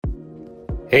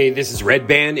Hey, this is Red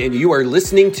Band, and you are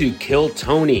listening to Kill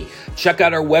Tony. Check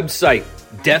out our website,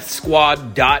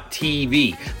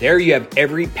 deathsquad.tv. There you have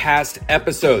every past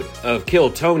episode of Kill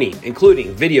Tony,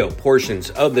 including video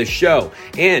portions of the show.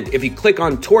 And if you click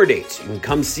on tour dates, you can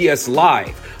come see us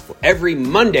live. Every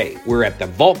Monday, we're at the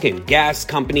Vulcan Gas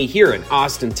Company here in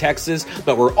Austin, Texas,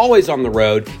 but we're always on the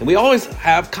road, and we always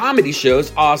have comedy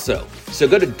shows also. So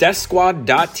go to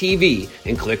deathsquad.tv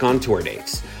and click on tour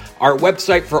dates. Our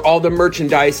website for all the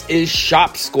merchandise is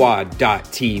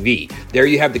shopsquad.tv. There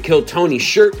you have the Kill Tony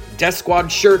shirt, Death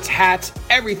Squad shirts, hats,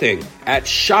 everything at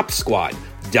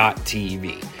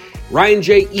shopsquad.tv. Ryan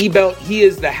J. Ebelt, he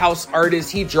is the house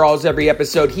artist. He draws every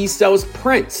episode. He sells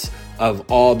prints of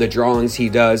all the drawings he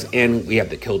does. And we have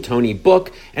the Kill Tony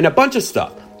book and a bunch of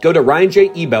stuff. Go to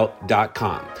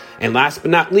ryanjebelt.com. And last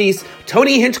but not least,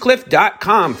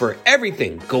 TonyHinchcliffe.com for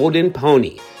everything Golden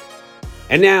Pony.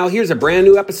 And now, here's a brand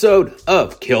new episode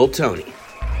of Kill Tony. Hey,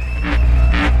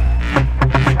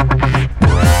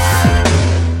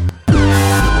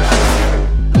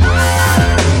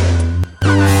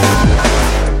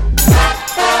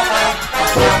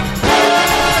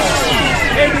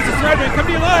 this is Redman coming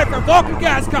to you live from Vulcan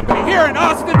Gas Company here in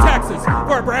Austin, Texas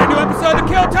for a brand new episode of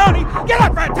Kill Tony. Get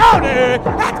up, Red Tony!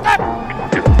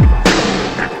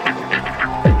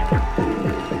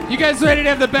 You guys ready to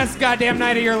have the best goddamn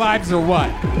night of your lives or what?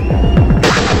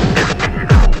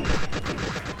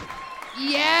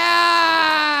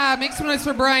 Yeah! Make some noise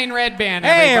for Brian Redband,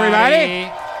 everybody. Hey, everybody!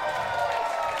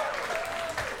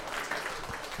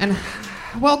 And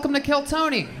welcome to Kill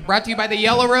Tony, brought to you by the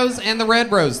Yellow Rose and the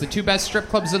Red Rose, the two best strip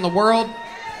clubs in the world.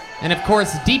 And of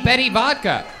course, Deep Eddy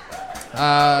Vodka,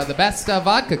 the best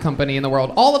vodka company in the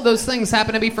world. All of those things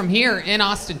happen to be from here in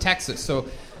Austin, Texas. So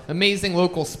amazing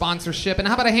local sponsorship. And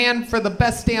how about a hand for the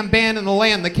best damn band in the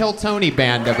land, the Kill Tony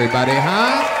Band, everybody,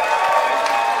 huh?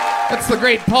 That's the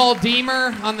great Paul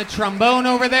Deemer on the trombone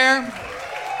over there.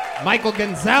 Michael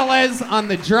Gonzalez on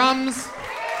the drums.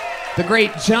 The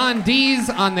great John Dees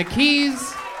on the keys.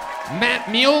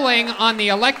 Matt Muelling on the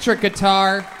electric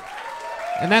guitar.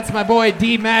 And that's my boy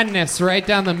D Madness right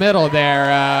down the middle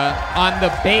there on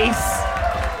the bass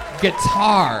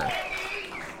guitar.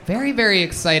 Very, very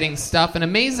exciting stuff. An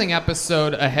amazing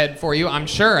episode ahead for you, I'm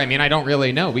sure. I mean, I don't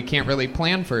really know. We can't really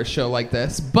plan for a show like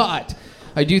this. But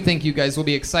I do think you guys will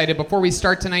be excited. Before we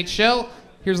start tonight's show,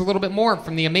 here's a little bit more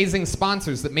from the amazing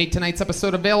sponsors that made tonight's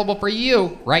episode available for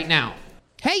you right now.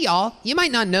 Hey, y'all. You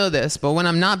might not know this, but when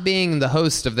I'm not being the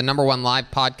host of the #1 live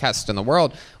podcast in the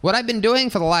world, what I've been doing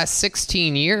for the last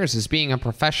 16 years is being a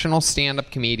professional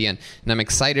stand-up comedian. And I'm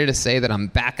excited to say that I'm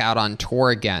back out on tour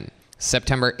again.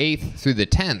 September 8th through the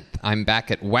 10th, I'm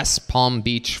back at West Palm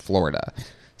Beach, Florida.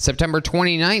 September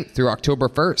 29th through October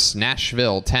 1st,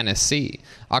 Nashville, Tennessee.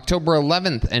 October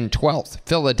 11th and 12th,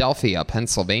 Philadelphia,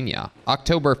 Pennsylvania.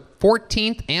 October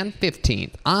 14th and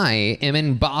 15th, I am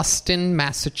in Boston,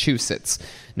 Massachusetts.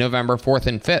 November 4th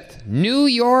and 5th, New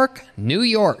York, New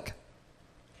York.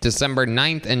 December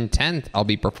 9th and 10th, I'll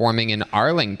be performing in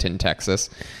Arlington, Texas.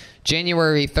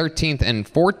 January 13th and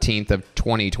 14th of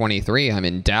 2023, I'm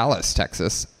in Dallas,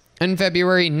 Texas. And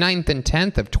February 9th and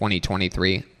 10th of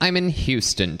 2023, I'm in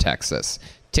Houston, Texas.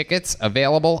 Tickets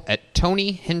available at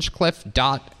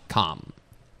TonyHinchcliffe.com.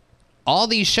 All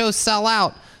these shows sell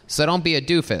out, so don't be a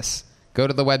doofus. Go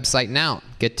to the website now.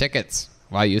 Get tickets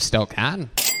while you still can.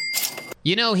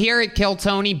 You know, here at Kill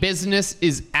Tony, business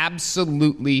is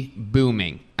absolutely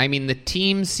booming. I mean, the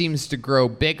team seems to grow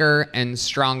bigger and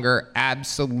stronger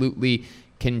absolutely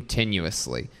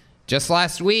continuously. Just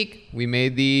last week, we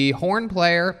made the horn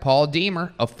player, Paul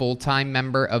Deemer, a full-time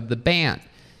member of the band.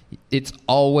 It's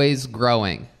always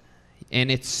growing,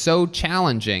 and it's so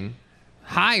challenging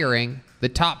hiring the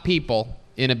top people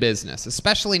in a business,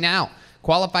 especially now.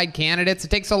 Qualified candidates, it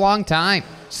takes a long time.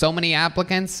 So many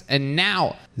applicants, and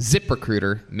now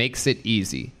ZipRecruiter makes it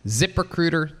easy.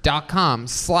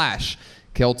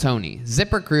 ZipRecruiter.com/KillTony.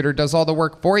 ZipRecruiter does all the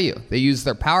work for you. They use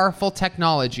their powerful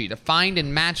technology to find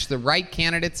and match the right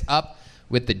candidates up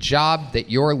with the job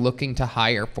that you're looking to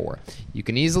hire for. You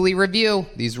can easily review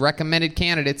these recommended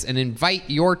candidates and invite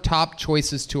your top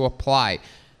choices to apply.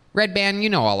 Red Band, you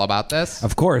know all about this.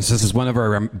 Of course, this is one of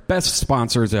our best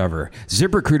sponsors ever.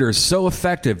 ZipRecruiter is so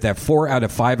effective that 4 out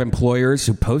of 5 employers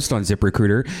who post on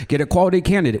ZipRecruiter get a quality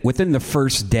candidate within the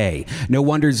first day. No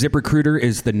wonder ZipRecruiter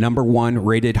is the #1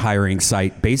 rated hiring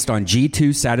site based on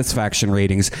G2 satisfaction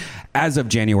ratings as of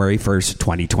January 1st,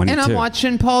 2022. And I'm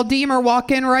watching Paul Deemer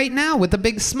walk in right now with a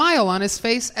big smile on his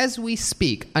face as we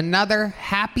speak. Another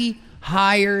happy,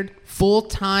 hired,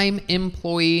 full-time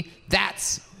employee.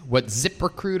 That's what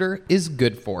ZipRecruiter is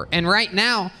good for. And right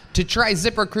now, to try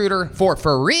ZipRecruiter for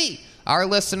free, our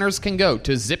listeners can go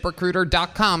to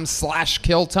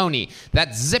ZipRecruiter.com/KillTony.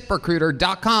 That's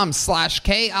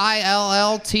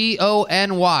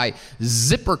ZipRecruiter.com/KILLTONY.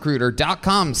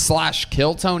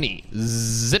 ZipRecruiter.com/KillTony.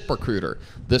 ZipRecruiter,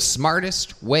 the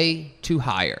smartest way to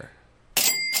hire.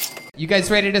 You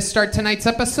guys ready to start tonight's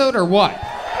episode or what?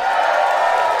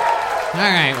 All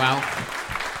right, well,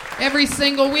 every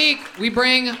single week we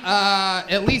bring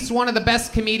at least one of the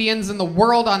best comedians in the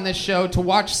world on this show to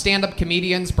watch stand-up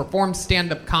comedians perform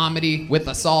stand-up comedy with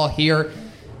us all here.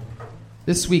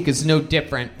 This week is no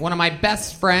different. One of my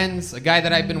best friends, a guy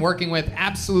that I've been working with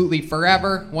absolutely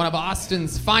forever, one of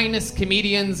Austin's finest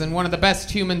comedians and one of the best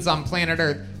humans on planet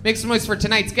Earth. Make some noise for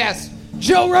tonight's guest,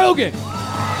 Joe Rogan.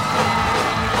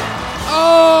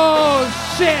 Oh,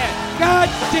 shit. God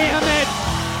damn it.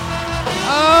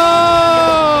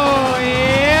 Oh,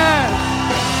 yeah.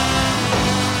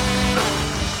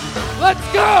 Let's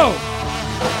go.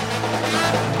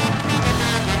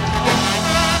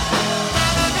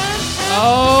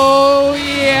 Oh,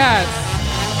 yes.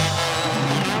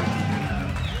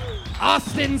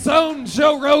 Austin's own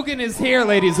Joe Rogan is here,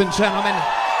 ladies and gentlemen.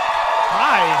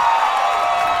 Hi.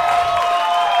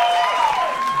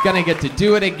 Gonna get to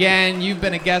do it again. You've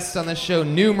been a guest on the show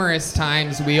numerous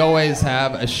times. We always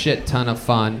have a shit ton of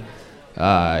fun.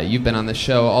 You've been on the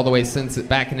show all the way since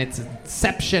back in its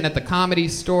inception at the Comedy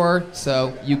Store,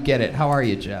 so you get it. How are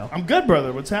you, Joe? I'm good,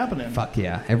 brother. What's happening? Fuck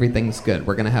yeah, everything's good.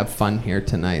 We're gonna have fun here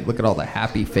tonight. Look at all the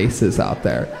happy faces out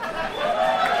there.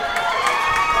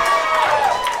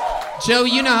 Joe,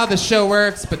 you know how the show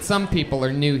works, but some people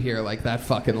are new here, like that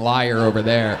fucking liar over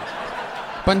there.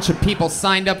 Bunch of people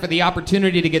signed up for the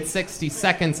opportunity to get 60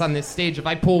 seconds on this stage. If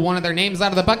I pull one of their names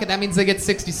out of the bucket, that means they get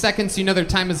 60 seconds. You know their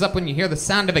time is up when you hear the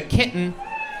sound of a kitten.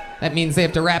 That means they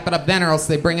have to wrap it up then, or else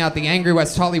they bring out the angry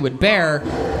West Hollywood bear.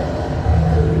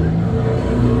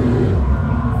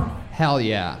 Hell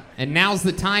yeah. And now's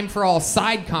the time for all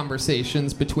side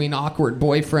conversations between awkward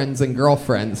boyfriends and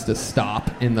girlfriends to stop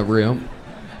in the room.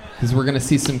 Because we're going to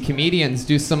see some comedians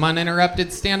do some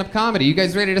uninterrupted stand-up comedy. You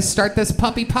guys ready to start this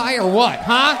puppy pie or what,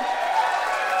 huh?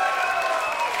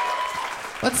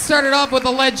 Let's start it off with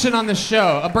a legend on the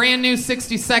show. A brand new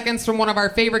 60 seconds from one of our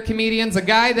favorite comedians, a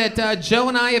guy that Joe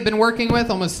and I have been working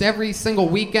with almost every single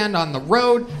weekend on the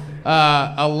road.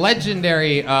 A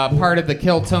legendary part of the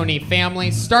Kill Tony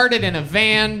family. Started in a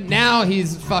van. Now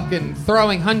he's fucking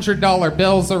throwing $100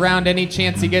 bills around any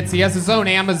chance he gets. He has his own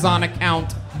Amazon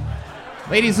account.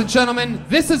 Ladies and gentlemen,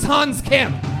 this is Hans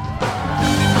Kim.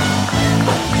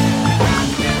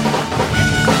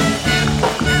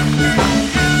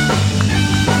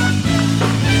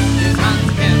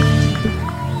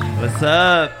 What's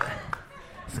up?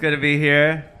 It's good to be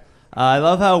here. I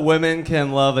love how women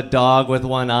can love a dog with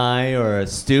one eye or a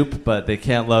stoop, but they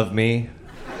can't love me.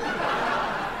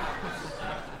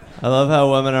 I love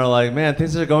how women are like, man,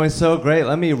 things are going so great.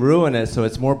 Let me ruin it so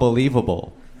it's more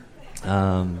believable.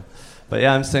 But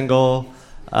yeah, I'm single.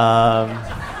 I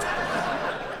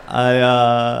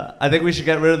think we should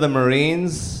get rid of the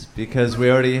Marines because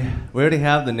we already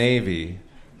have the Navy.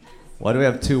 Why do we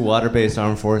have two water-based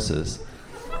armed forces?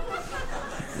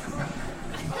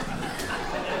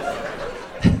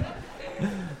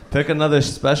 Pick another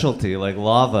specialty like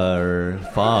lava or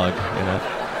fog, you know.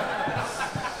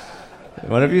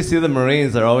 Whenever you see the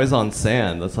Marines, they're always on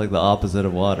sand. That's like the opposite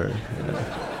of water. You know?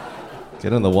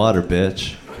 Get in the water,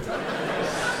 bitch.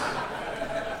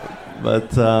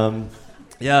 But,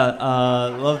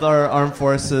 loved our armed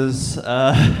forces.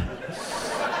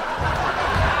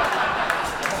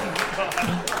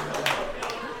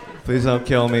 Please don't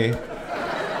kill me.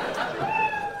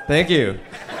 Thank you.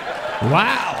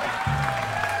 Wow.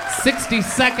 60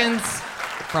 seconds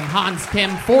from Hans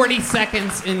Kim. 40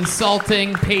 seconds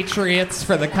insulting patriots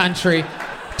for the country.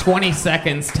 20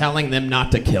 seconds telling them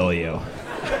not to kill you.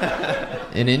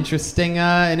 An interesting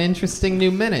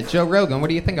new minute. Joe Rogan, what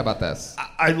do you think about this?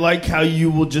 I like how you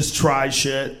will just try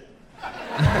shit.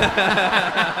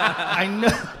 I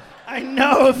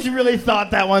know if you really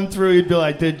thought that one through, you'd be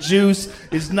like, the juice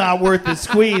is not worth the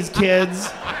squeeze,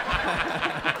 kids.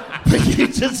 But you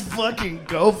just fucking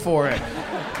go for it.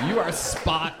 You are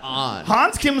spot on.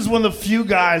 Hans Kim is one of the few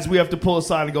guys we have to pull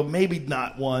aside and go, maybe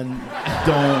not one.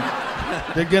 Don't.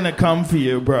 They're gonna come for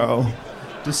you, bro.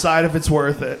 Decide if it's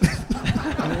worth it.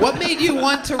 What made you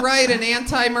want to write an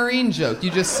anti-Marine joke? You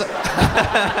just...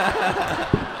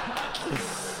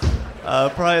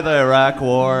 Probably the Iraq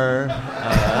War.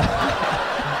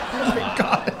 Oh my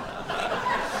God.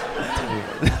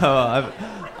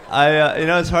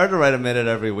 No, it's hard to write a minute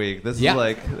every week. This is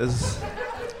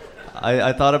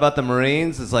I thought about the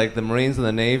Marines. It's like the Marines and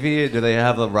the Navy. Do they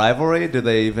have a rivalry? Do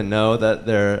they even know that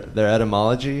their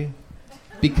etymology?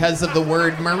 Because of the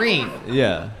word marine.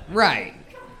 Yeah. Right.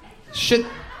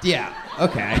 Yeah.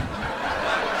 Okay.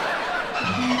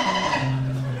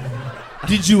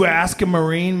 Did you ask a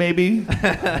Marine, maybe?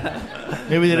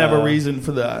 Maybe they'd have a reason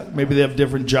for that. Maybe they have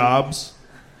different jobs.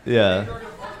 Yeah.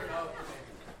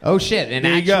 Oh, shit. An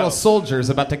There you actual go. soldier's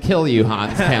about to kill you,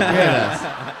 Hans. Kim. Look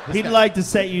at this. He'd like to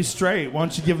set you straight. Why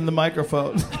don't you give him the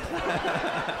microphone?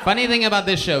 Funny thing about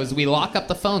this show is we lock up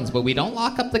the phones, but we don't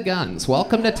lock up the guns.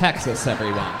 Welcome to Texas,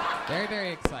 everyone. Very,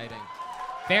 very exciting.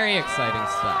 Very exciting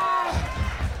stuff.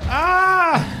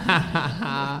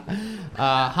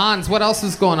 Hans, what else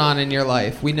is going on in your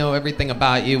life? We know everything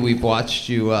about you. We've watched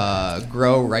you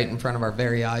grow right in front of our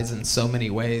very eyes in so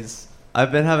many ways.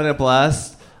 I've been having a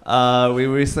blast. We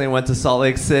recently went to Salt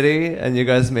Lake City, and you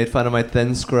guys made fun of my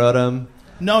thin scrotum.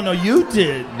 No, you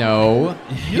did. No.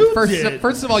 You first, did.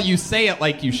 First of all, you say it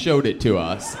like you showed it to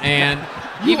us. And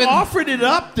You even offered it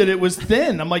up that it was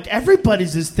thin. I'm like,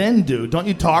 everybody's is thin, dude. Don't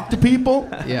you talk to people?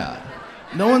 Yeah.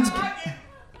 No one's...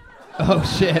 Oh,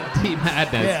 shit. Deep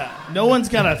madness. Yeah. No one's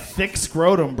got a thick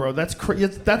scrotum, bro. That's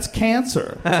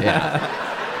cancer. Yeah.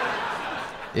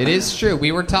 It is true.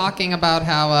 We were talking about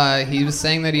how he was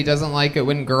saying that he doesn't like it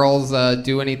when girls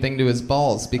do anything to his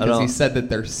balls because he said that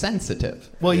they're sensitive.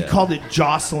 Well, he called it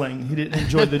jostling. He didn't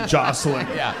enjoy the jostling.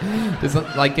 Yeah.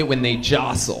 Doesn't like it when they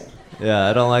jostle. Yeah,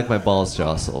 I don't like my balls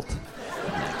jostled.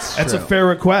 That's a fair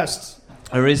request.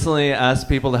 I recently asked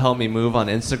people to help me move on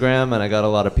Instagram, and I got a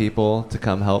lot of people to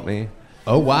come help me.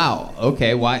 Oh, wow.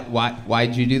 Okay.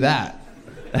 Why'd you do that?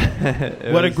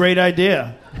 What a great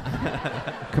idea.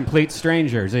 Complete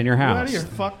strangers in your You out house. of your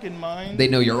fucking mind? They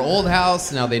know your old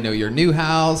house. Now they know your new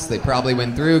house. They probably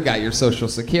went through, got your social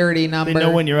security number. They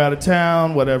know when you're out of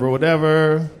town,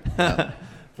 whatever.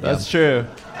 That's true.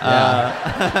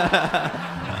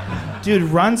 Dude,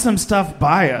 run some stuff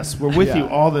by us. We're with you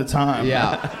all the time.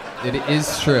 Yeah. It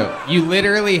is true. You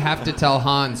literally have to tell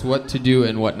Hans what to do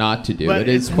and what not to do. But it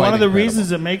is it's quite one of the incredible.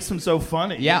 reasons it makes him so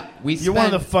funny. Yeah, You're one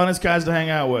of the funnest guys to hang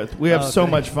out with. We have so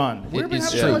much fun. It is having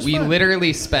true. so much We fun.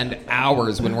 literally spend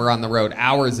hours when we're on the road,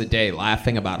 hours a day,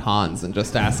 laughing about Hans and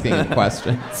just asking him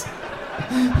questions.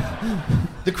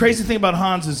 The crazy thing about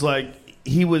Hans is, like,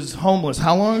 he was homeless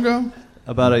how long ago?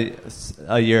 About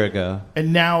a year ago.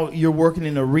 And now you're working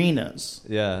in arenas.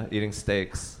 Yeah, eating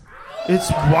steaks. It's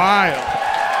wild.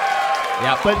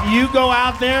 Yep. But you go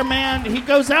out there, man. He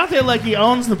goes out there like he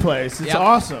owns the place. It's Yep.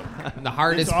 awesome. In the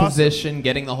hardest It's awesome. position,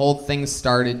 getting the whole thing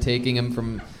started, taking him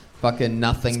from fucking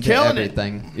nothing It's to killing it.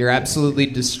 everything. You're absolutely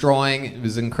destroying. It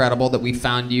was incredible that we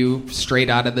found you straight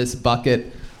out of this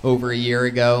bucket over a year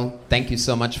ago. Thank you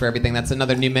so much for everything. That's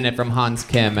another new minute from Hans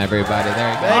Kim, everybody.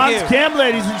 There you go. Hans Kim,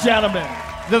 ladies and gentlemen.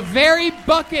 The very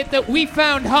bucket that we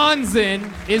found Hans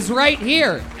in is right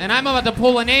here, and I'm about to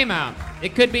pull a name out.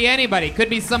 It could be anybody.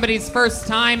 Could be somebody's first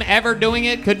time ever doing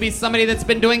it. Could be somebody that's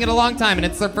been doing it a long time and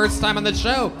it's their first time on the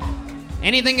show.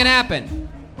 Anything can happen.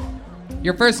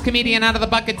 Your first comedian out of the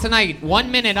bucket tonight,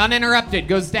 1 minute uninterrupted,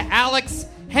 goes to Alex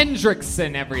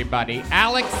Hendrickson, everybody.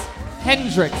 Alex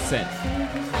Hendrickson.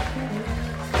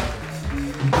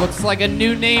 Looks like a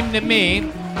new name to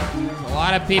me. A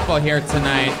lot of people here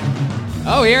tonight.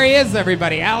 Oh, here he is,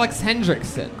 everybody. Alex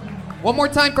Hendrickson. One more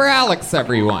time for Alex,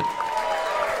 everyone.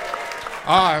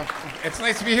 It's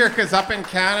nice to be here because up in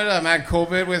Canada, man,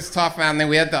 COVID was tough, man. Then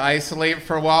we had to isolate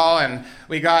for a while, and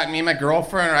me and my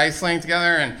girlfriend are isolating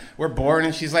together, and we're bored,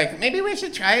 and she's like, maybe we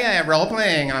should try role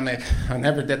playing. And I'm like, I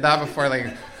never did that before.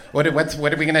 Like, what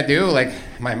are we gonna do? Like,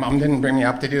 my mom didn't bring me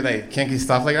up to do like kinky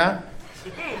stuff like that.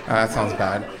 That sounds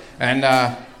bad. And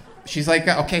she's like,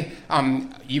 okay,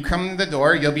 you come to the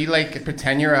door, you'll be like,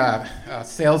 pretend you're a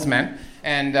salesman,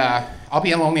 and I'll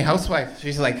be a lonely housewife.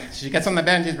 She's like, she gets on the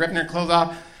bed and she's ripping her clothes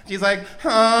off. She's like,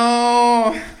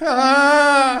 oh.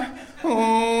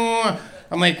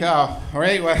 I'm like, all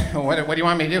right, what do you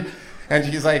want me to do? And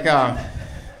she's like,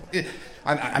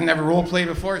 I've never role played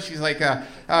before. She's like,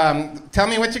 tell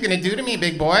me what you're gonna do to me,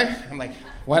 big boy. I'm like,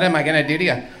 what am I gonna do to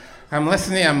you? I'm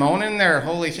listening to you moaning there.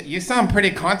 Holy shit, you sound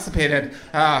pretty constipated.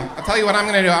 I'll tell you what I'm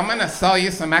gonna do. I'm gonna sell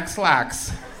you some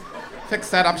X-Lax. Fix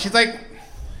that up. She's like,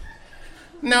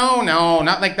 no,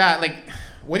 not like that. Like,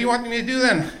 what do you want me to do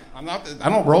then? I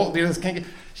don't do this kinky.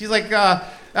 She's like,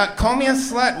 call me a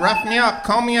slut, rough me up,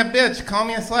 call me a bitch, call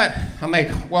me a slut. I'm like,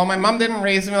 well, my mom didn't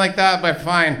raise me like that, but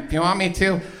fine, if you want me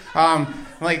to.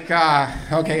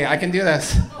 Okay, I can do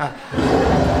this.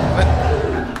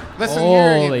 Listen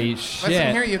Holy here, shit.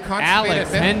 Listen here, you constipated Alex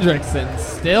bitch. Hendrickson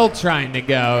still trying to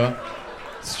go.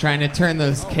 He's trying to turn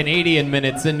those Canadian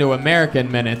minutes into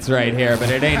American minutes right here,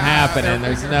 but it ain't happening.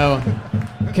 There's no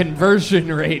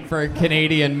conversion rate for a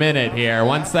Canadian minute here.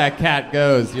 Once that cat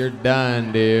goes, you're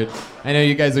done, dude. I know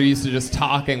you guys are used to just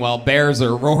talking while bears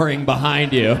are roaring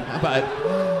behind you, but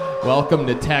welcome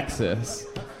to Texas.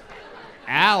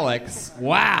 Alex,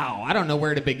 wow, I don't know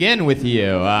where to begin with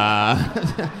you.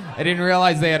 I didn't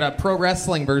realize they had a pro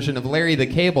wrestling version of Larry the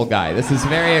Cable Guy. This is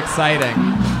very exciting.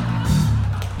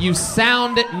 You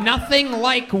sound nothing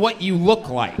like what you look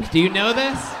like. Do you know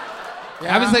this?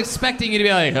 Yeah. I was expecting you to be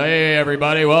like, hey,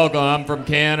 everybody, welcome. I'm from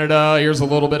Canada. Here's a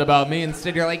little bit about me.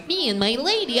 Instead, you're like, me and my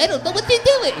lady, I don't know what they're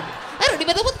doing. I don't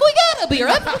even know what's going on up here.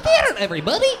 I'm from Canada,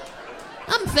 everybody.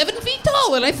 I'm 7 feet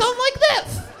tall, and I sound like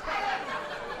this.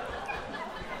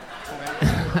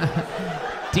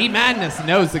 D Madness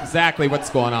knows exactly what's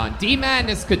going on. D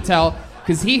Madness could tell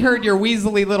because he heard your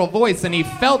weaselly little voice and he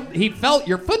felt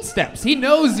your footsteps. He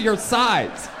knows your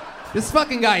size. This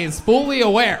fucking guy is fully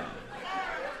aware.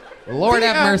 Lord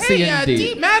have mercy indeed.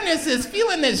 D Madness is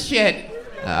feeling this shit.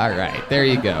 All right, there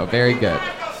you go. Very good.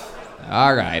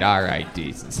 All right,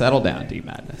 D. Settle down, D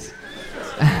Madness.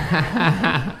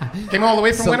 Came all the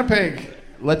way from Winnipeg.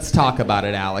 Let's talk about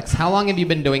it, Alex. How long have you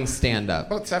been doing stand-up?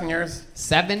 About 7 years.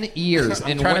 7 years.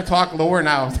 I'm trying to talk lower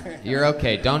now. You're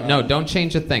okay. Don't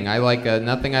change a thing. I like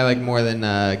nothing I like more than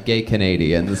gay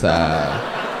Canadians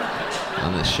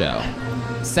on this show.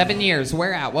 7 years.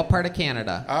 Where at? What part of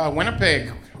Canada? Winnipeg,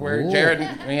 where Ooh. Jared,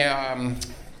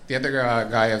 the other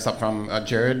guy is up from,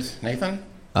 Jared Nathan.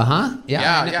 Uh-huh.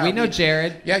 Yeah, we know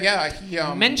Jared. Yeah. He,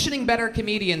 Mentioning better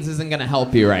comedians isn't going to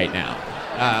help you right now.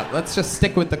 Let's just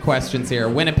stick with the questions here.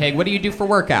 Winnipeg, what do you do for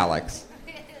work, Alex?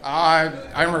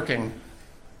 I'm working.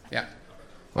 Yeah.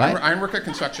 What? I work at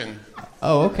construction.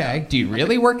 Oh, okay. Do you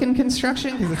really work in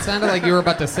construction? Because it sounded like you were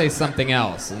about to say something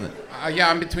else. Yeah,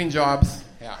 I'm between jobs.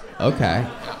 Yeah. Okay.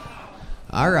 Yeah.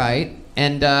 All right.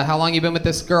 And how long you been with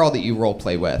this girl that you role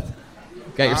play with?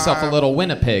 Got yourself a little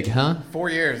Winnipeg, huh? 4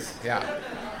 years, yeah.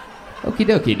 Okie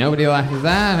dokie. Nobody laughs at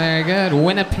that. Very good.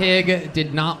 Winnipeg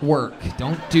did not work.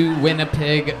 Don't do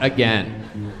Winnipeg again.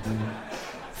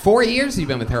 4 years you've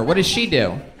been with her. What does she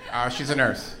do? She's a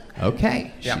nurse.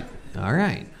 Okay. Yeah. All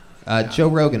right. Joe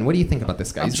Rogan, what do you think about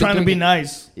this guy? I'm trying to be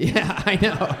nice. Yeah, I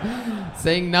know.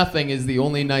 Saying nothing is the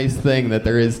only nice thing that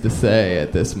there is to say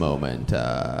at this moment.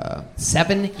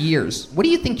 7 years. What do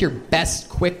you think your best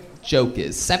quick joke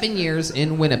is? 7 years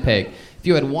in Winnipeg. If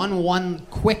you had one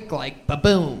quick, like,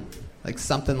 ba-boom, like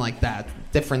something like that,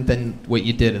 different than what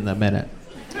you did in the minute.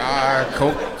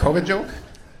 COVID joke?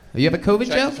 You have a COVID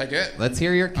joke? Should I do it? Let's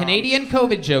hear your Canadian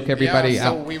COVID joke, everybody. Yeah,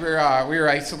 so we were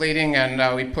isolating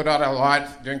and we put on a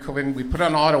lot during COVID. We put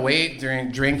on a lot of weight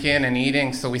during drinking and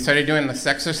eating. So we started doing this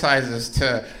exercises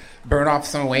to burn off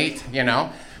some weight. You know,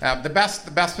 the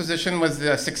best position was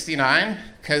the 69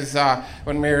 because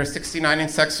when we were 69 in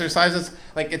exercises,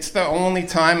 like it's the only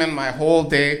time in my whole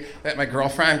day that my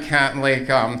girlfriend can't like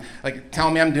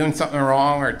tell me I'm doing something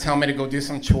wrong or tell me to go do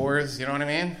some chores. You know what I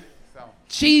mean?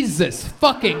 Jesus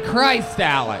fucking Christ,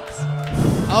 Alex.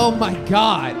 Oh my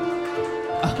God.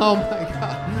 Oh my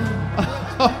God.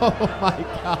 Oh my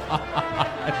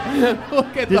God.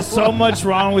 Look at There's so much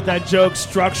wrong with that joke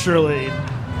structurally.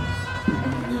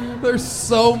 There's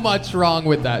so much wrong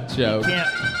with that joke.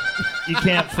 You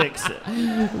can't fix it.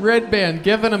 Red Band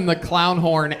giving him the clown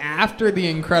horn after the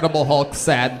Incredible Hulk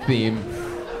sad theme.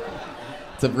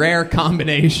 It's a rare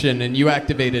combination, and you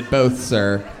activated both,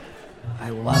 sir. I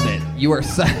love it. You are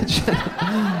such...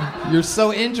 You're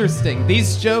so interesting.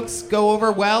 These jokes go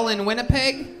over well in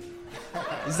Winnipeg?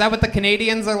 Is that what the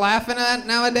Canadians are laughing at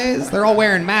nowadays? They're all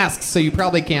wearing masks, so you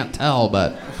probably can't tell,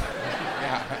 but...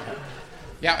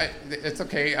 Yeah, it's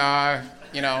okay.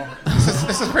 You know,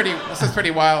 this is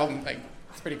pretty wild. Like,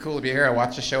 it's pretty cool to be here. I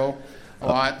watch the show a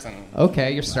lot. And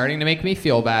okay, you're starting to make me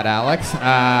feel bad, Alex.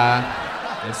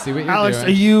 Let's see what you're Alex, doing.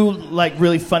 are you like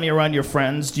really funny around your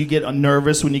friends? Do you get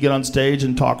nervous when you get on stage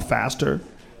and talk faster?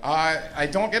 I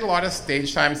don't get a lot of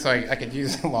stage time, so I could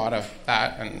use a lot of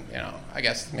that, and you know, I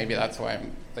guess maybe that's why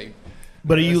I'm like.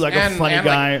 But are you like a funny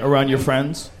guy around your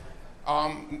friends?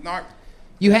 Not.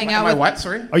 You hang out with what?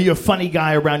 Sorry. Are you a funny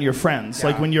guy around your friends? Yeah,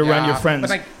 like when you're around your friends? But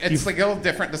like, it's like a little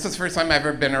different. This is the first time I've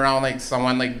ever been around like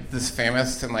someone like this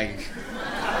famous and like.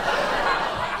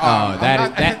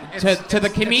 To the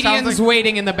comedians like,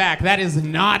 waiting in the back, that is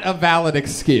not a valid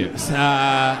excuse.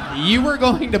 You were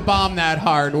going to bomb that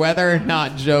hard, whether or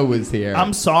not Joe was here.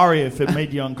 I'm sorry if it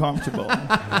made you uncomfortable.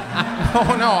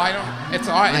 Oh no, I don't. It's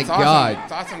awesome. God.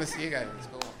 It's awesome to see you guys. It's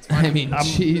cool. It's fun. I mean,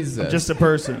 Jesus. I'm just a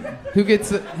person. Who gets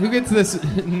this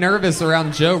nervous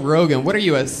around Joe Rogan? What are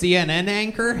you, a CNN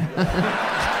anchor?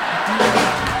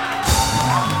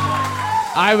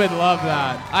 I would love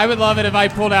that. I would love it if I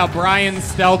pulled out Brian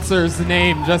Steltzer's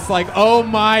name, just like, oh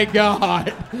my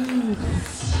God.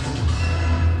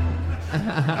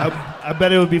 I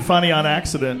bet it would be funny on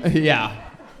accident. Yeah.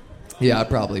 Yeah, I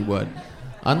probably would.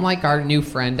 Unlike our new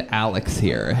friend Alex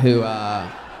here, who,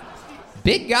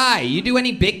 big guy. You do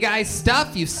any big guy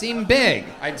stuff? You seem big.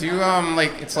 I do,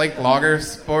 it's like logger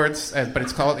sports, but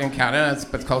it's called, in Canada,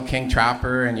 it's called King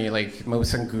Trapper, and you, like,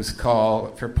 moose and goose call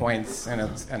for points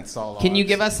and saw logs. Can you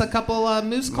give us a couple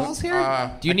moose calls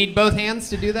here? Do you need both hands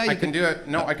to do that? I can do it.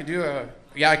 No, I could do a...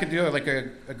 Yeah, I could do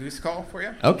a goose call for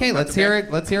you. Okay, let's hear it.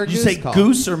 Let's hear a Did goose you say call.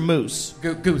 goose or moose?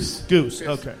 Goose. Goose.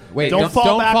 Okay. Wait, don't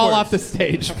fall backwards. off the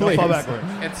stage, Don't please. fall backwards.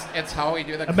 It's how we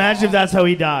do the Imagine call. if that's how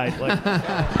he died. Like,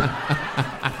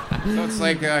 So it's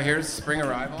like, here's spring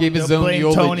arrival. Gave his they'll own blame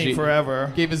eulogy. Tony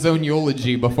forever. Gave his own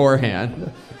eulogy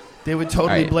beforehand. They would All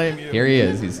totally right, blame you. Here he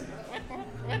is. He's.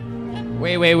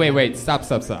 Wait. Stop.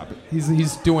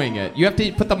 He's doing it. You have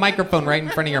to put the microphone right in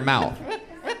front of your mouth.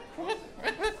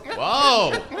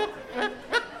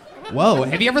 Whoa.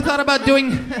 Have you ever thought about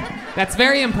doing... That's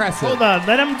very impressive. Hold on.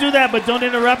 Let him do that, but don't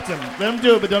interrupt him. Let him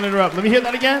do it, but don't interrupt. Let me hear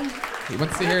that again. He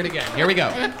wants to hear it again. Here we go.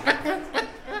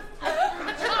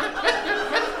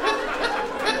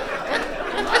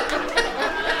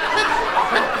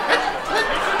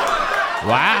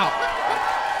 Wow.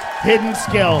 Hidden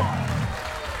skill.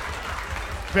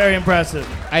 Very impressive.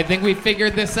 I think we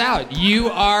figured this out. You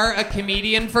are a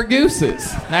comedian for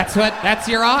gooses. That's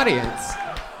your audience.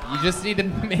 You just need to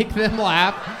make them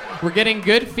laugh. We're getting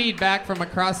good feedback from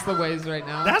across the ways right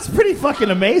now. That's pretty fucking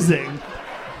amazing.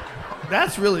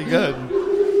 That's really good.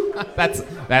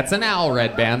 That's an owl,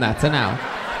 Red Band. That's an owl.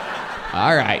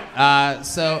 All right.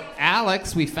 So,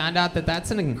 Alex, we found out that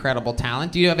that's an incredible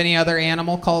talent. Do you have any other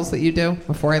animal calls that you do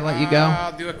before I let you go?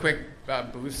 I'll do a quick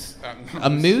moose. A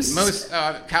moose? Moose,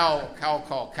 cow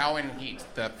call. Cow in heat.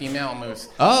 The female moose.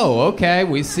 Oh, okay.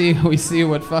 We see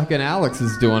what fucking Alex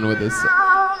is doing with this.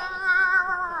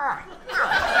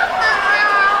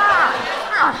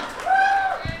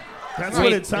 That's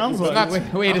what it sounds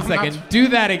like. Wait a second. Do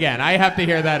that again. I have to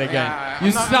hear that again. Yeah,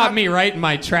 You stopped me right in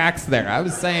my tracks there. I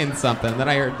was saying something, then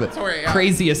I heard the Sorry,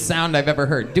 craziest sound I've ever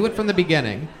heard. Do it from the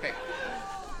beginning. Okay.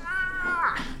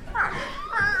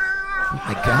 Oh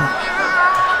my god.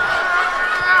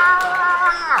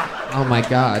 Oh my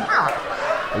god.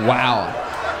 Wow.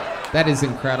 That is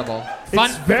incredible.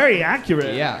 It's very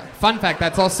accurate. Yeah. Fun fact,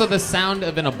 that's also the sound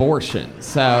of an abortion.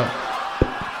 So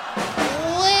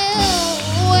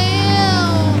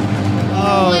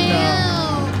Oh,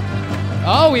 no.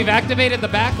 Oh, we've activated the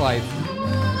backlight.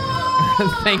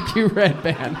 Thank you, Red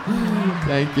Band.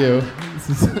 Thank you.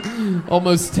 This is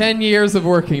almost 10 years of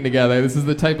working together. This is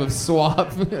the type of swap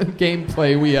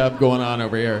gameplay we have going on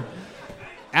over here.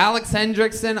 Alex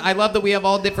Hendrickson, I love that we have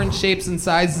all different shapes and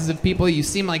sizes of people. You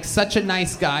seem like such a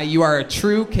nice guy. You are a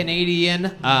true Canadian.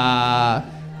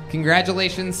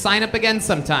 Congratulations. Sign up again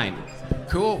sometime.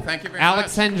 Cool. Thank you very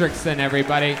Alex much. Hendrickson,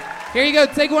 everybody. Here you go.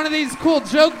 Take one of these cool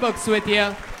joke books with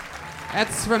you.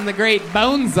 That's from the great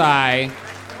Boneseye.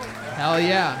 Hell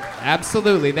yeah.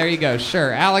 Absolutely. There you go.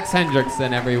 Sure. Alex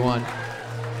Hendrickson, everyone.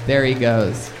 There he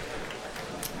goes.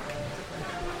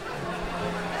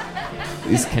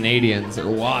 These Canadians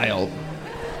are wild.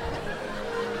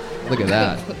 Look at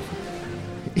that.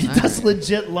 He does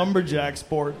legit lumberjack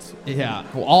sports. Yeah.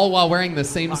 All while wearing the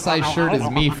same size shirt as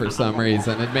me for some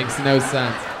reason. It makes no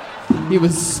sense. He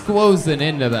was squozing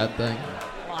into that thing.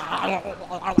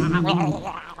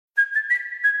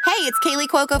 Hey, it's Kaylee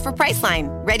Cuoco for Priceline.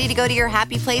 Ready to go to your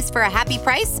happy place for a happy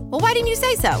price? Well, why didn't you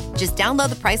say so? Just download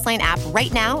the Priceline app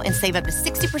right now and save up to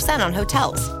 60% on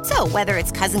hotels. So whether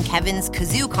it's Cousin Kevin's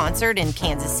Kazoo Concert in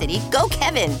Kansas City, go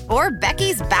Kevin, or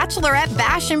Becky's Bachelorette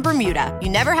Bash in Bermuda, you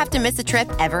never have to miss a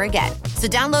trip ever again. So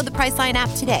download the Priceline app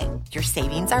today. Your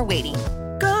savings are waiting.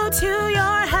 Go to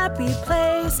your happy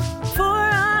place for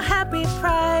a happy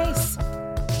price.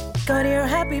 Go to your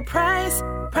happy price,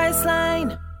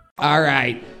 Priceline. All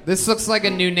right. This looks like a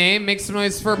new name. Make some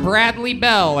noise for Bradley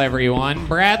Bell, everyone.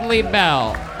 Bradley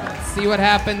Bell. Let's see what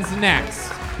happens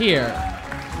next here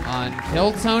on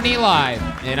Kill Tony Live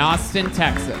in Austin,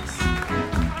 Texas.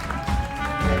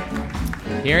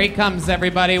 Here he comes,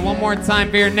 everybody. One more time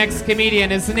for your next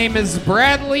comedian. His name is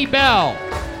Bradley Bell.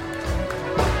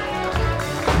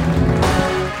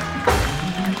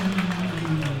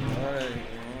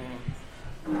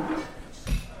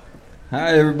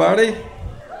 Hi, everybody.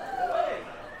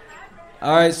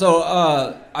 All right, so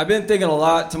I've been thinking a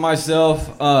lot to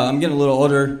myself. I'm getting a little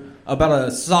older about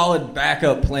a solid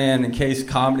backup plan in case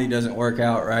comedy doesn't work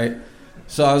out, right?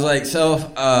 So I was like,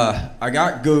 I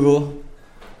got Google,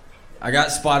 I got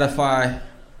Spotify,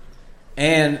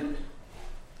 And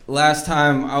last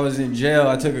time I was in jail,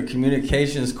 I took a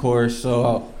communications course, so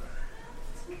I'm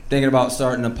thinking about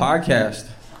starting a podcast.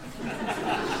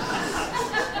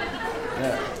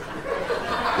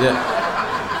 Yeah.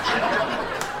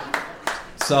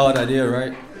 Solid idea,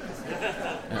 right?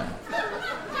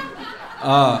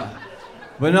 Yeah.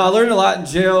 But no, I learned a lot in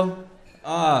jail.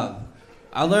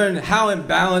 I learned how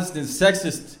imbalanced and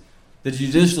sexist the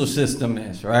judicial system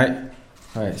is, right?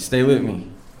 All right, stay with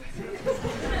me.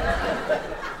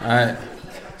 All right.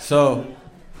 So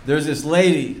there's this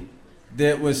lady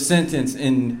that was sentenced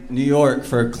in New York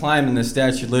for climbing the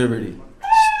Statue of Liberty.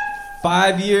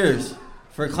 5 years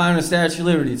for climbing the Statue of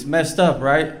Liberty. It's messed up,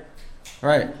 right?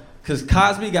 Right. Because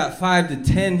Cosby got 5 to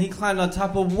 10. He climbed on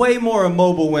top of way more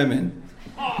immobile women.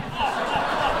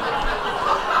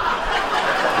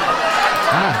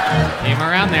 Came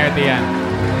around there at the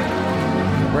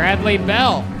end. Bradley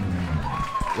Bell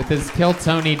with his Kill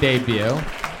Tony debut.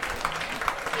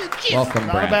 Welcome,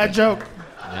 Not Brad. a bad joke.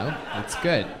 No, it's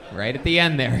good. Right at the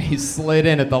end there, he slid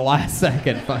in at the last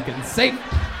second. Fucking safe.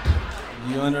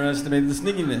 You underestimated the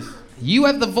sneakiness. You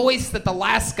have the voice that the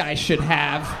last guy should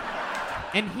have,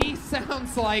 and he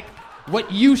sounds like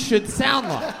what you should sound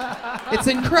like. It's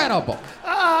incredible.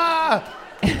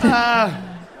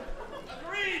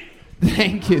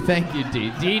 Thank you,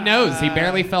 D. D knows. He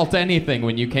barely felt anything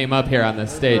when you came up here on the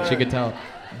stage. You could tell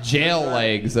jail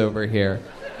legs over here.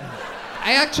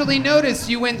 I actually noticed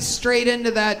you went straight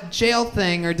into that jail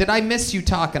thing, or did I miss you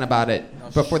talking about it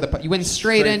before you went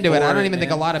straight into it? I don't even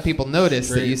think a lot of people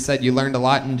noticed that you said you learned a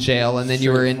lot in jail and then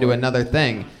you were into another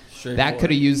thing. That could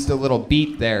have used a little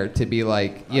beat there to be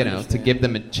like, to give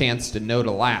them a chance to know to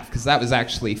laugh, because that was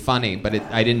actually funny, but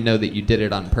I didn't know that you did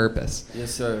it on purpose. Yes,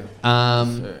 sir.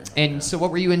 And so what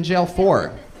were you in jail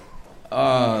for? If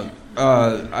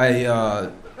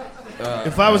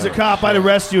I was a cop, I'd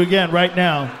arrest you again right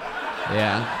now.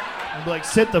 Yeah. I'd be like,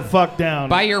 sit the fuck down.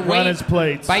 By your Run weight, his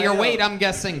plates. By your weight, I'm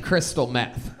guessing crystal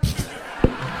meth.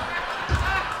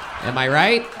 Am I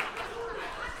right?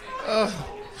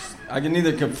 I can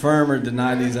neither confirm or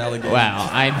deny these allegations. Wow,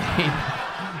 I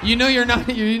mean,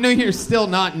 you're still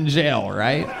not in jail,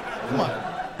 right? Come on.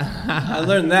 I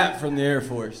learned that from the Air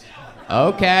Force.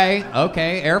 Okay.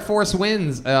 Air Force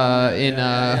wins in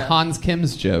Hans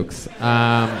Kim's jokes.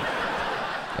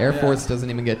 Air Force doesn't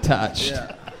even get touched.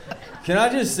 Yeah. Can I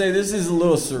just say, this is a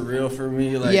little surreal for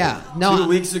me. 2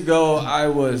 weeks ago, I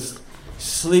was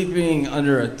sleeping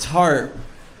under a tarp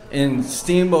in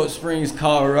Steamboat Springs,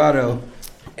 Colorado.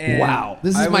 And wow,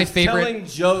 this is my favorite. I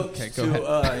was telling jokes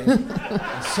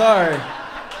ahead.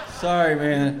 sorry,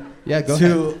 man. Yeah, go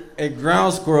to ahead. a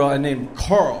ground squirrel I named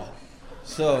Carl.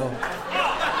 So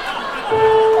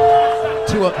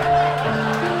to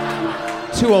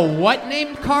a what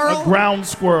named Carl? A ground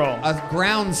squirrel. A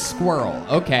ground squirrel.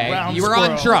 Okay, Ground you were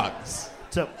squirrel. on drugs.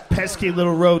 It's a pesky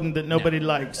little rodent that nobody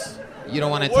likes. You don't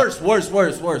want to. Worse. What's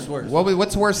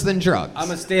worse than drugs?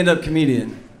 I'm a stand-up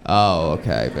comedian. Oh,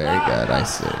 okay. Very good. I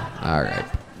see. All right.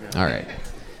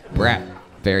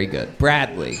 Very good.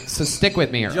 Bradley. So stick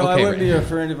with me here. Joe, okay, I wouldn't be your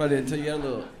friend if I didn't tell you a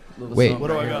little Wait, something. What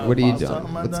do I got? What are you Pasta doing?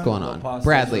 on my What's done? going on? Pasta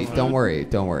Bradley, on don't worry.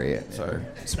 Sorry.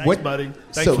 Thanks, buddy.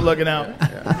 Thanks for looking out.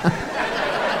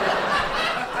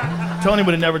 Tony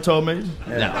would have never told me.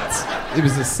 No, it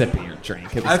was a sip of your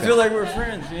drink. It was I good. feel like we're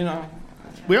friends,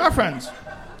 We are friends.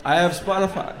 I have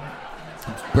Spotify.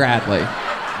 Bradley.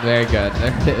 Very good.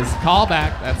 There it is. Call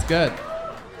back. That's good.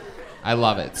 I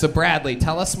love it. So Bradley,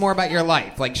 tell us more about your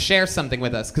life. Like, share something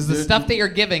with us, because the stuff that you're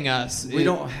giving us. We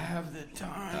don't have the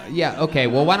time. Yeah. Okay.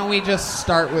 Well, why don't we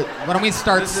start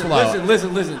slow?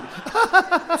 Listen.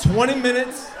 20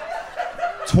 minutes.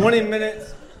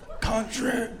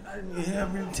 Contract. I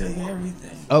have to tell you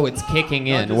everything. Oh, it's kicking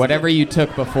in. Whatever you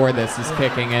took before this is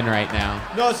kicking in right now.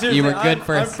 No, seriously. You were good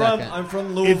for a second. I'm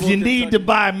from Louisville. If you need to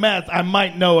buy meth, I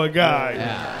might know a guy.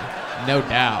 Yeah. No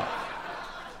doubt.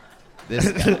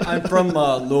 This guy. I'm from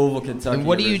Louisville, Kentucky. And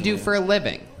what do you originally. do for a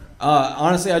living?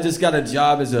 Honestly, I just got a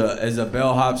job as a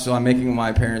bellhop, so I'm making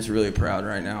my parents really proud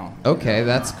right now. Okay,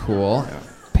 that's cool. Yeah.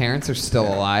 Parents are still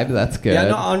alive. That's good. Yeah,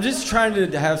 no, I'm just trying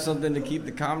to have something to keep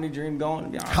the comedy dream going. To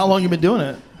be honest. How long you been doing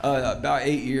it? About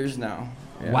 8 years now.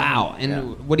 Yeah. Wow.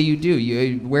 And what do you do?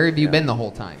 Where have you been the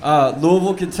whole time?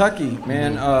 Louisville, Kentucky,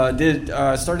 man.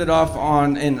 Started off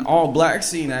on an all-black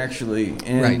scene actually,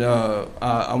 and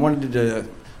I wanted to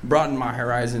broaden my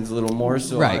horizons a little more.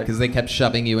 So because they kept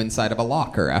shoving you inside of a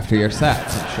locker after your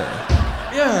sets. I'm sure.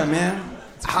 Yeah, man.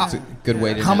 It's a good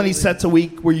way to. How many sets a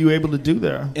week were you able to do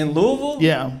there? In Louisville?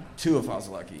 Yeah. 2 if I was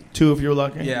lucky. 2 if you're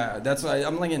lucky? Yeah, that's why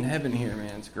I'm like in heaven here,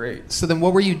 man. It's great. So then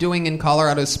what were you doing in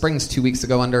Colorado Springs 2 weeks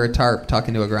ago under a tarp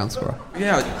talking to a ground squirrel?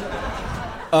 Yeah.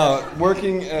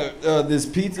 Working at this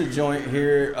pizza joint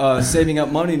here, saving up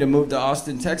money to move to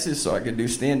Austin, Texas, so I could do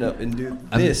stand-up and do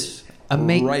this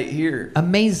right here.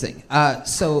 Amazing.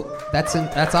 So that's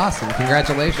awesome.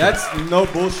 Congratulations. That's no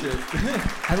bullshit.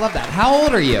 I love that. How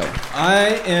old are you?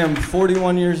 I am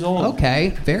 41 years old.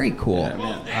 Okay, very cool. Yeah,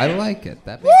 man. I like it.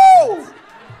 That makes sense.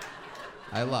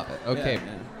 I love it. Okay.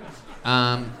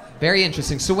 Yeah, very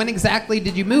interesting. So when exactly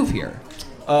did you move here?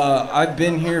 I've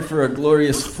been here for a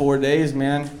glorious 4 days,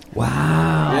 man.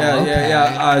 Wow.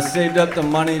 Yeah. I saved up the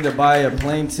money to buy a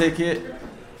plane ticket.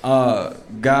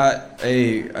 Got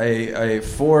a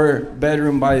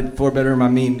 4-bedroom. By 4-bedroom, I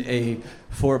mean a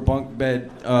 4-bunk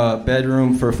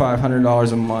bedroom for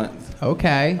 $500 a month.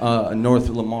 Okay. North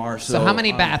of Lamar. So how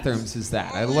many bathrooms is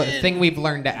that? A thing we've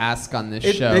learned to ask on this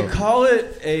show. They call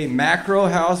it a macro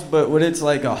house, but when it's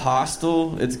like a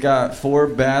hostel, it's got 4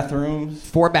 bathrooms.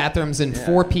 4 bathrooms and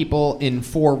 4 people in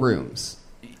 4 rooms.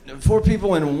 4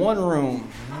 people in 1 room.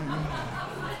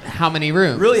 How many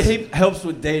rooms? Really helps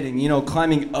with dating. You know,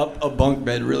 climbing up a bunk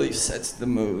bed really sets the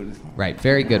mood. Right.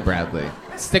 Very good, Bradley.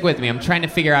 Stick with me. I'm trying to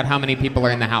figure out how many people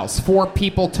are in the house. 4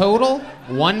 people total?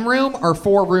 1 room? Or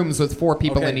 4 rooms with 4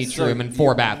 people in each room and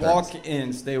 4 bathrooms? Walk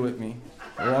in. Stay with me.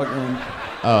 Walk in.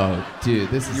 Oh, dude,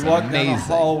 this is you walk amazing. down the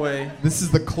hallway. This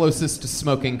is the closest to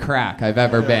smoking crack I've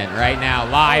ever been right now,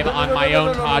 live on my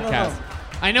own podcast.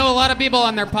 I know a lot of people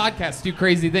on their podcasts do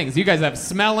crazy things. You guys have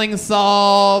smelling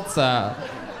salts,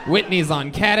 Whitney's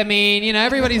on ketamine, you know,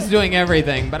 everybody's doing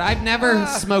everything, but I've never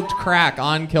smoked crack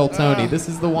on Kill Tony. This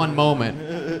is the one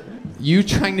moment. You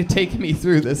trying to take me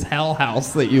through this hell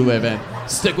house that you live in.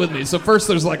 Stick with me. So first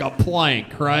there's like a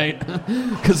plank, right?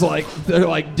 Because like they're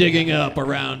like digging up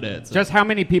around it. So. Just how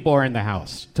many people are in the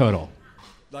house total?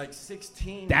 Like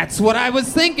 16. That's what I was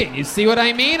thinking. You see what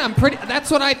I mean? That's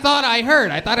what I thought I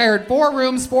heard. I thought I heard 4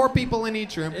 rooms, 4 people in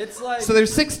each room. It's like. So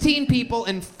there's 16 people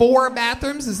and 4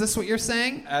 bathrooms. Is this what you're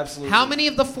saying? Absolutely. How many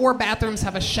of the 4 bathrooms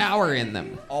have a shower in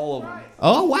them? All of them.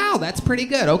 Oh wow, that's pretty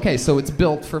good. Okay, so it's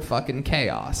built for fucking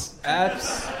chaos.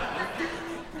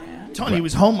 Tony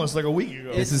was homeless like a week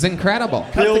ago. This is incredible.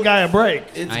 Cut the guy a break.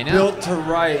 It's built to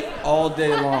write all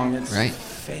day long. It's right.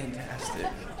 Fantastic.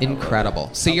 Incredible.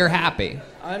 So you're happy.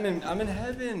 I'm in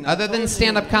heaven. Other than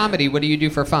stand-up comedy, what do you do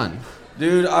for fun?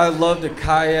 Dude, I love to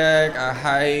kayak. I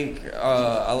hike.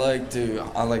 I like to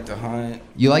hunt.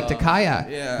 You like to kayak?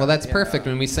 Yeah. Well, that's perfect.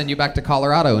 When we send you back to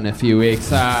Colorado in a few weeks,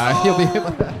 you'll be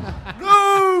able to.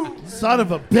 No! Son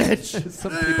of a bitch.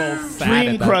 Some people sad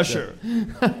Dream about crusher.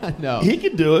 No. He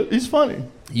can do it. He's funny.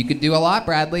 You could do a lot,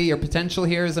 Bradley. Your potential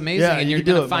here is amazing, Yeah, and you you're could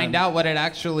do going to it, find man. out what it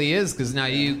actually is, because now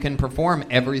you can perform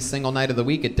every single night of the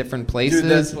week at different places.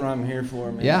 Dude, that's what I'm here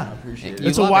for, man. Yeah. I appreciate it.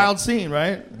 It's a wild scene,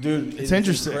 right? Dude, it's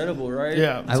interesting. Incredible, right?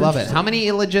 Yeah. I love it. How many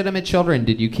illegitimate children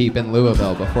did you keep in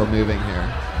Louisville before moving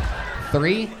here?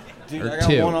 3? Dude, or I got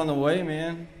 2? one on the way,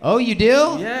 man. Oh, you do?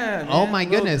 Yeah, man. Oh, my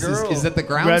Little goodness. girl. Is it the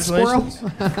ground squirrel?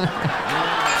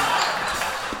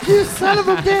 You son of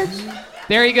a bitch.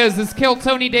 There he goes, his Kill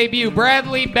Tony debut.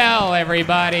 Bradley Bell,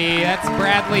 everybody. That's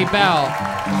Bradley Bell.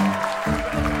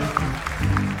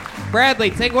 Bradley,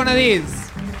 take one of these.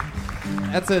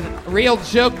 That's a real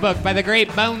joke book by the great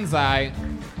Boneseye.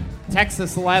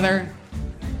 Texas leather.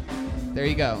 There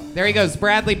you go. There he goes,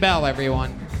 Bradley Bell,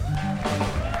 everyone.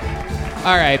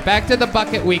 All right, back to the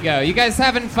bucket we go. You guys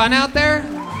having fun out there?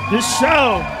 This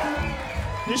show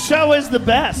is the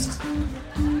best.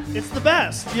 It's the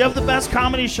best. You have the best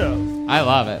comedy show. I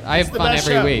love it. I have It's the fun best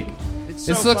every show. week. It's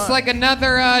This so looks fun. like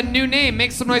another new name.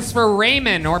 Make some noise for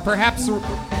Raymond, or perhaps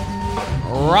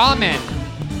Ramen.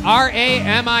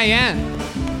 R-A-M-I-N.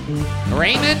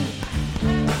 Raymond?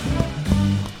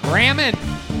 Ramen.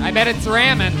 I bet it's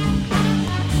ramen.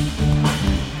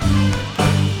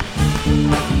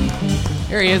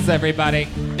 Here he is, everybody.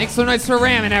 Make some noise for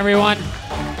Ramen, everyone.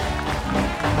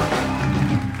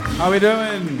 How we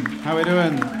doing? How we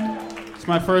doing? It's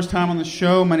my first time on the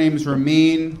show. My name's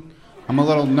Ramin. I'm a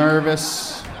little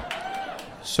nervous.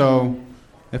 So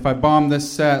if I bomb this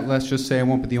set, let's just say I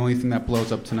won't be the only thing that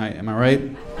blows up tonight. Am I right?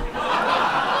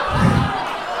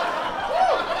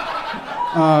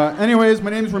 Anyways,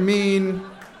 my name's Ramin.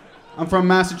 I'm from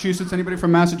Massachusetts. Anybody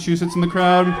from Massachusetts in the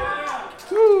crowd?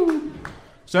 Woo.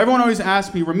 So everyone always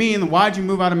asks me, Ramin, why'd you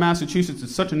move out of Massachusetts?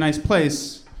 It's such a nice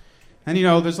place. And you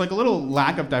know, there's like a little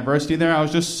lack of diversity there. I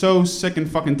was just so sick and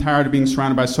fucking tired of being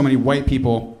surrounded by so many white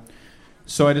people.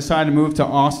 So I decided to move to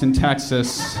Austin,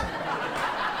 Texas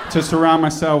to surround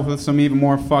myself with some even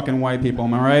more fucking white people.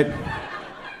 Am I right?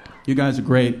 You guys are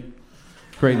great.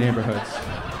 Great neighborhoods.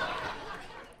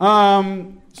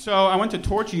 So I went to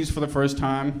Torchy's for the first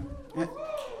time.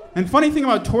 And funny thing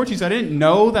about Torchy's, I didn't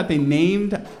know that they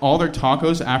named all their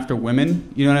tacos after women.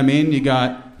 You know what I mean? You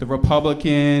got the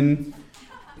Republican,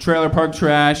 Trailer Park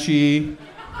Trashy,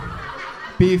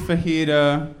 Beef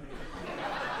Fajita.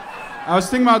 I was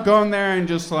thinking about going there and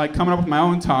just like coming up with my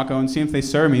own taco and seeing if they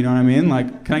serve me, you know what I mean?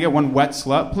 Like, can I get one wet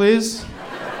slut, please?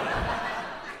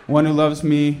 One who loves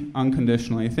me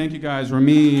unconditionally. Thank you guys.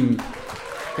 Ramin. You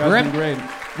guys have been great.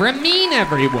 Ramin,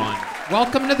 everyone.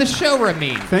 Welcome to the show,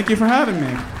 Ramin. Thank you for having me.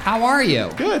 How are you?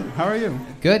 Good. How are you?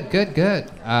 Good.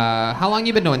 How long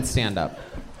you been doing stand-up?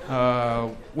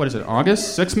 What is it,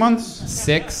 August? 6 months?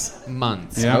 6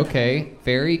 months. Yeah. Okay,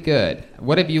 very good.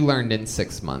 What have you learned in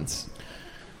 6 months?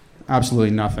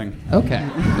 Absolutely nothing. Okay,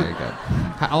 very good.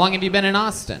 How long have you been in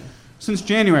Austin? Since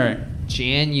January.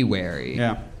 January.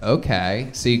 Yeah. Okay,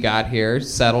 so you got here,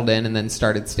 settled in, and then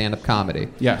started stand-up comedy.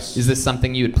 Yes. Is this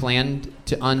something you had planned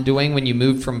on doing when you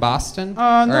moved from Boston? No.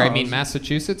 Or I mean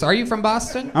Massachusetts. Are you from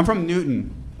Boston? I'm from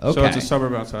Newton. Okay. So it's a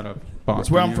suburb outside of Boston.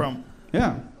 That's where I'm from.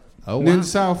 Yeah. Oh, wow. Newton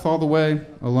South all the way,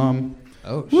 alum.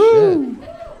 Oh, Woo! shit.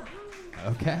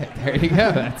 Okay, there you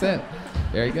go. That's it.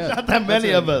 Very good. Not that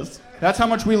many of us. That's how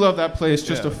much we love that place.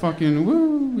 Just a fucking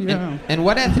woo, yeah. And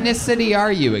what ethnicity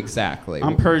are you exactly?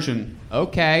 I'm Persian.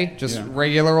 Okay, just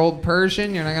regular old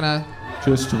Persian? You're not gonna...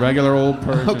 Just regular old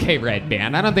Persian. Okay, Red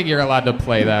Band. I don't think you're allowed to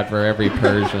play that for every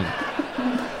Persian.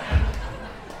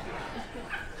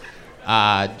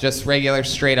 Just regular,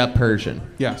 straight-up Persian?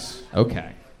 Yes.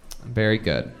 Okay. Very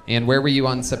good. And where were you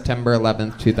on September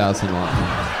 11th, 2001?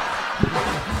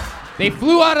 They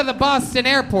flew out of the Boston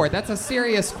airport. That's a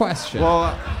serious question.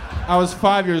 Well, I was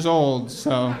 5 years old,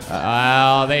 so...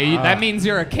 that means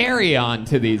you're a carry-on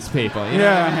to these people. You know?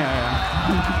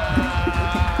 Yeah.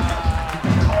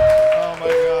 Oh, my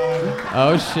God.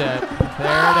 Oh, shit.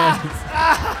 There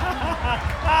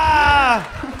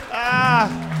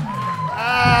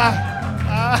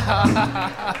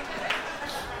it is.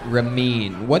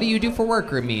 Ramin. What do you do for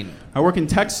work, Ramin? I work in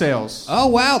tech sales. Oh,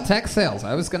 wow, tech sales.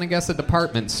 I was going to guess a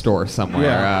department store somewhere.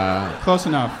 Yeah, close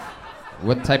enough.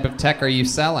 What type of tech are you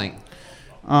selling?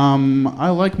 I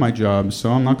like my job,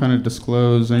 so I'm not going to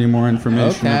disclose any more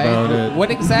information about it.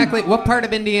 What part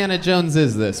of Indiana Jones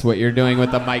is this, what you're doing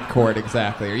with the mic cord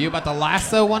exactly? Are you about to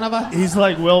lasso one of us? He's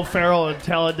like Will Ferrell in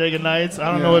Talladega Nights.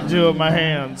 I don't know what to do with my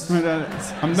hands.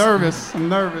 I'm nervous.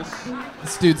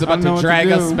 This dude's about to drag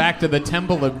us back to the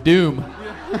Temple of Doom.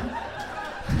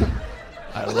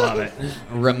 I love it.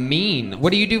 Ramin,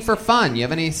 what do you do for fun? You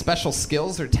have any special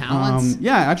skills or talents?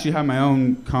 Yeah, I actually have my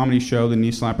own comedy show, the Knee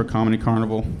Slapper Comedy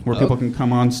Carnival, where people can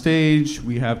come on stage.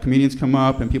 We have comedians come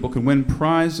up, and people can win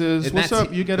prizes. And What's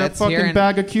up? You get a fucking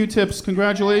bag of Q-tips.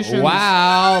 Congratulations.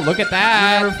 Wow, look at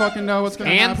that. You never fucking know what's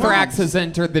going to happen. Anthrax has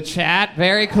entered the chat.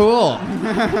 Very cool.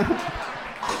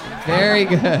 Very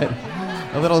good.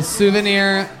 A little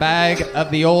souvenir bag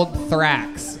of the old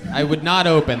Thrax. I would not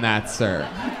open that, sir.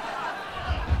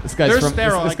 This guy's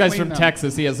from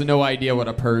Texas. He has no idea what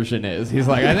a Persian is. He's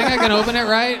like, I think I can open it,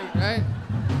 right?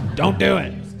 Don't do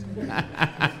it.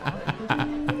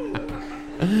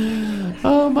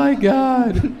 Oh, my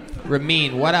God.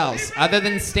 Ramin, what else? Other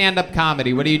than stand-up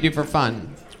comedy, what do you do for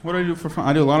fun? What do I do for fun?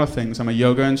 I do a lot of things. I'm a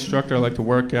yoga instructor. I like to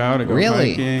work out. I go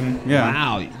hiking. Yeah.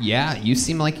 Wow. Yeah, you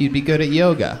seem like you'd be good at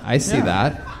yoga. I see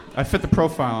that. I fit the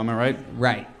profile, am I right?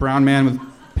 Right. Brown man with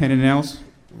painted nails.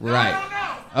 Right.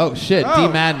 Oh, shit. Oh.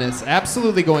 D Madness.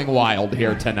 Absolutely going wild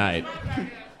here tonight.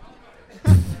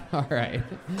 All right.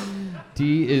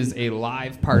 D is a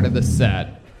live part of the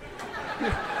set.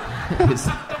 It's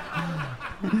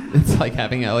like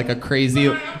having a crazy...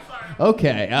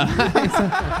 Okay.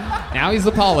 Now he's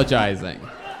apologizing.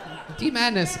 D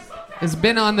Madness has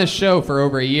been on this show for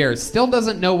over a year. Still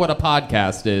doesn't know what a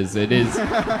podcast is. It is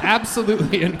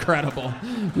absolutely incredible.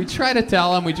 We try to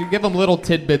tell him. We give him little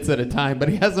tidbits at a time, but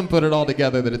he hasn't put it all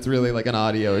together that it's really like an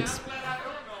audio.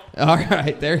 All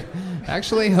right. There.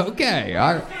 Actually, okay.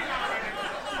 All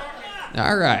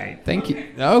right. Thank you.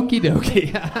 Okie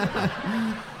dokie.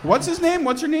 What's his name?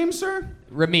 What's your name, sir?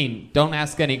 Ramin, don't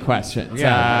ask any questions.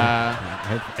 Yeah,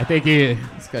 I think he...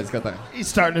 This guy's got the... He's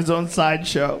starting his own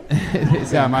sideshow.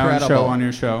 Yeah, my own show on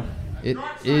your show. It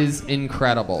is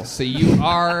incredible. So you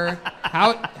are...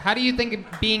 How do you think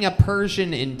being a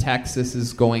Persian in Texas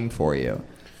is going for you?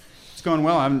 It's going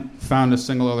well. I haven't found a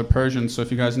single other Persian, so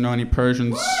if you guys know any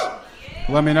Persians,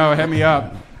 let me know. Hit me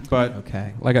up. But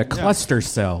okay. Like a cluster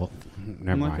cell.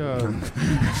 Never mind.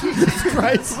 Jesus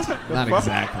Christ. Not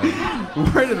exactly.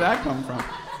 Where did that come from?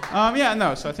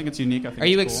 So I think it's unique. Are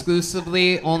you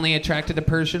exclusively only attracted to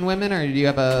Persian women, or do you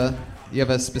have a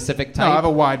specific type? No, I have a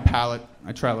wide palette.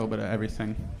 I try a little bit of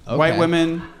everything. Okay. White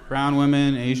women, brown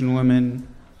women, Asian women,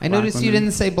 I noticed you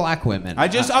didn't say black women. I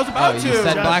was about to. You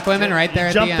said black women right there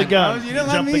at the end. Jump the gun. You didn't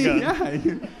let me. Yeah.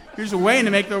 You're just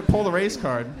waiting to pull the race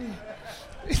card.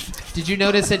 Did you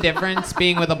notice a difference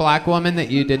being with a black woman that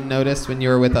you didn't notice when you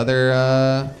were with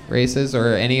other races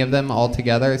or any of them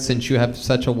altogether, since you have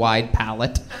such a wide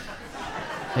palette?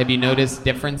 Have you noticed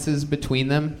differences between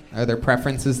them? Are there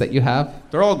preferences that you have?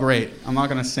 They're all great. I'm not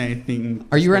going to say anything.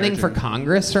 Are you running for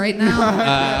Congress right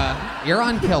now? You're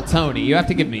on Kill Tony. You have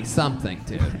to give me something,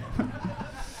 dude.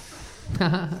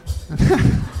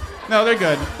 No, they're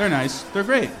good. They're nice. They're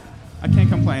great. I can't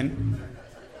complain.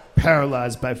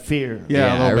 Paralyzed by fear.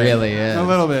 Yeah, a little bit. It really is. A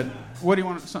little bit. What do you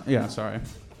want? Yeah, sorry.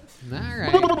 All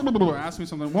right. Ask me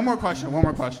something. One more question.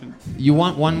 You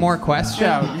want one more question?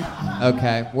 Yeah.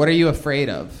 Okay. What are you afraid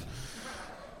of?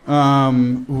 What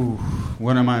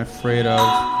am I afraid of?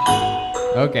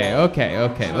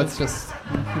 Okay. Let's just...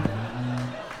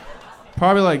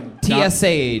 Probably like... TSA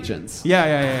agents.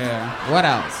 Yeah. What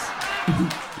else?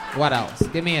 What else?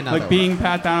 Give me another Like being one.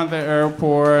 pat down at the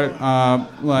airport,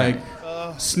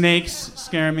 snakes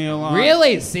scare me a lot.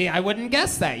 Really? See, I wouldn't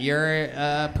guess that. You're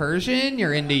Persian,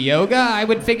 you're into yoga. I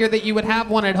would figure that you would have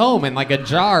one at home in like a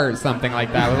jar or something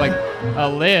like that with like a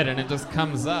lid and it just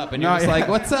comes up and you're just like,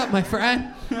 what's up, my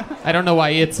friend? I don't know why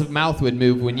its mouth would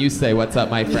move when you say what's up,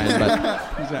 my friend,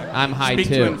 but Exactly. I'm high Speak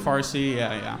too. to in Farsi,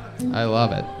 yeah. I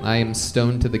love it. I am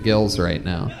stoned to the gills right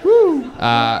now. Woo!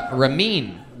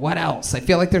 Ramin, what else? I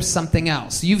feel like there's something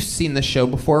else. You've seen the show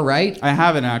before, right? I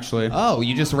haven't actually. Oh,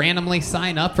 you just randomly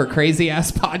sign up for crazy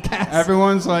ass podcasts?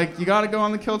 Everyone's like, you got to go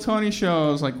on the Kill Tony show.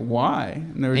 I was like, why?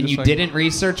 And you didn't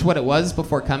research what it was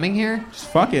before coming here? Just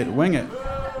fuck it, wing it.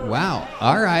 Wow.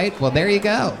 All right. Well, there you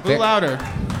go. A little louder.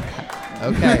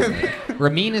 Okay.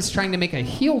 Ramin is trying to make a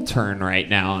heel turn right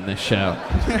now on this show.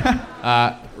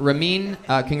 Ramin,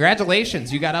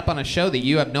 congratulations. You got up on a show that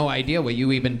you have no idea what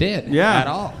you even did at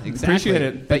all. Exactly. Appreciate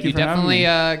it. But you definitely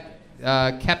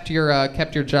kept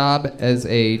your job as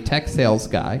a tech sales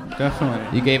guy.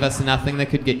 Definitely. You gave us nothing that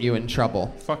could get you in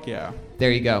trouble. Fuck yeah. There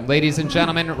you go. Ladies and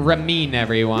gentlemen, Ramin,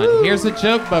 everyone. Woo. Here's a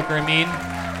joke book, Ramin.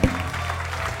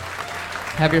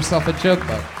 Have yourself a joke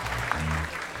book.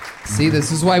 See,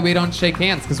 this is why we don't shake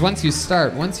hands, because once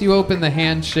you open the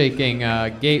handshaking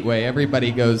gateway,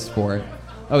 everybody goes for it.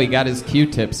 Oh, he got his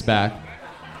Q-tips back.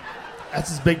 That's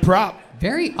his big prop.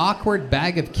 Very awkward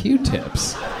bag of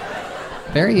Q-tips.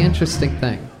 Very interesting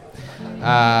thing.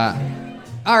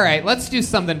 All right, let's do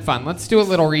something fun. Let's do a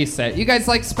little reset. You guys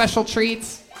like special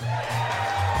treats?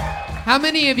 How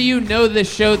many of you know the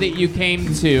show that you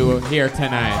came to here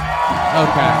tonight?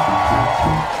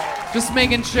 Okay. Just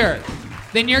making sure.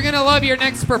 Then you're going to love your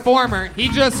next performer. He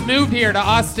just moved here to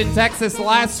Austin, Texas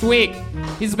last week.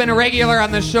 He's been a regular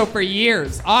on the show for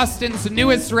years. Austin's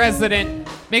newest resident.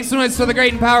 Make some noise for the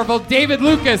great and powerful David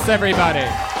Lucas, everybody.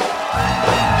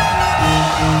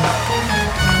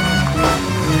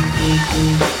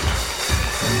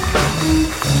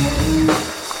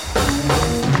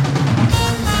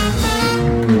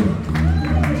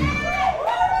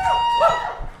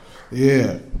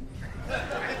 Yeah.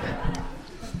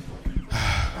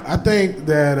 I think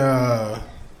that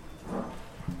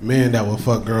men that will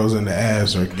fuck girls in the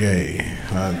ass are gay.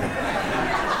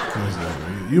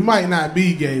 You might not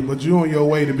be gay, but you're on your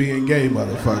way to being gay,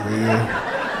 motherfucker. Yeah.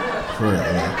 For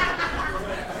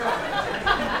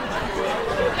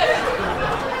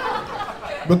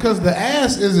real. Because the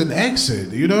ass is an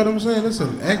exit. You know what I'm saying? It's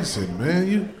an exit, man.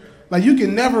 You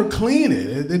can never clean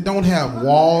it. It don't have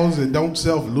walls. It don't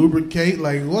self-lubricate.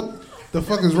 Like, what the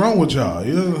fuck is wrong with y'all?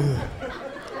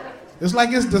 It's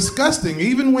like it's disgusting.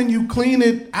 Even when you clean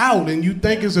it out and you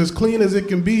think it's as clean as it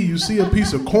can be, you see a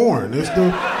piece of corn. It's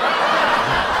the...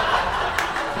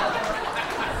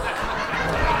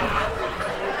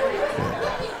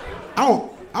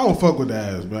 I don't fuck with the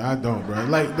ass, bro. I don't, bro.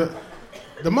 Like,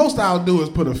 the most I'll do is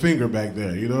put a finger back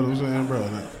there. You know what I'm saying, bro?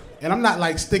 And I'm not,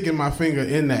 like, sticking my finger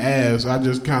in the ass. I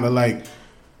just kind of, like,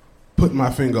 put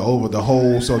my finger over the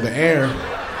hole so the air...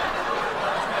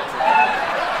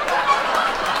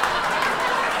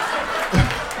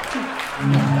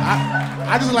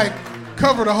 I just like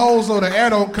cover the hole so the air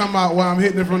don't come out while I'm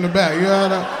hitting it from the back. You know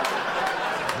what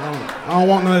I don't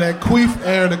want none of that queef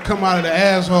air to come out of the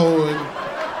asshole. And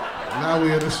now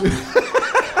we at the shit.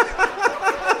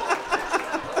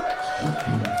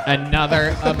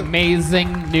 Another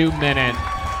amazing new minute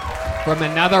from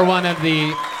another one of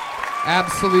the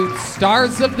absolute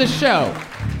stars of the show,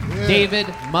 David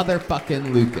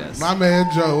motherfucking Lucas. My man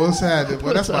Joe, what's happening?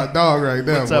 Well, that's my dog right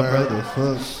there. What's up, boy. brother? What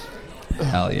the fuck?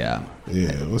 Hell yeah.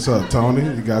 Yeah, what's up, Tony?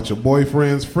 You got your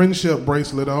boyfriend's friendship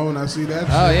bracelet on. I see that.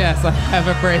 Oh, yes, I have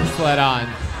a bracelet on.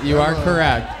 You are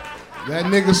correct. That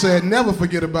nigga said never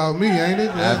forget about me, ain't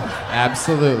it?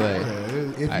 Absolutely.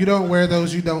 If you don't wear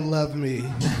those, you don't love me.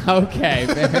 Okay,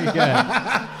 very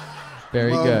good.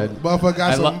 Very good. Motherfucker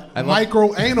got some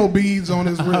micro anal beads on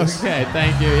his wrist. Okay,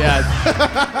 thank you. Yes,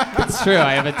 it's true.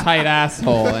 I have a tight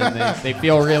asshole, and they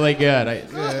feel really good.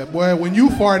 Yeah, boy, when you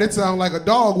fart, it sounds like a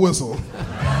dog whistle.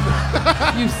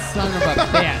 You son of a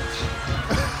bitch!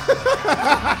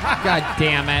 God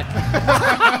damn it!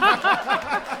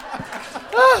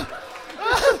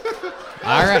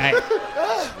 All right,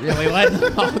 really letting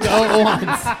them all go at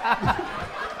once.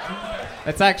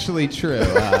 That's actually true.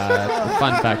 The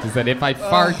fun fact is that if I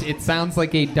fart, it sounds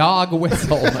like a dog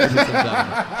whistle. Ladies and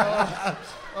gentlemen.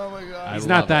 Oh my God. He's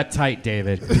not that tight,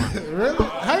 David. Really?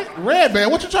 Hey, Red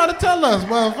Man, what you trying to tell us,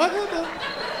 motherfucker?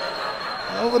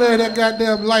 Over there, that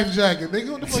goddamn life jacket.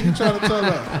 Nigga, what the fuck you trying to tell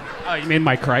us? Oh, you mean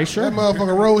my Kreischer? That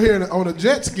motherfucker rode here on a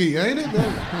jet ski, ain't it?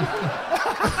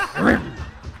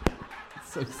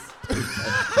 So stupid.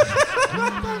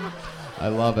 I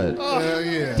love it. Hell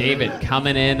yeah. David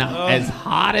coming in as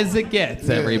hot as it gets,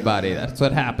 everybody. That's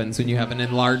what happens when you have an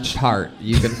enlarged heart.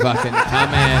 You can fucking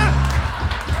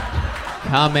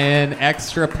come in,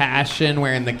 extra passion,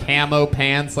 wearing the camo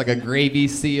pants like a gravy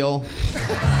seal.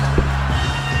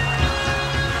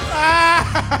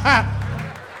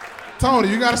 Tony,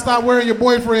 you gotta stop wearing your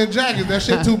boyfriend jacket. That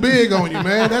shit too big on you,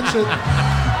 man.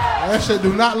 That shit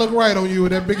do not look right on you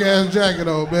with that big ass jacket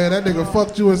on, man. That nigga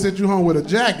fucked you and sent you home with a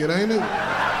jacket, ain't it?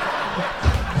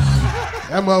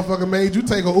 That motherfucker made you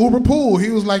take an Uber pool.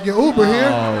 He was like, your Uber here.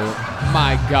 Oh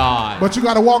my God. But you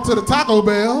gotta walk to the Taco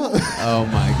Bell. Oh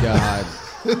my God.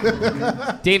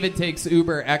 David takes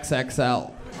Uber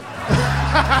XXL.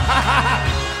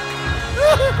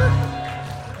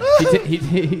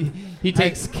 He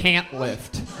takes can't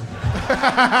lift.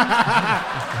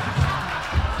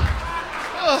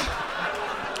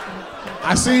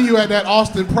 I seen you at that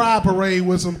Austin Pride parade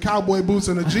with some cowboy boots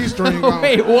and a G-string on.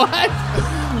 Wait, what?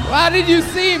 How did you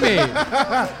see me?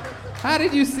 How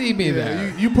did you see me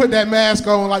there? You put that mask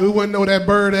on like we wouldn't know that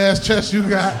bird-ass chest you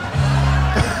got.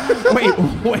 Wait,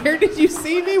 where did you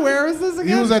see me? Where was this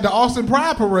again? You was at the Austin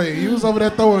Pride parade. You was over there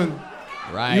throwing...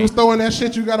 Right. You was throwing that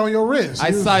shit you got on your wrist.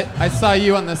 I saw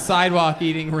you on the sidewalk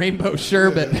eating rainbow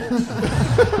sherbet.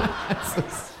 That's so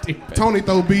stupid. Tony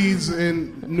throw beads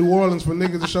in New Orleans for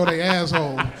niggas to show their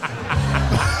asshole.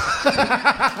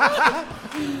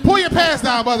 Pull your pants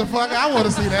down, motherfucker. I want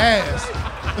to see the ass.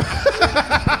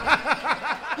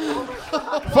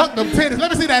 Fuck them titties.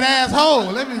 Let me see that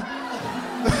asshole. Let me.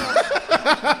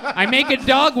 I make a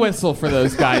dog whistle for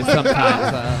those guys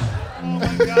sometimes. Oh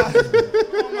my God.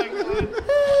 Oh my God.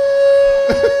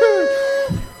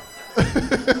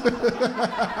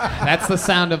 That's the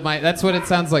sound of that's what it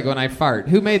sounds like when I fart.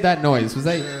 Who made that noise? Was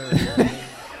that...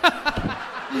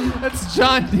 That's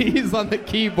John Dees on the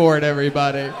keyboard,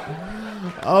 everybody.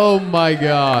 Oh my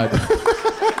God.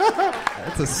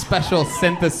 That's a special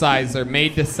synthesizer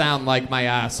made to sound like my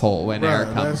asshole when air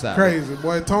comes out. That's crazy,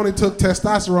 boy. Tony took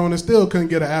testosterone and still couldn't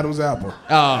get an Adam's apple.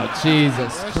 Oh,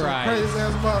 Jesus That's Christ. Crazy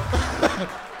ass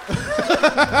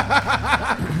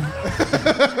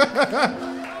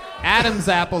Adam's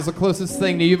apple's the closest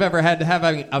thing that you've ever had to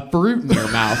having a fruit in your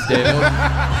mouth, David.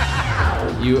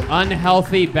 You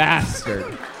unhealthy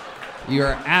bastard. You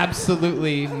are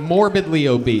absolutely morbidly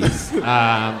obese.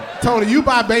 Tony, you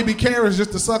buy baby carrots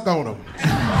just to suck on them.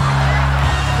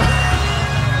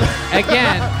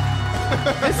 Again,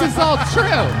 this is all true.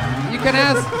 You can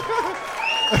ask...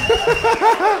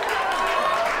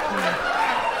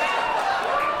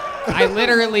 I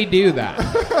literally do that.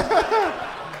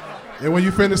 And when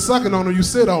you finish sucking on them, you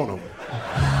sit on them.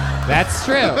 That's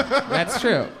true. That's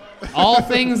true. All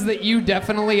things that you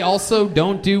definitely also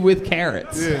don't do with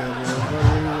carrots. Yeah,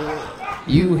 man.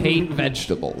 You hate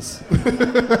vegetables.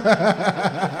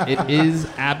 It is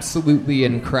absolutely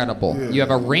incredible. Yeah. You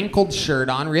have a wrinkled shirt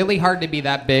on. Really hard to be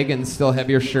that big and still have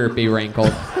your shirt be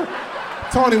wrinkled.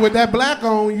 Tony, with that black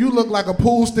on, you look like a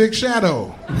pool stick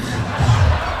shadow.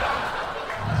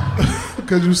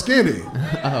 Because you skinny.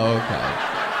 Oh, okay.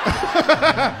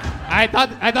 I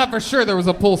thought for sure there was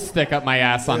a pull stick up my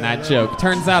ass on that joke.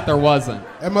 Turns out there wasn't.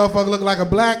 That motherfucker looked like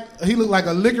he looked like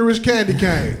a licorice candy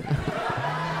cane.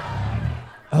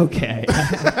 Okay.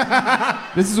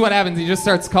 This is what happens. He just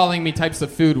starts calling me types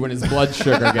of food when his blood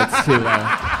sugar gets too low.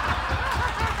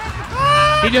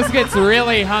 He just gets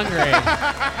really hungry.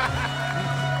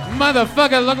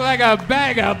 Motherfucker look like a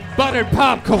bag of buttered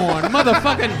popcorn.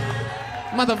 Motherfucker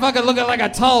looking like a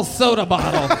tall soda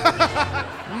bottle.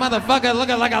 Motherfucker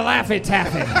looking like a Laffy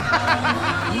Taffy.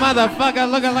 Motherfucker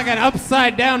looking like an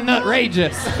upside down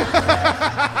Nutrageous.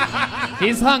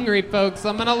 He's hungry, folks.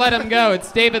 I'm gonna let him go.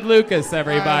 It's David Lucas,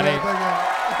 everybody.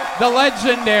 The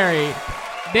legendary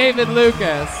David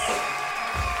Lucas.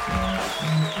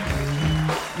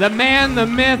 The man, the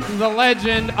myth, the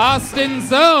legend,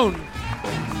 Austin's own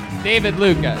David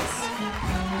Lucas.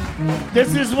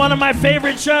 This is one of my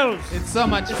favorite shows. It's so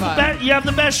much fun. You have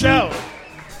the best show.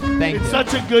 Thank you. It's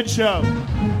such a good show.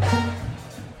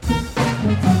 It's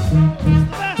the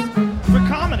best. For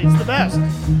comedy, it's the best.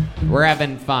 We're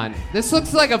having fun. This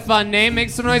looks like a fun name. Make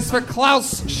some noise for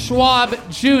Klaus Schwab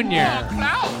Jr.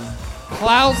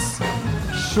 Klaus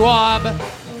Schwab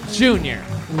Jr.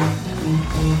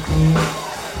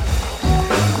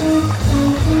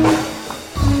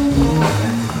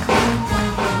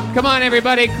 Come on,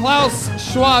 everybody. Klaus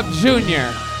Schwab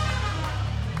Jr.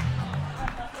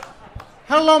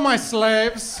 Hello, my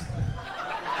slaves.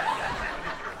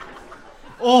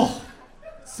 Oh,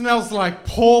 smells like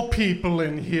poor people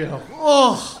in here.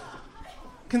 Oh,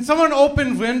 can someone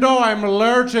open window? I'm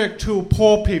allergic to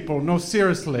poor people. No,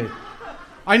 seriously.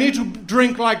 I need to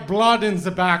drink like blood in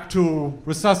the back to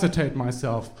resuscitate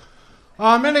myself.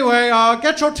 Anyway,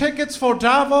 get your tickets for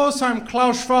Davos. I'm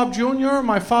Klaus Schwab Jr.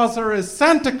 My father is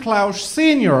Santa Claus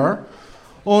Sr.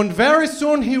 And very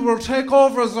soon he will take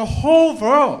over the whole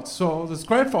world. So that's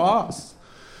great for us.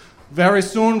 Very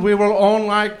soon we will own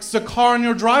like the car in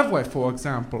your driveway, for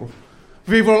example.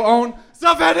 We will own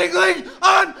the wedding ring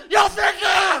on your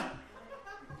finger.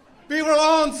 We will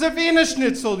own the Wiener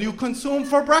Schnitzel you consume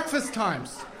for breakfast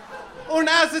times. And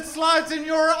as it slides in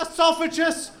your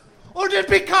esophagus, and it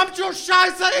becomes your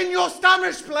scheiße in your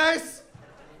stomach place,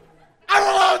 I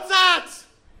will own that.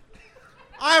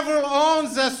 I will own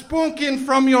the spunkin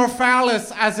from your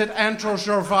phallus as it enters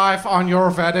your wife on your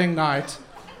wedding night.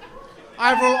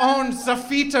 I will own the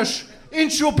fetus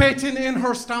incubating in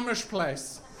her stomach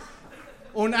place.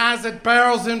 And as it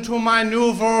barrels into my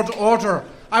new world order,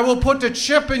 I will put the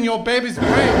chip in your baby's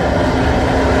brain.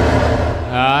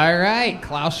 All right,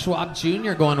 Klaus Schwab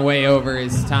Jr. going way over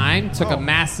his time. Took a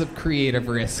massive creative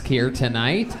risk here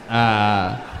tonight.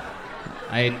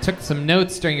 I took some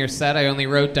notes during your set. I only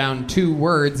wrote down 2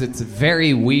 words. It's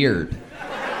very weird.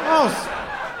 Oh.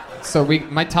 So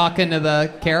am I talking to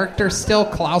the character still,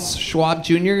 Klaus Schwab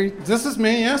Jr.? This is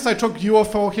me, yes. I took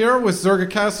UFO here with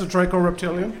Zergacast, the Draco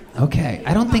Reptilian. Okay.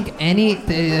 I don't think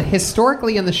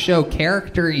historically in the show,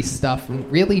 character-y stuff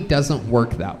really doesn't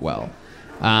work that well.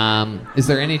 Is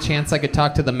there any chance I could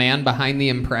talk to the man behind the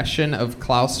impression of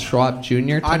Klaus Schwab Jr.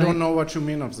 tonight? I don't know what you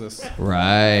mean of this.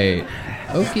 Right.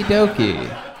 Okie dokie.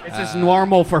 It's just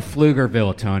normal for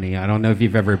Pflugerville, Tony. I don't know if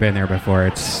you've ever been there before.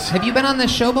 Have you been on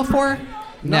this show before?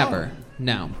 No. Never.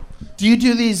 No. Do you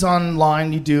do these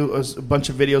online? You do a bunch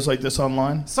of videos like this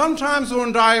online? Sometimes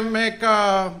when I make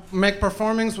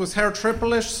performings with Herr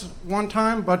Tripolish one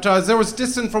time, but there was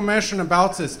disinformation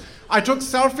about this. I took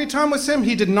selfie time with him.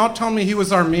 He did not tell me he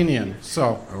was Armenian,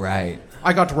 so right.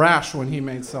 I got rash when he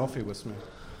made selfie with me.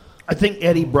 I think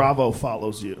Eddie Bravo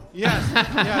follows you. Yes,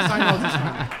 I know this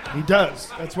man. He does.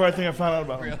 That's where I think I found out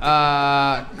about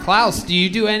him. Klaus, do you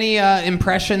do any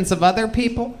impressions of other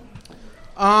people?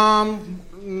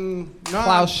 No.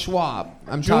 Klaus Schwab.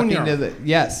 I'm Junior. talking to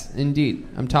yes, indeed.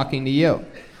 I'm talking to you.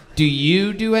 Do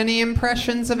you do any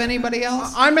impressions of anybody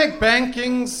else? I make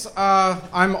bankings.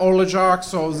 I'm oligarch,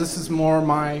 so this is more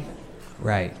my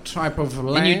type of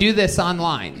lane. And you do this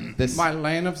online. My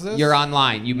lane of this? You're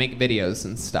online. You make videos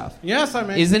and stuff. Yes, I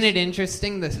make. Isn't it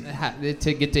interesting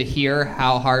to get to hear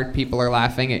how hard people are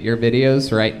laughing at your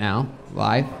videos right now,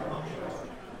 live?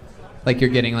 Like you're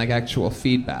getting like actual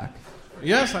feedback.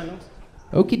 Yes, I know.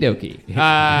 Okie dokie.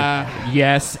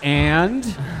 Yes, and?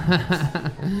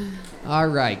 All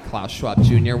right, Klaus Schwab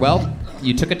Jr. Well,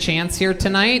 you took a chance here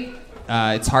tonight.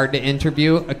 It's hard to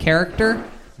interview a character.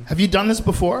 Have you done this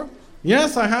before?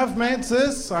 Yes, I have made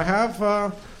this. I have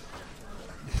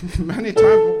many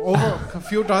times, over a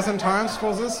few dozen times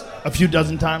for this. A few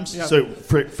dozen times? Yeah. So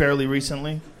fairly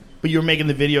recently? But you were making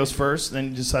the videos first, then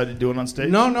you decided to do it on stage?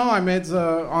 No, I made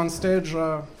the on stage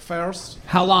first.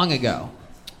 How long ago?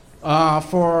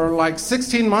 For like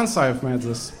 16 months I've made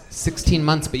this. 16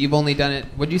 months, but you've only done it,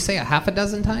 would you say, a half a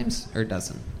dozen times? Or a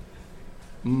dozen?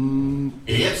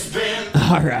 It's been...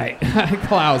 All right.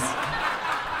 Klaus.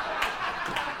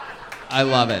 I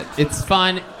love it. It's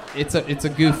fun. It's a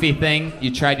goofy thing.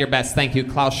 You tried your best. Thank you,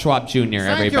 Klaus Schwab Jr.,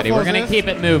 everybody. We're going to keep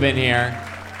it moving here.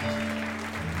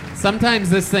 Sometimes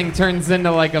this thing turns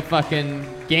into like a fucking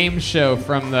game show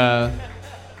from the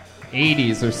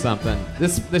 80s or something.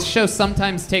 This show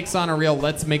sometimes takes on a real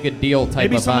let's make a deal type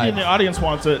Maybe of somebody in vibe. the audience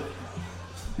wants it.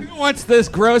 What's this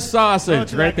gross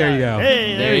sausage? Right there you go.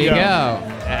 Hey, There you go.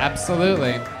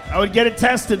 Absolutely. I would get it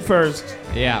tested first.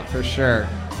 Yeah, for sure.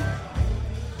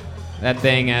 That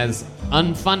thing has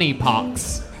unfunny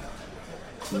pox.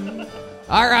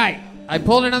 All right, I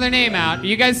pulled another name out.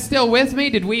 You guys still with me?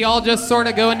 Did we all just sort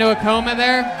of go into a coma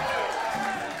there?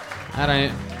 I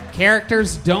don't.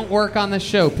 Characters don't work on the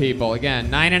show, people. Again,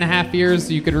 9.5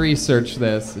 years you could research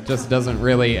this. It just doesn't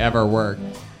really ever work.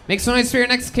 Make some noise for your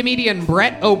next comedian,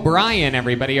 Brett O'Brien,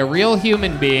 everybody. A real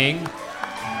human being,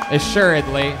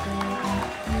 assuredly.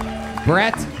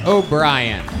 Brett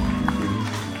O'Brien.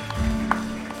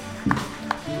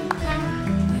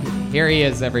 Here he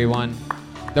is, everyone.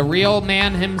 The real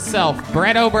man himself,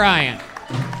 Brett O'Brien.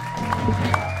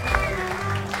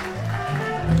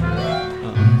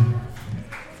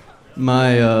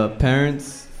 My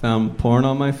parents found porn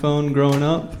on my phone growing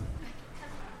up,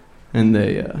 and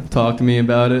they talked to me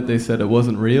about it. They said it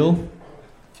wasn't real,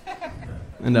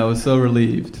 and I was so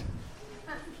relieved.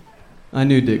 I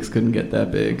knew dicks couldn't get that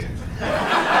big.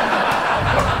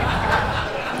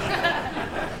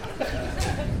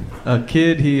 A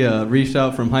kid, he reached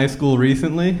out from high school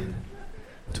recently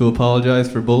to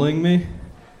apologize for bullying me.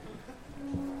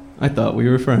 I thought we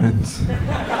were friends.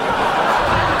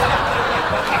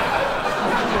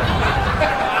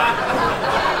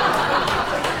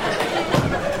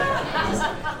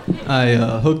 I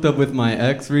hooked up with my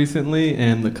ex recently,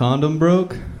 and the condom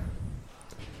broke,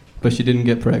 but she didn't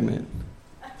get pregnant.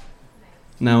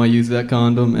 Now I use that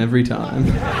condom every time.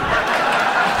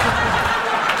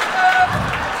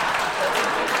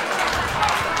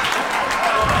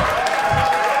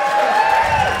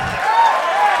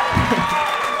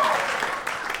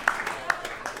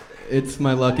 It's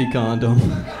my lucky condom.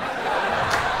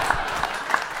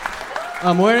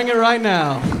 I'm wearing it right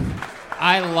now.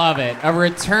 I love it. A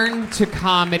return to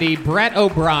comedy. Brett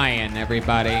O'Brien,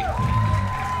 everybody.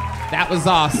 That was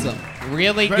awesome.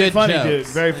 Really Very good funny, jokes. dude.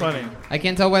 Very funny. I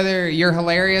can't tell whether you're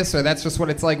hilarious or that's just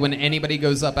what it's like when anybody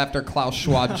goes up after Klaus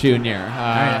Schwab Jr.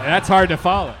 That's hard to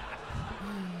follow.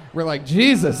 We're like,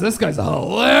 Jesus, this guy's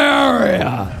hilarious.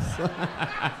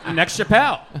 Next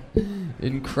Chappelle.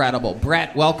 Incredible.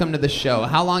 Brett, welcome to the show.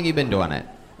 How long you been doing it?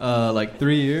 Like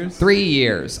 3 years. 3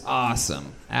 years.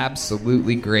 Awesome.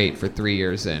 Absolutely great for 3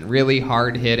 years in. Really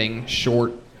hard-hitting,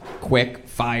 short, quick,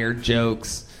 fire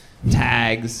jokes,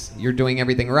 tags. You're doing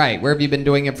everything right. Where have you been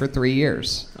doing it for 3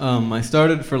 years? I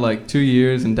started for like 2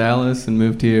 years in Dallas and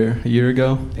moved here a year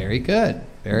ago. Very good.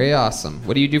 Very awesome.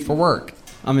 What do you do for work?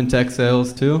 I'm in tech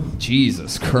sales too.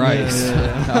 Jesus Christ.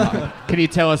 Yeah. Can you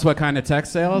tell us what kind of tech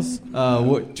sales?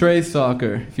 Trace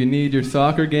Soccer. If you need your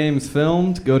soccer games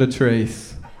filmed, go to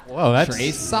Trace. Whoa, that's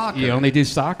Trace Soccer. You only do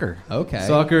soccer. Okay.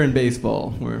 Soccer and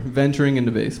baseball. We're venturing into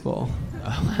baseball.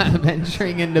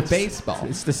 Venturing into baseball.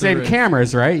 It's the same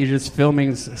cameras, right? You're just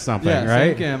filming something, yeah,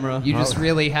 right? Same camera. You just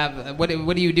really have... What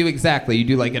do you do exactly? You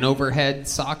do like an overhead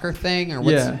soccer thing? Or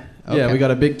what's, Yeah. Okay. Yeah, we got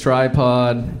a big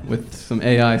tripod with some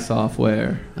AI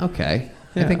software. Okay.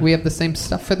 Yeah. I think we have the same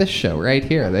stuff for this show right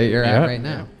here that you're at right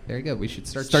now. Very good. We should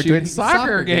start doing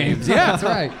soccer games. Yeah, that's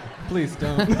right. Please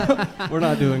don't.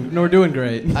 We're doing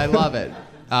great. I love it.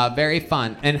 Very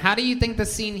fun. And how do you think the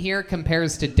scene here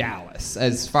compares to Dallas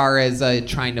as far as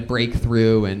trying to break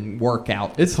through and work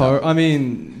out? It's hard. I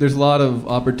mean, there's a lot of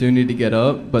opportunity to get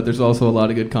up, but there's also a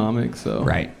lot of good comics. So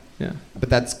Right. Yeah. But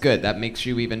that's good. That makes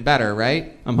you even better,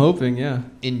 right? I'm hoping, yeah.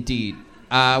 Indeed.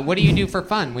 What do you do for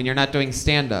fun when you're not doing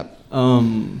stand-up?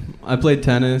 I played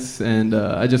tennis, and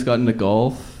I just got into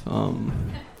golf. Oh,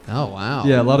 wow.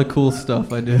 Yeah, a lot of cool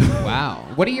stuff I do. Wow.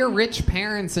 What do your rich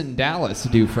parents in Dallas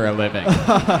do for a living?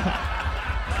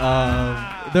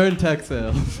 They're in tech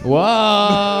sales. Whoa.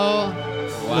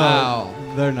 Wow.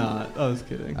 No, they're not. I was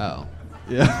kidding. Oh.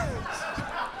 Yeah.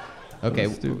 Okay.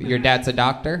 Your dad's a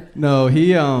doctor? No,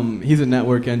 he's a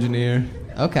network engineer.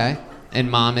 Okay. And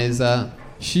mom is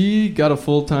She got a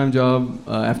full-time job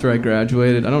after I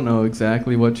graduated. I don't know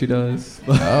exactly what she does.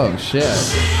 Oh, shit.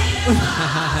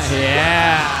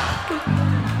 Yeah.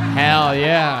 Hell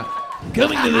yeah.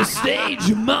 Coming to the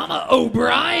stage, Mama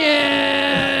O'Brien.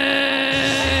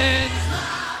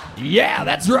 Yeah,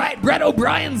 that's right. Brett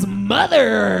O'Brien's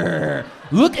mother.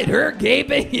 Look at her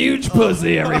gaping huge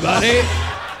pussy, everybody.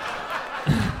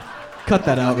 Cut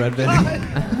that out, Red Van.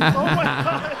 Oh my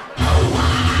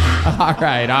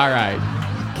God. All right.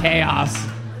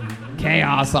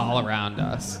 Chaos all around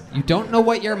us. You don't know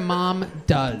what your mom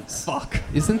does. Fuck.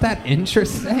 Isn't that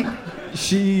interesting?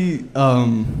 She,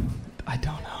 I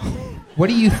don't know. What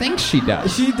do you think she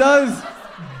does? She does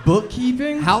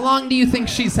bookkeeping. How long do you think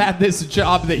she's had this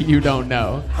job that you don't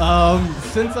know?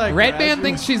 Since I Red Band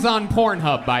thinks she's on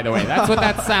Pornhub, by the way. That's what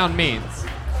that sound means.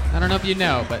 I don't know if you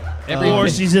know, but Or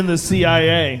she's in the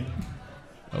CIA.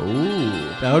 Ooh.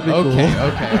 That would be okay, cool.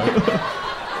 Okay.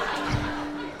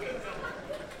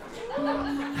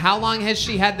 How long has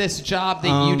she had this job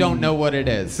that you don't know what it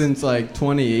is? Since like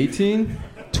 2018.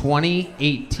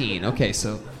 2018. Okay,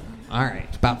 so, all right,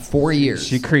 about 4 years.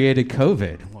 She created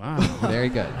COVID. Wow. Very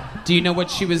good. Do you know what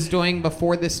she was doing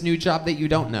before this new job that you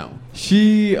don't know?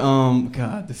 She,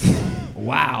 God, this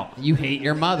Wow, you hate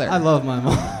your mother. I love my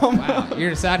mom. Wow,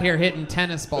 you're just out here hitting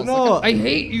tennis balls. No. Like, I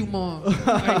hate you, Mom.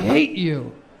 I hate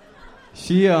you.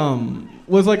 She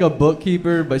was like a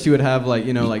bookkeeper, but she would have like,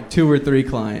 you know, like 2 or 3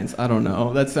 clients. I don't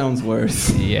know. That sounds worse.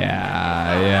 Yeah.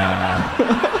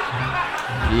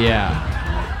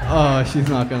 Oh, she's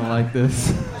not gonna like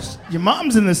this. Your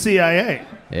mom's in the CIA.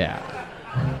 Yeah.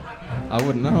 I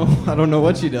wouldn't know. I don't know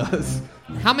what she does.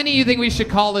 How many of you think we should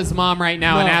call his mom right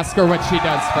now and ask her what she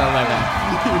does for a living?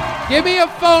 Give me a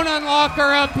phone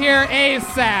unlocker up here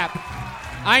ASAP.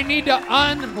 I need to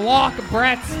unlock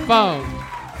Brett's phone.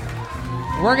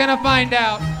 We're going to find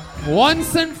out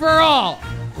once and for all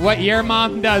what your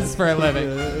mom does for a living.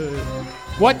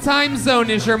 What time zone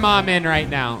is your mom in right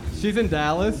now? She's in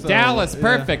Dallas. So, Dallas,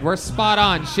 perfect. Yeah. We're spot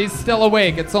on. She's still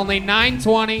awake. It's only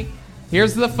 9:20.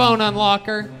 Here's the phone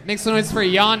unlocker. Make some noise for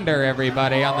Yonder,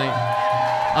 everybody, on the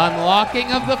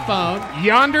unlocking of the phone.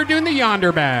 Yonder doing the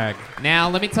Yonder bag. Now,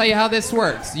 let me tell you how this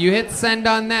works. You hit send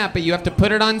on that, but you have to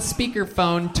put it on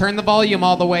speakerphone, turn the volume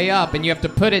all the way up, and you have to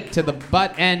put it to the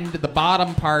butt end, the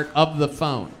bottom part of the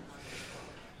phone.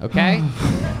 Okay?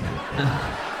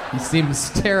 He seems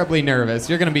terribly nervous.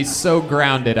 You're going to be so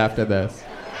grounded after this.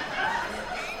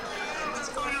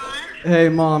 Hey,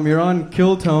 Mom, you're on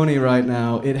Kill Tony right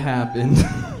now. It happened.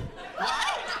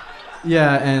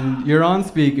 Yeah, and you're on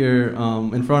speaker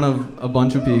in front of a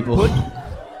bunch of people.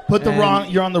 Put the wrong.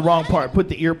 You're on the wrong part. Put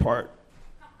the ear part.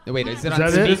 Wait, is it Is on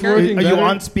that it? speaker? Are you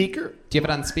on speaker? Do you have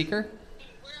it on speaker?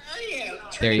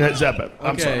 There you That's go. Zeppa.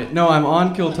 I'm Okay, sorry. no, I'm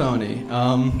on Kill Tony.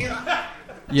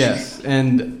 Yes,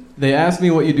 and they asked me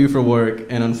what you do for work,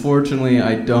 and unfortunately,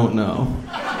 I don't know.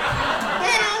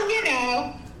 Well, you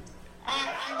know.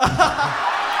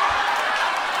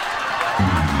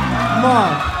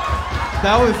 Mom,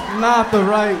 that was not the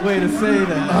right way to say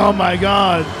that. Oh my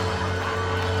God.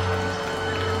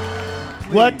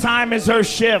 What time is her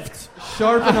shift?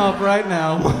 Sharpen up right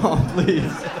now, Mom, please.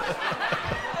 Wait,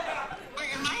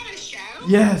 am I on a show?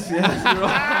 Yes, yes, you're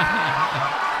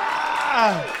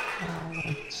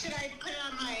on. Should I put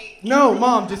on my... No,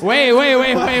 Mom, just... Wait. Oh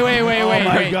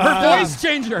my God. Her voice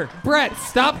changer. Brett,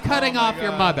 stop cutting off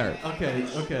your mother.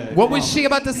 Okay. What was she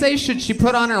about to say? Should she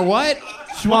put on her what?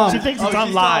 Mom, She thinks it's on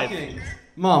she's live. talking.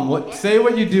 Mom, say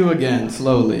what you do again,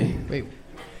 slowly. Wait.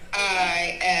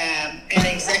 I am an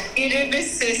executive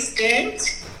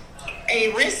assistant,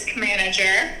 a risk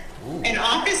manager, an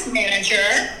office manager.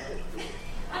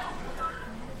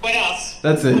 What else?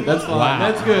 That's it. That's fine. Wow.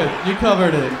 That's good. You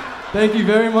covered it. Thank you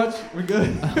very much. We're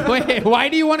good. Wait, why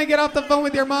do you want to get off the phone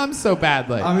with your mom so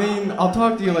badly? I mean, I'll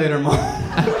talk to you later, Mom.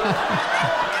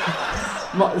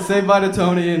 Say bye to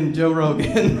Tony and Joe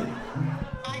Rogan.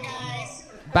 Bye, guys.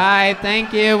 Bye,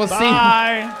 thank you. We'll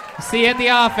Bye. see you at the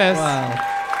office.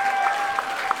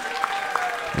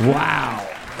 Wow.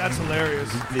 That's hilarious.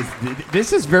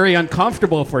 This is very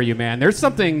uncomfortable for you, man. There's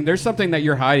something that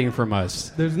you're hiding from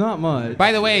us. There's not much.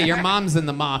 By the way, your mom's in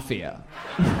the mafia.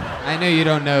 I know you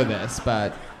don't know this,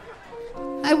 but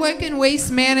I work in waste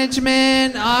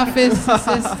management, office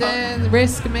assistant,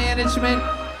 risk management.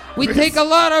 We take a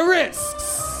lot of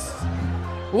risks.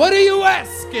 What are you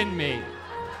asking me?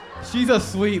 She's a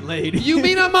sweet lady. You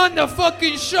mean I'm on the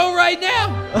fucking show right now?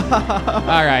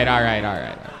 All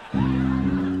right.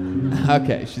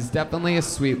 Okay, she's definitely a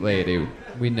sweet lady.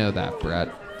 We know that, Brett.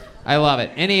 I love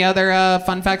it. Any other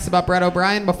fun facts about Brett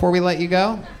O'Brien before we let you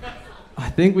go? I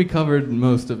think we covered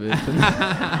most of it.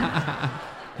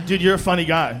 Dude, you're a funny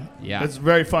guy. Yeah. It's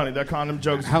very funny. That condom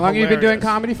joke's How long have you been doing hilarious.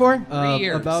 comedy for? 3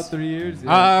 years. About 3 years.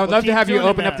 I'd love to keep have you doing it,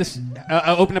 open up man.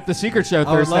 open up the secret show I would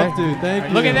Thursday. love to. Thank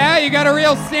you. Look at that. You got a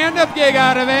real stand-up gig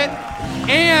out of it.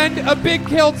 And a big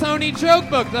Kill Tony joke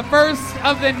book, the first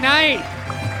of the night.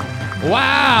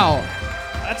 Wow.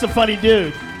 That's a funny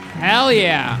dude. Hell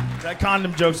yeah. That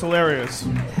condom joke's hilarious.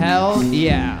 Hell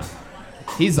yeah.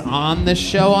 He's on the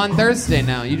show on Thursday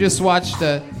now. You just watched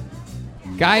a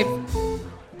guy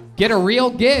get a real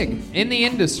gig in the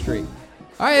industry.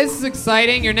 All right, this is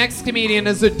exciting. Your next comedian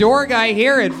is a door guy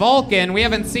here at Vulcan. We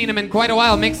haven't seen him in quite a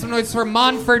while. Make some noise for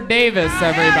Monford Davis,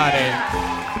 everybody.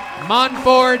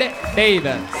 Monford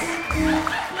Davis.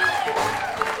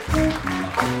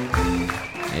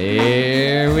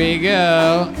 Here we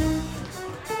go.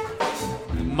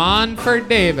 Monford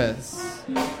Davis.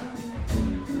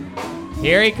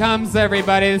 Here he comes,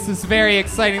 everybody. This is very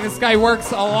exciting. This guy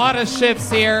works a lot of shifts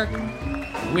here.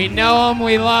 We know him.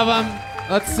 We love him.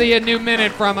 Let's see a new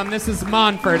minute from him. This is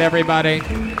Monfort, everybody.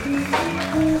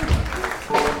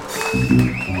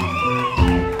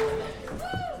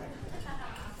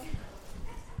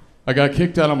 I got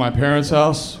kicked out of my parents'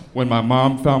 house when my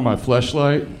mom found my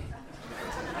fleshlight.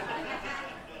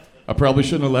 I probably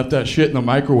shouldn't have left that shit in the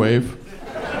microwave.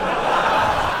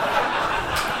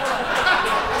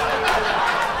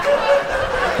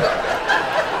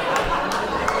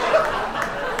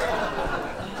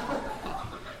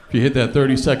 If you hit that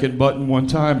 30-second button one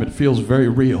time, it feels very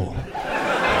real.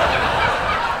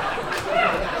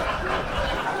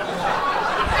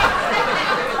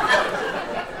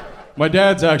 My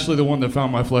dad's actually the one that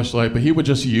found my fleshlight, but he would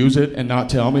just use it and not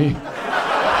tell me.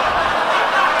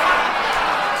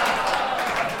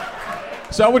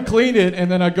 So I would clean it,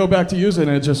 and then I'd go back to use it,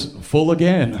 and it's just full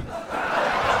again.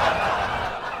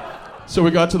 So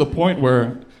we got to the point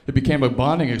where it became a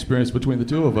bonding experience between the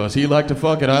two of us. He liked to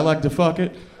fuck it, I liked to fuck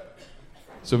it.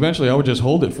 So eventually I would just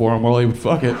hold it for him while he would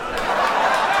fuck it.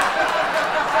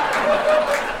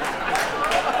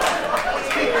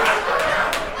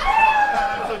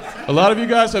 A lot of you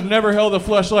guys have never held a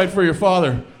fleshlight for your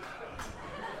father.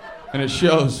 And it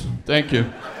shows. Thank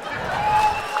you.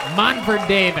 Monfort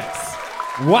Davis.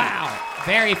 Wow.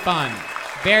 Very fun.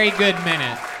 Very good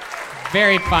minute.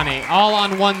 Very funny. All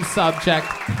on one subject.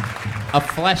 A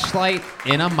fleshlight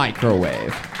in a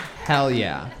microwave. Hell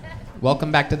yeah.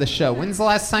 Welcome back to the show. When's the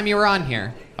last time you were on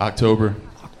here? October.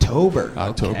 October.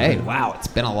 Okay. Wow. It's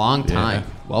been a long time.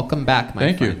 Yeah. Welcome back,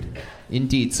 my friend. Thank you.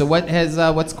 Indeed. So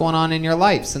what's going on in your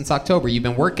life since October? You've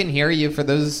been working here. For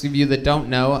those of you that don't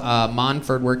know,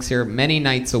 Monfort works here many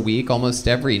nights a week, almost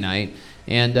every night.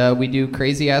 And we do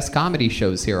crazy-ass comedy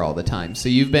shows here all the time. So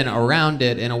you've been around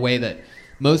it in a way that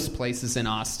most places in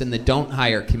Austin that don't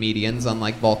hire comedians,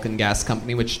 unlike Vulcan Gas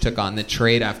Company, which took on the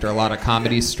trade after a lot of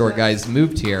Comedy Store guys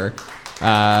moved here, which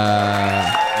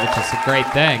is a great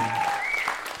thing.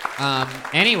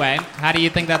 Anyway, how do you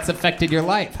think that's affected your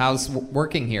life? How's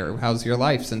working here? How's your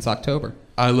life since October?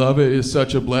 I love it. It's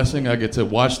such a blessing. I get to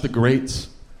watch the greats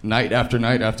night after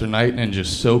night after night and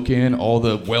just soak in all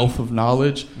the wealth of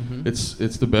knowledge. Mm-hmm.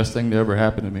 It's the best thing to ever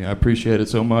happen to me. I appreciate it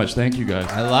so much. Thank you, guys.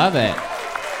 I love it.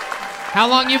 How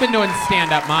long you been doing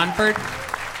stand-up, Monfort?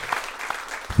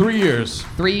 3 years.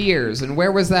 3 years. And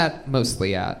where was that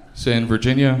mostly at? So in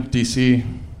Virginia, D.C.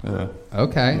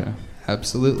 Okay. Yeah.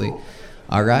 Absolutely.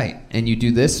 All right. And you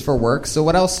do this for work. So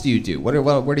what else do you do? What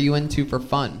are you into for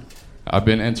fun? I've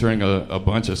been entering a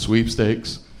bunch of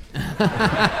sweepstakes.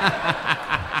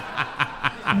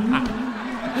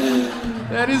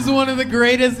 That is one of the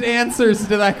greatest answers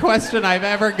to that question I've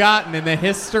ever gotten in the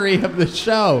history of the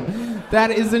show. That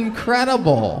is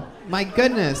incredible. My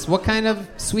goodness. What kind of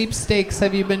sweepstakes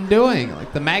have you been doing?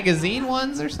 Like the magazine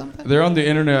ones or something? They're on the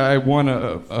internet. I won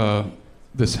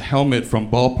this helmet from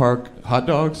Ballpark Hot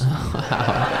Dogs.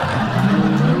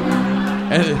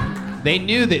 And they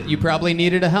knew that you probably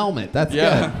needed a helmet. That's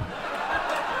good.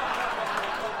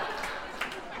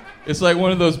 It's like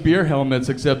one of those beer helmets,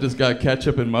 except it's got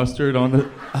ketchup and mustard on it,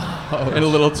 in a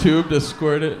little tube to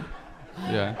squirt it.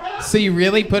 Yeah. So you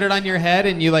really put it on your head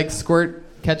and you like squirt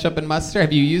ketchup and mustard?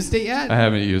 Have you used it yet? I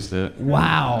haven't used it.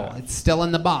 Wow. It's still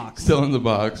in the box. Still in the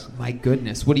box. My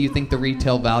goodness. What do you think the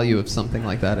retail value of something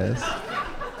like that is?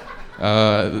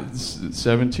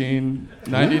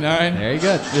 $17.99. Very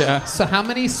good. Yeah. So how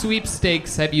many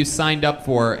sweepstakes have you signed up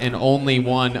for and only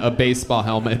won a baseball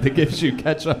helmet that gives you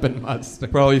ketchup and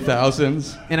mustard? Probably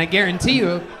thousands. And I guarantee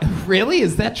you, really?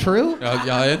 Is that true? Yeah,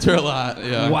 I enter a lot.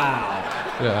 Yeah. Wow.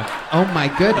 Yeah. Oh my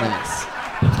goodness.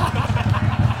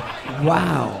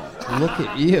 Wow. Look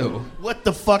at you. What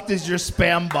the fuck does your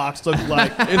spam box look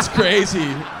like? It's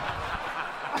crazy.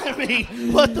 I mean,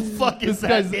 what the fuck is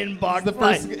that inbox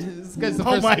like? This guy's the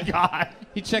oh first my guy. God.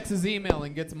 He checks his email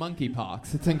and gets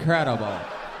monkeypox. It's incredible.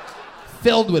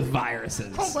 Filled with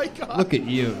viruses. Oh my God. Look at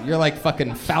you. You're like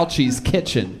fucking Fauci's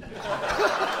kitchen.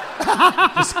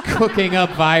 Just cooking up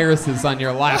viruses on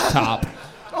your laptop.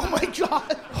 Oh my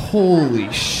God.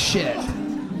 Holy shit.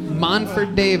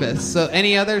 Monfort Davis. So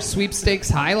any other sweepstakes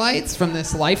highlights from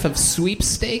this life of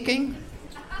sweepstaking?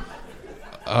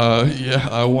 Yeah,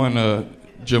 I won a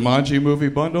Jumanji movie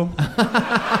bundle.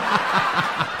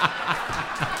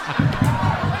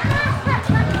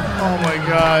 Oh my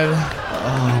God.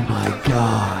 Oh my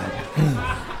God.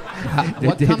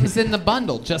 What comes in the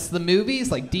bundle? Just the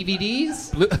movies, like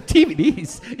DVDs?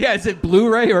 DVDs? Yeah, is it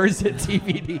Blu-ray or is it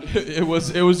DVD? It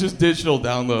was just digital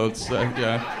downloads.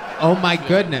 Yeah. Oh my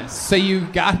goodness. So you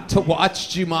got to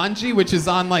watch Jumanji, which is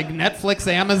on like Netflix,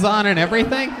 Amazon, and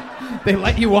everything? They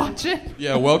let you watch it?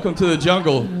 Yeah, welcome to the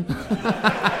jungle.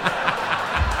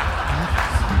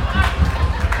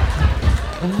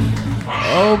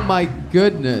 Oh my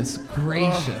goodness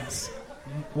gracious.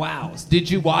 Wow. Did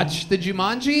you watch the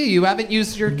Jumanji? You haven't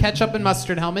used your ketchup and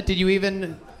mustard helmet. Did you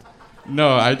even...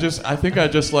 No, I think I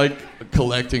just like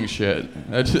collecting shit.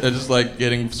 I just like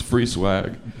getting free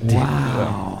swag.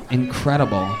 Wow.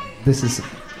 Incredible. This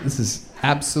is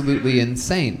absolutely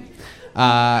insane.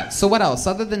 So what else?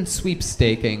 Other than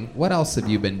sweepstaking, what else have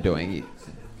you been doing?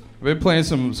 I've been playing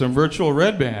some virtual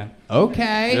Red Band.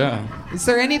 Okay. Yeah. Is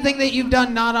there anything that you've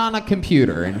done not on a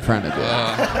computer in front of you?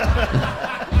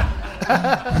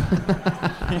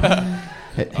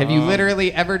 Have you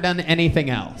literally ever done anything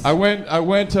else? I went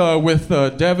with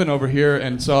Devin over here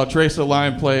and saw Trace the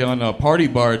Lion play on a party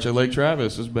barge at Lake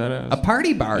Travis. It was badass. A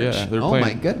party barge? Yeah, they're oh playing.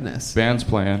 My goodness. Band's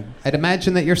playing. I'd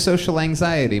imagine that your social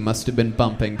anxiety must have been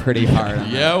bumping pretty hard.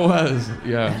 Yeah, it was.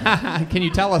 Yeah. Can you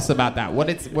tell us about that?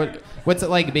 What's it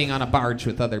like being on a barge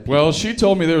with other people? Well, she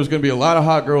told me there was going to be a lot of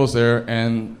hot girls there,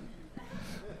 and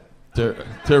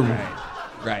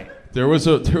right. There was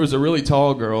a really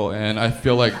tall girl, and I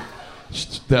feel like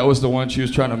that was the one she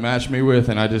was trying to match me with,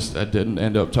 and I didn't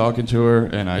end up talking to her,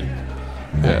 and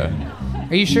yeah.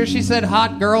 Are you sure she said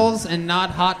hot girls and not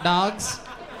hot dogs?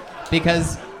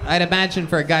 Because I'd imagine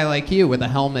for a guy like you with a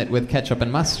helmet with ketchup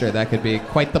and mustard, that could be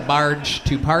quite the barge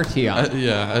to party on.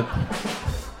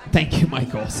 Thank you,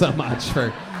 Michael, so much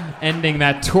for ending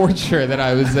that torture that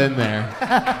I was in there.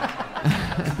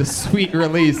 The sweet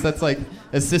release. That's like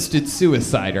assisted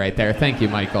suicide right there. Thank you,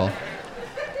 Michael.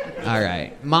 All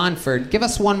right. Monford, give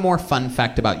us one more fun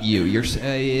fact about you.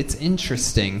 It's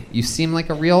interesting. You seem like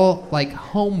a real,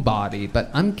 homebody, but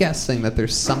I'm guessing that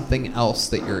there's something else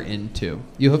that you're into.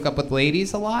 You hook up with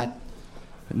ladies a lot?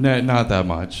 No, not that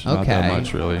much. Okay. Not that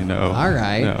much, really, no. All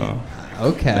right. No.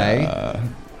 Okay.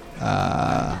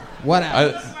 What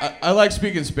else? I like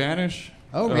speaking Spanish.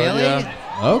 Oh, really? Yeah.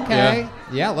 Okay.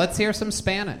 Yeah, let's hear some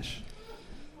Spanish.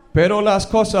 Pero las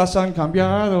cosas han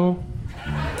cambiado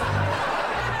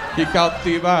y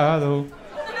cautivado.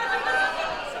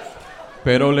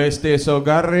 Pero les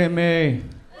deshogarreme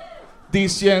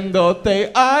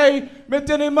diciéndote, ay, me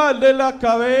tiene mal de la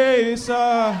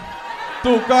cabeza.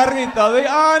 Tu carita de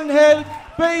ángel,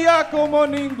 bella como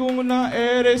ninguna,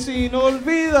 eres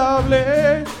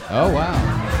inolvidable. Oh, wow.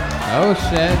 Oh,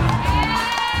 shit.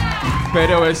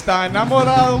 Pero está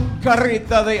enamorado,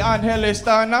 carita de ángel,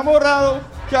 está enamorado,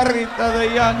 carita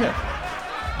de ángel.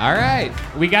 All right.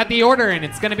 We got the order in.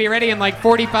 It's going to be ready in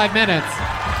 45 minutes.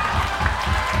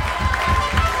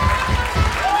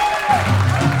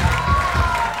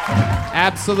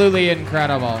 Absolutely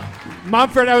incredible.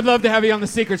 Mumford, I would love to have you on the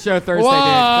Secret Show Thursday, Whoa, dude.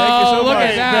 Thank you so look much.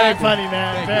 at that. Very funny,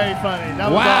 man. Very funny.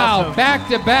 That was Wow, awesome. back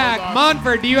to back.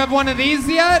 Monford, do you have one of these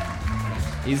yet?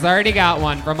 He's already got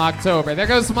one from October. There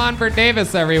goes Monford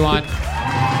Davis, everyone.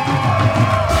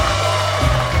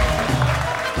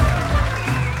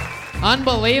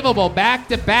 Unbelievable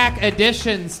back-to-back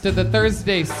additions to the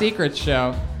Thursday Secret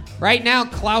Show. Right now,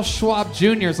 Klaus Schwab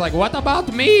Jr. is like, what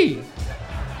about me?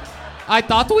 I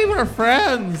thought we were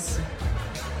friends.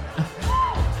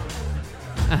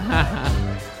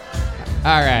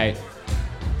 All right.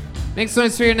 Make some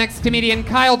noise for your next comedian,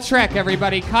 Kyle Trek,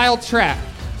 everybody. Kyle Trek.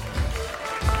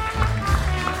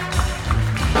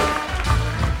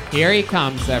 Here he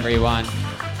comes, everyone.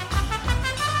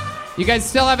 You guys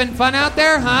still having fun out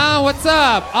there, huh? What's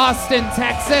up, Austin,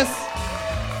 Texas?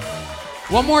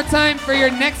 One more time for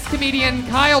your next comedian,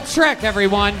 Kyle Trek,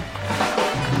 everyone.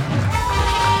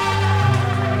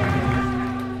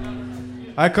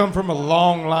 I come from a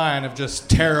long line of just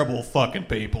terrible fucking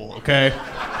people, okay?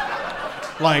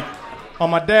 Like, on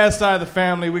my dad's side of the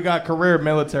family, we got career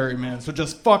military men, so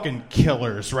just fucking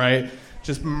killers, right?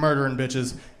 Just murdering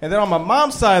bitches. And then on my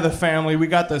mom's side of the family, we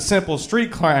got the simple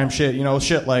street crime shit,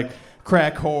 shit like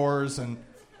crack whores and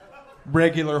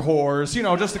regular whores,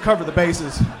 just to cover the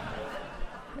bases.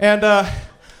 And I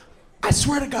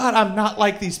swear to God, I'm not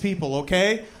like these people,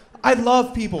 okay? I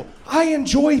love people. I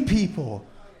enjoy people.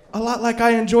 A lot like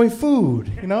I enjoy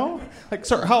food, Like,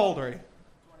 sir, how old are you?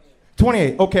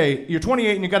 28. Okay, you're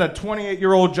 28 and you got a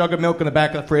 28-year-old jug of milk in the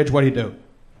back of the fridge. What do?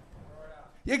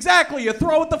 Exactly, you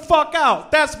throw it the fuck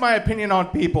out. That's my opinion on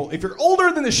people. If you're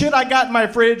older than the shit I got in my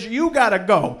fridge, you gotta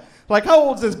go. Like, how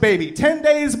old's this baby? 10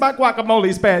 days? My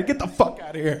guacamole's bad. Get the fuck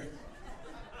out of here.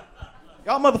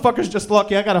 Y'all motherfuckers just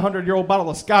lucky I got a 100-year-old bottle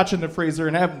of scotch in the freezer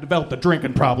and haven't developed a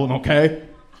drinking problem, okay?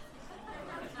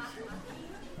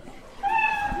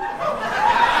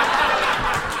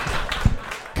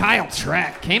 Kyle that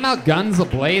track came out guns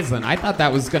a-blazing. I thought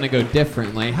that was going to go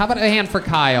differently. How about a hand for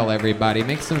Kyle, everybody?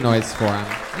 Make some noise for him.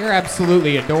 You're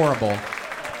absolutely adorable.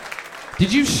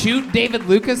 Did you shoot David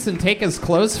Lucas and take his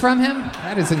clothes from him?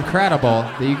 That is incredible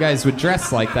that you guys would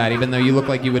dress like that, even though you look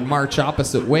like you would march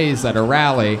opposite ways at a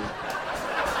rally. You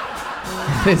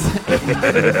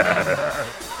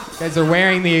guys are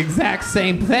wearing the exact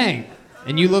same thing.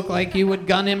 And you look like you would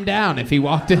gun him down if he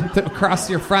walked across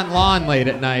your front lawn late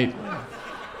at night.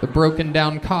 The broken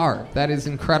down car. That is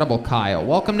incredible, Kyle.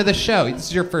 Welcome to the show. This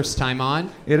is your first time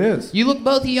on. It is. You look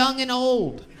both young and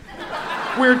old.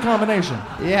 Weird combination.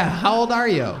 Yeah, how old are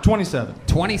you? 27.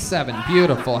 27,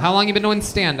 beautiful. How long you been doing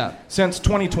stand-up? Since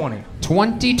 2020.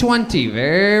 2020,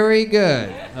 very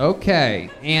good. Okay,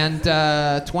 and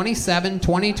 27,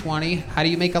 2020, how do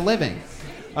you make a living?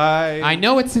 I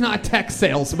know it's not tech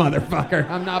sales, motherfucker.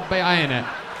 I'm not buying it.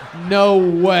 No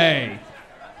way.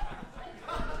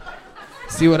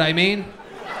 See what I mean?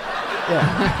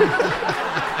 Yeah.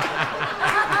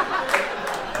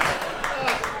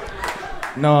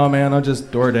 No, man, I'll just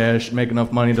DoorDash, make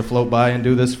enough money to float by and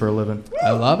do this for a living.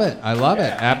 I love it. I love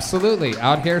it. Absolutely.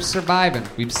 Out here surviving.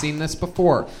 We've seen this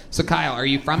before. So, Kyle, are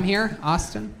you from here,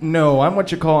 Austin? No, I'm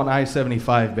what you call an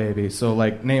I-75 baby. So,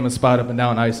 like, name a spot up and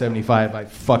down I-75.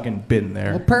 I've fucking been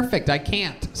there. Well, perfect. I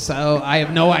can't. So, I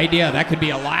have no idea. That could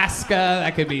be Alaska.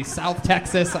 That could be South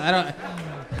Texas. I don't...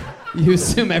 You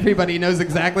assume everybody knows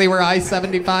exactly where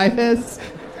I-75 is?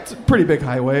 It's a pretty big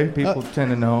highway. People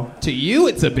tend to know. To you,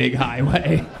 it's a big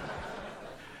highway.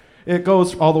 It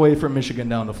goes all the way from Michigan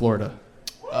down to Florida.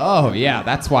 Oh, yeah,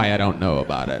 that's why I don't know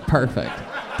about it. Perfect.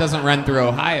 Doesn't run through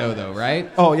Ohio, though,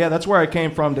 right? Oh, yeah, that's where I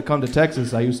came from to come to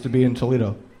Texas. I used to be in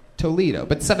Toledo. Toledo,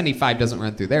 but 75 doesn't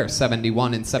run through there.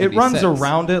 71 and 76. It runs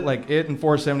around it, like it and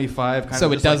 475. Kind so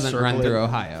of it just like doesn't run through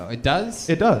Ohio. It does?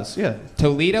 It does, yeah.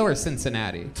 Toledo or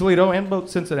Cincinnati? Toledo and both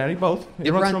Cincinnati, both.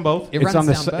 It runs from both.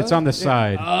 It's on the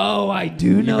side. Oh, I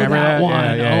do know remember that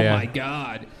one. Yeah. My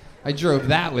God. I drove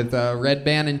that with Red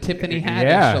Band and Tiffany Haddish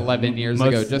Yeah. 11 years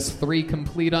ago. Just three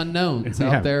complete unknowns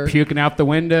out there. Puking out the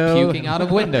window. Puking out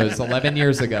of windows 11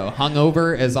 years ago.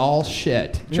 Hungover as all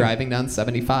shit. Driving down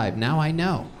 75. Now I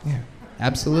know. Yeah.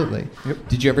 Absolutely. Yep.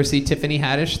 Did you ever see Tiffany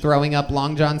Haddish throwing up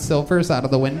Long John Silver's out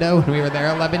of the window when we were there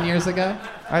 11 years ago?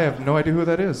 I have no idea who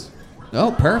that is.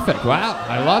 Oh, perfect. Wow.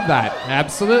 I love that.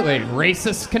 Absolutely.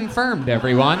 Racist confirmed,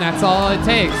 everyone. That's all it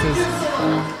takes. Is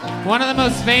one of the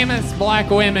most famous black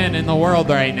women in the world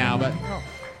right now. But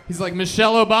he's like,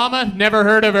 Michelle Obama? Never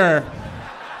heard of her.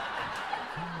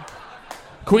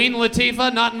 Queen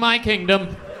Latifah? Not in my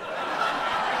kingdom.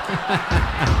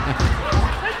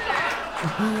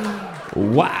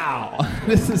 Wow.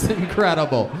 This is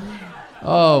incredible.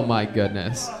 Oh my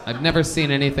goodness. I've never seen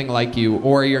anything like you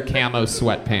or your camo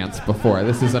sweatpants before.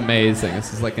 This is amazing.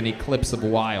 This is like an eclipse of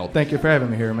wild. Thank you for having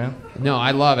me here, man. No,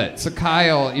 I love it. So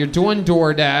Kyle, you're doing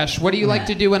DoorDash. What do you like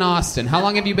to do in Austin? How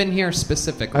long have you been here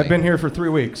specifically? I've been here for 3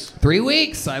 weeks. 3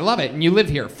 weeks? I love it. And you live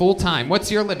here full time. What's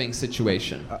your living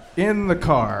situation? In the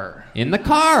car. In the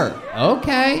car.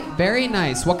 Okay. Very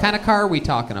nice. What kind of car are we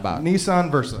talking about?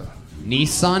 Nissan Versa.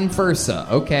 Nissan Versa.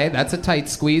 Okay, that's a tight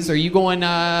squeeze. Are you going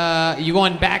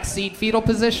back seat fetal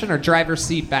position or driver's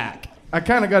seat back? I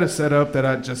kind of got it set up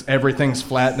that everything's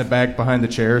flat in the back behind the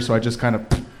chair, so I just kind of...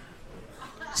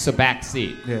 So back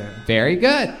seat. Yeah. Very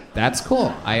good. That's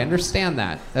cool. I understand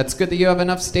that. That's good that you have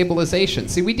enough stabilization.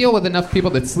 See, we deal with enough people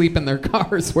that sleep in their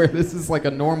cars where this is like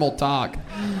a normal talk.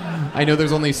 I know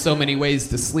there's only so many ways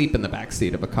to sleep in the back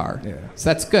seat of a car. Yeah.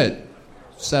 So that's good.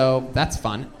 So that's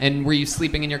fun. And were you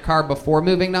sleeping in your car before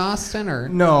moving to Austin, or?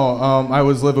 No, I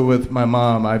was living with my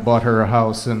mom. I bought her a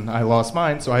house, and I lost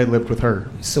mine, so I lived with her.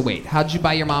 So wait, how'd you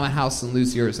buy your mom a house and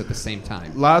lose yours at the same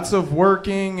time? Lots of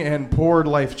working and poor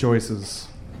life choices.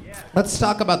 Let's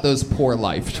talk about those poor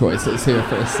life choices here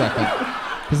for a second,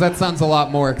 because that sounds a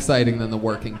lot more exciting than the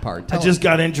working part. I just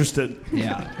got interested.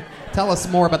 Yeah. Tell us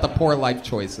more about the poor life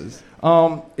choices.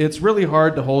 It's really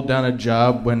hard to hold down a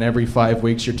job when every 5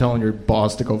 weeks you're telling your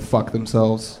boss to go fuck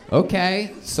themselves.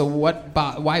 Okay, so what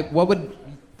would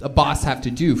a boss have to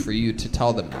do for you to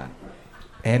tell them that?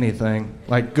 Anything.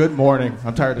 Like, good morning.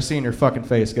 I'm tired of seeing your fucking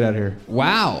face. Get out of here.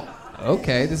 Wow.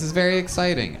 Okay, this is very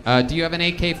exciting. Do you have an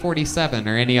AK-47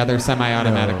 or any other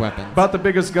semi-automatic weapon? About the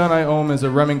biggest gun I own is a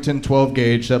Remington 12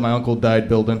 gauge that my uncle died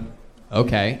building.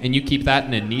 Okay, and you keep that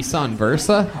in a Nissan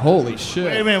Versa? Holy shit.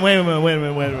 Wait a minute.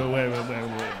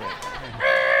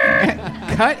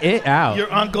 Cut it out. Your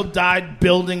uncle died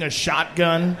building a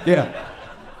shotgun? Yeah.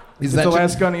 Is it's that the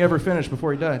last gun he ever finished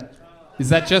before he died. Is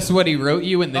that just what he wrote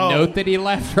you in the note that he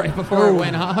left right before it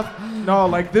went off? No,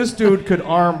 like this dude could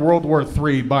arm World War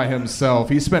III by himself.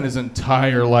 He spent his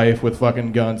entire life with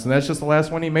fucking guns, and that's just the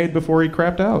last one he made before he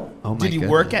crapped out. Oh my Did he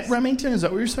work at Remington? Is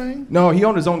that what you're saying? No, he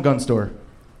owned his own gun store.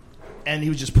 And he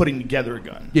was just putting together a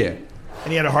gun. Yeah.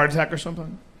 And he had a heart attack or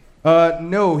something?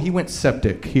 No, he went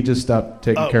septic. He just stopped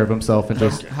taking care of himself and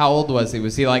just... How old was he?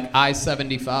 Was he like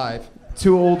I-75?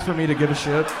 Too old for me to give a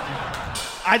shit.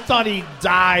 I thought he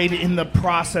died in the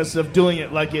process of doing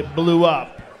it, like it blew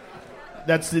up.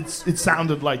 It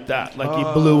sounded like that, like he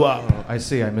blew up. I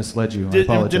see, I misled you. I Did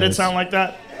apologize. it sound like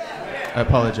that? I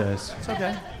apologize. It's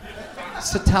okay.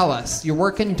 So tell us, you're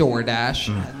working DoorDash.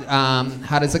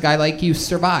 How does a guy like you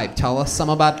survive? Tell us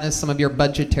some about this, some of your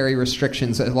budgetary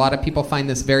restrictions. A lot of people find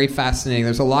this very fascinating.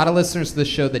 There's a lot of listeners to the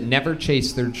show that never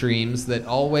chased their dreams, that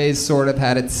always sort of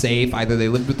had it safe. Either they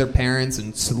lived with their parents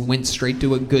and went straight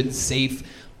to a good, safe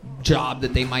job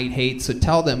that they might hate. So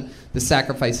tell them the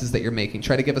sacrifices that you're making.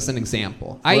 Try to give us an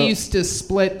example. I used to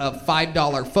split a $5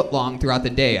 footlong throughout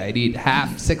the day. I'd eat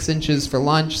half, 6 inches for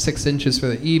lunch, 6 inches for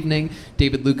the evening.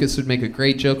 David Lucas would make a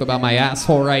great joke about my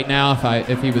asshole right now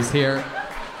if he was here.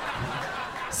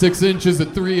 6 inches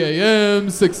at 3 a.m.,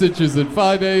 6 inches at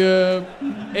 5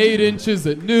 a.m., 8 inches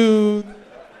at noon.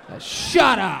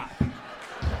 Shut up.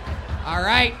 All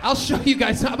right, I'll show you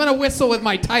guys. I'm going to whistle with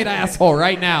my tight asshole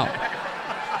right now.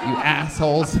 You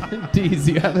assholes.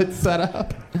 Deez, you have it set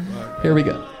up? Here we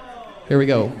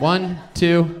go. 1,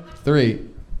 2, 3.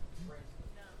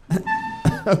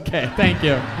 Okay, thank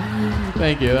you.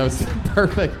 That was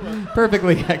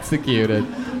perfectly executed.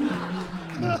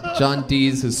 John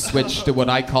Deez has switched to what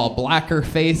I call blacker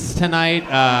face tonight.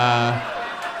 He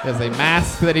has a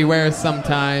mask that he wears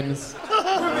sometimes.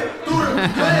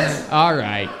 All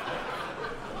right.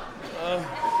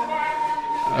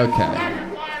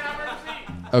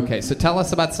 Okay, so tell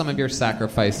us about some of your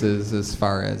sacrifices as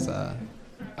far as...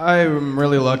 I'm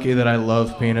really lucky that I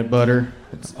love peanut butter.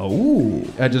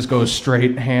 I just go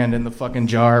straight hand in the fucking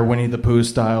jar, Winnie the Pooh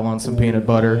style, on some peanut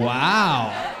butter.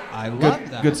 Wow, I love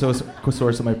that. Good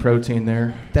source of my protein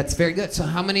there. That's very good. So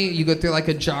how many, you go through like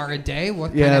a jar a day?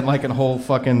 What Yeah, kind of... like a whole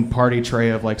fucking party tray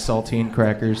of like saltine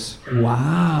crackers.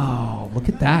 Wow, look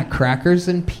at that. Crackers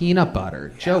and peanut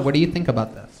butter. Joe, what do you think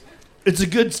about this? It's a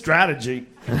good strategy.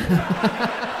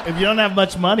 If you don't have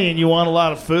much money and you want a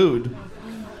lot of food,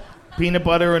 peanut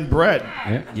butter and bread.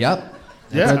 Yep. Yeah.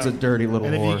 That's a dirty little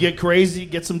And if whore. you get crazy,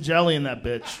 get some jelly in that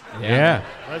bitch. Yeah.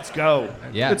 Let's go.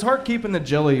 Yeah. It's hard keeping the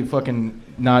jelly fucking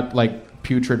not like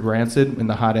putrid rancid in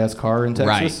the hot ass car in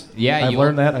Texas. Right. Yeah, I've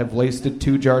learned that. I've wasted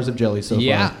 2 jars of jelly so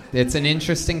far. It's an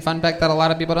interesting fun fact that a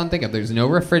lot of people don't think of. There's no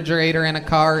refrigerator in a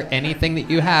car. Anything that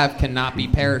you have cannot be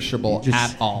perishable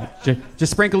at all.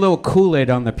 Just sprinkle a little Kool-Aid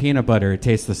on the peanut butter. It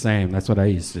tastes the same. That's what I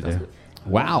used to do.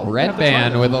 Wow, Red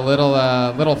Band with a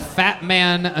little fat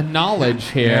man knowledge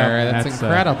here. Yeah, that's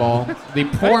incredible. The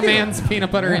poor man's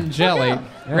peanut butter and jelly. Yeah.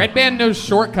 Red Band knows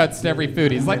shortcuts to every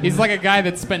food. He's like a guy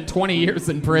that spent 20 years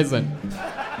in prison.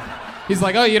 He's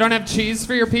like, oh, you don't have cheese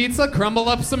for your pizza? Crumble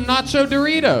up some nacho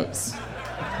Doritos.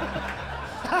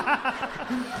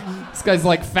 This guy's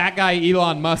like fat guy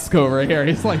Elon Musk over here.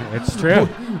 He's like, it's true.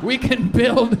 We can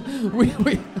build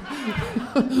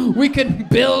we can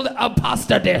build a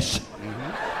pasta dish.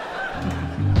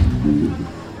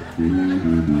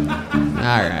 All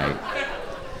right.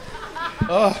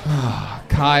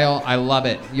 Kyle, I love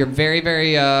it. You're very,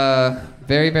 very,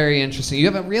 very interesting.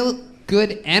 You have a real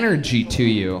good energy to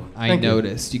you, I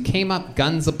noticed. You came up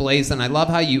guns a-blazing. I love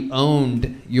how you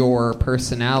owned your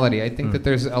personality. I think that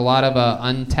there's a lot of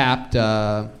untapped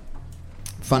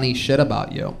funny shit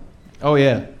about you. Oh,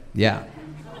 yeah. Yeah.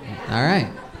 All right.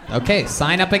 Okay,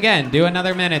 sign up again. Do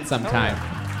another minute sometime.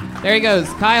 There he goes.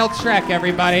 Kyle Trek,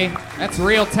 everybody. That's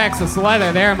real Texas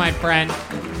leather there, my friend.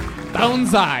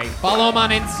 Boneseye. Follow him on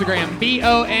Instagram.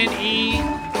 BONEZEYE.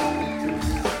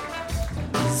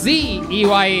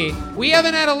 We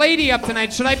haven't had a lady up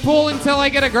tonight. Should I pull until I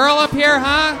get a girl up here,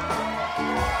 huh?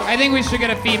 I think we should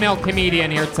get a female comedian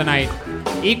here tonight.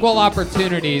 Equal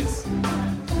opportunities.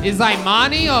 Is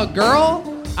Imani a girl?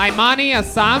 Imani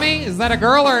Asami? Is that a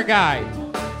girl or a guy?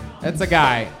 That's a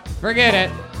guy. Forget it.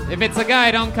 If it's a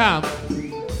guy, don't come.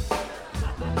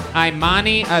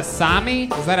 Imani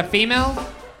Asami? Is that a female?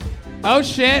 Oh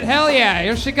shit, hell yeah.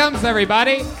 Here she comes,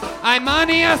 everybody.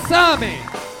 Imani Asami.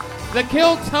 The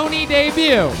Kill Tony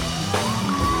debut.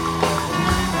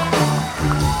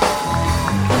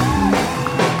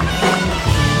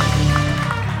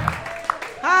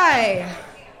 Hi.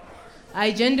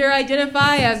 I gender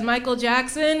identify as Michael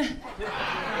Jackson.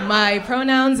 My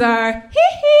pronouns are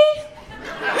hee-hee.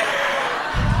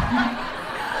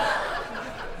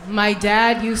 My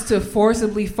dad used to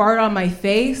forcibly fart on my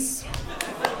face.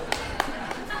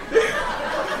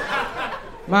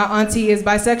 My auntie is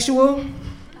bisexual.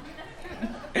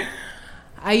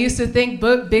 I used to think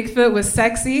Bigfoot was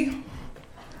sexy.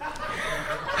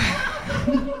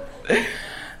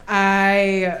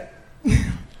 I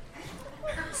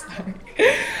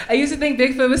used to think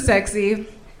Bigfoot was sexy.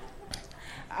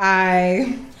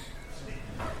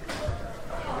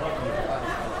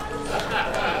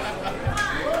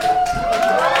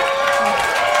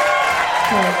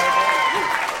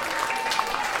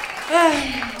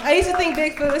 I used to think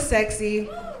Bigfoot was sexy,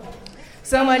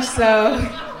 so much so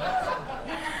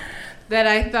that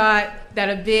I thought that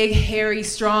a big, hairy,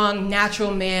 strong,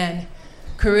 natural man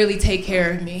could really take care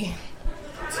of me.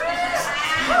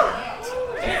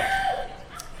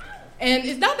 And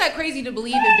it's not that crazy to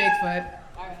believe in Bigfoot.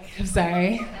 All right, I'm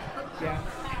sorry. Yeah.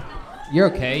 You're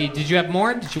okay. Did you have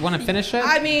more? Did you want to finish it?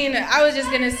 I mean, I was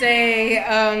just gonna say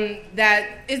that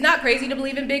it's not crazy to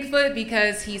believe in Bigfoot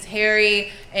because he's hairy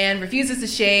and refuses to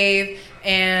shave,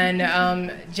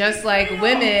 and just like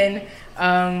women,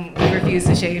 we refuse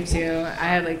to shave too. I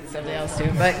had like something else too,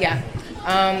 but yeah.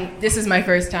 This is my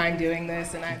first time doing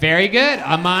this, and Very good.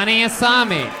 Imani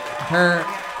Asami. Her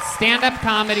stand-up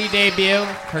comedy debut,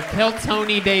 her Kill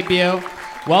Tony debut.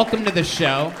 Welcome to the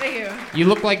show. Thank you. You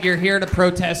look like you're here to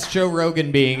protest Joe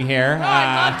Rogan being here. Oh,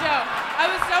 I love Joe. I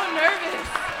was so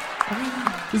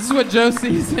nervous. This is what Joe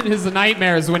sees in his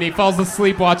nightmares when he falls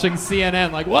asleep watching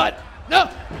CNN. Like, what? No!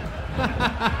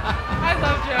 I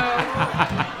love Joe.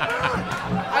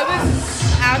 I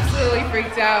was absolutely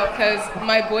freaked out because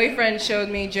my boyfriend showed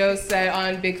me Joe's set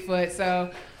on Bigfoot,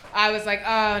 so I was like,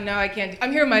 oh, no, I can't.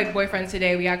 I'm here with my boyfriend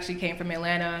today. We actually came from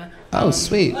Atlanta. Oh,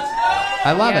 sweet.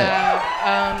 I love it.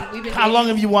 We've been How long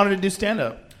have you wanted to do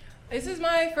stand-up? This is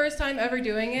my first time ever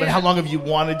doing it. But how long have you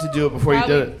wanted to do it before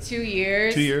Probably you did it? 2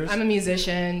 years. 2 years? I'm a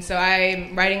musician, so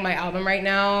I'm writing my album right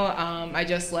now. I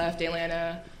just left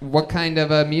Atlanta. What kind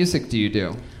of music do you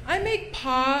do? I make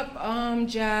pop,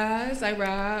 jazz, I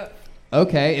rap.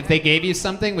 Okay, if they gave you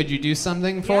something, would you do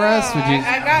something for us? Would you?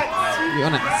 I got. You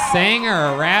want to sing or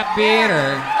a rap beat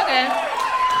or? Okay.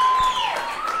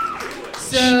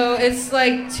 So it's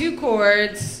like 2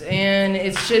 chords, and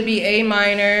it should be A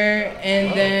minor,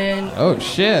 and then. Oh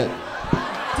shit!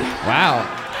 Wow.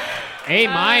 A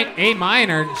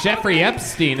minor. Jeffrey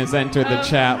Epstein has entered the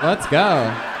chat. Let's go.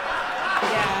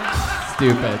 Yeah.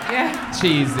 Stupid. Yeah.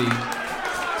 Cheesy.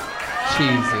 I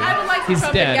would like He's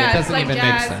trumpet, dead. yeah, It doesn't it's like even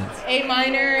jazz, make sense. A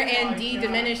minor and D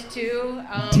diminished too.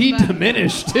 D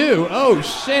diminished too. Oh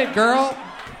shit, girl.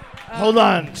 Hold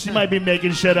on. She might be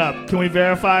making shit up. Can we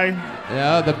verify?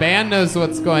 Yeah, the band knows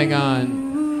what's going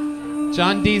on.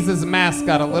 John Deeze's mask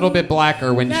got a little bit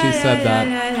blacker when she said that.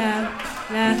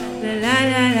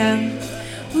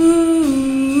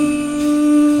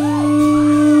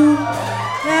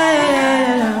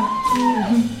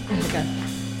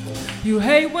 You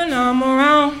hate when I'm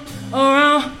around,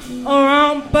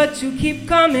 but you keep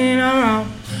coming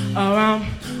around.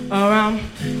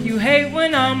 You hate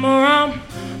when I'm around,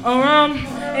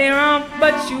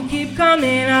 but you keep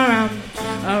coming around.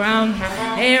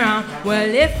 Well,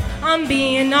 if I'm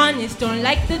being honest, don't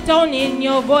like the tone in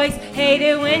your voice. Hate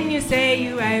it when you say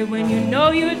you right, when you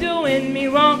know you're doing me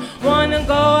wrong. Wanna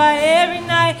go out every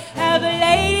night, have a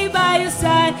lady by your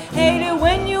side. Hate it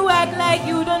when you act like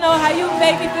you don't know how you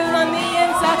make me feel on the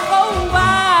inside. Oh,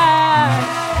 why?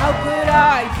 How could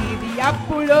I be the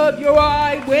apple of your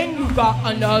eye when you got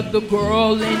another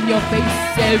girl in your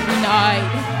face every night?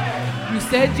 You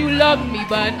said you loved me,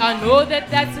 but I know that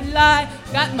that's a lie.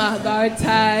 Got my guard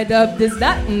tied up, this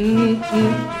that.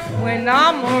 When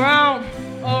I'm around,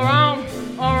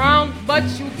 but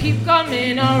you keep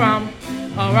coming around.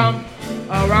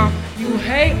 You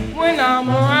hate when I'm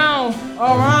around,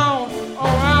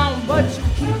 but you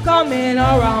keep coming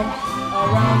around.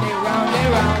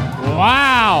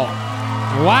 Wow.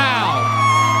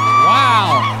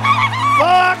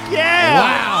 Fuck yeah!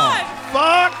 Wow.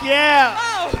 Fuck yeah!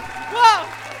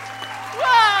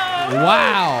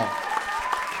 Wow.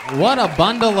 What a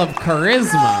bundle of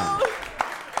charisma.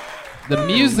 The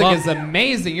music is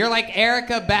amazing. You're like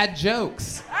Erica Bad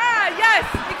Jokes. Yes,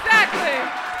 exactly.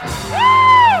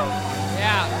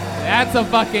 Yeah, that's a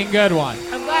fucking good one.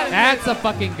 I'm glad That's a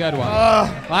fucking good one.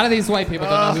 A lot of these white people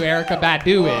don't know who Erica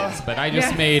Badu is, but I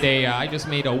just made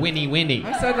a Winnie Winnie.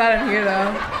 I'm so glad I'm here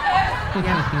though.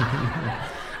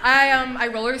 I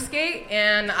roller skate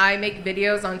and I make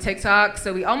videos on TikTok,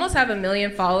 so we almost have 1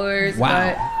 million followers,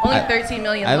 but only 13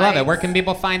 million likes. I love it. Where can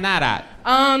people find that at?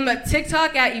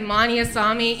 TikTok at Imani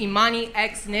Asami, Imani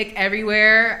X Nick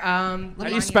everywhere. How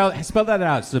do you spell that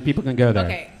out so people can go there?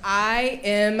 Okay,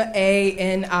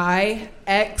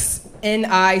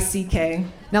 IMANIXNICK.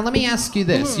 Now let me ask you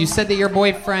this. You said that your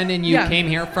boyfriend and you Yeah. came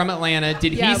here from Atlanta.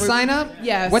 Did Yeah, he we're- sign up?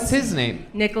 Yes. What's his name?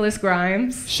 Nicholas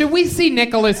Grimes. Should we see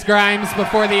Nicholas Grimes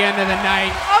before the end of the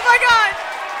night? Oh my God!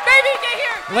 Baby, get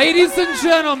here! Ladies and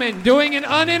gentlemen, doing an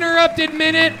uninterrupted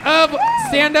minute of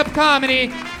stand-up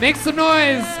comedy. Make some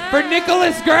noise for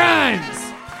Nicholas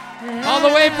Grimes. All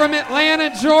the way from Atlanta,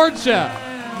 Georgia.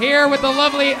 Here with the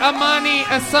lovely Amani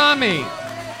Asami.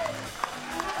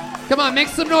 Come on, make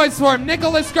some noise for him.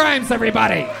 Nicholas Grimes,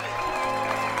 everybody.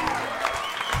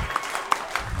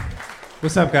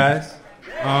 What's up, guys?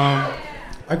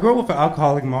 I grew up with an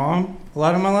alcoholic mom a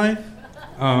lot of my life.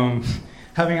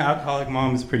 Having an alcoholic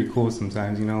mom is pretty cool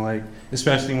sometimes, you know, like,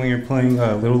 especially when you're playing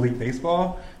Little League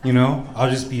Baseball, you know? I'll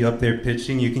just be up there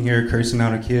pitching. You can hear her cursing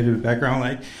out a kid in the background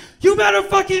like, you better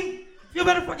fucking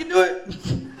do it.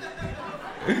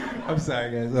 I'm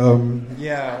sorry, guys.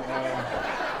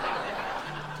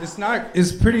 It's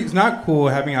not cool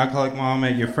having an alcoholic mom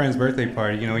at your friend's birthday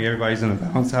party. You know, everybody's in a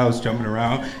bounce house jumping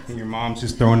around, and your mom's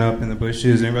just throwing up in the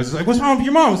bushes, and everybody's just like, "What's wrong with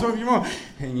your mom? What's wrong with your mom?"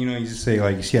 And you know, you just say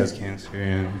like, "She has cancer,"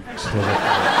 and stuff like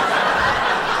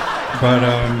that. But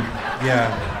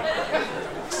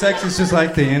yeah, sex is just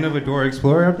like the end of a Dora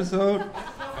Explorer episode.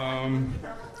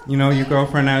 You know, your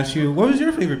girlfriend asks you, "What was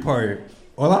your favorite part?"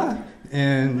 "Hola,"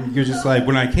 and you're just like,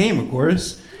 "When I came, of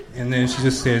course." And then she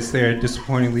just sits there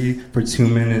disappointingly for 2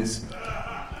 minutes.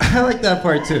 I like that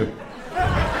part too.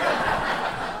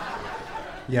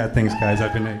 Yeah, thanks guys.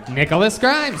 I've been Nicholas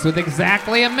Grimes with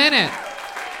exactly a minute.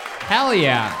 Hell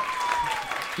yeah.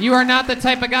 You are not the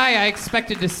type of guy I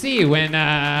expected to see when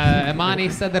Imani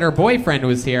said that her boyfriend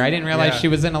was here. I didn't realize she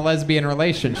was in a lesbian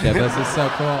relationship. This is so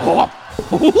cool.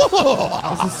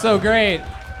 This is so great.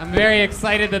 I'm very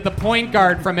excited that the point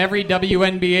guard from every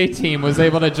WNBA team was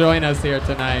able to join us here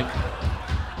tonight.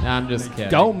 No, I'm just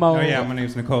kidding. Oh yeah, my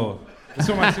name's Nicole. That's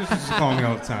what my sisters just call me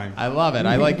all the time. I love it.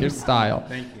 I like your style.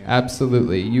 Thank you.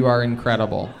 Absolutely. You are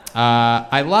incredible.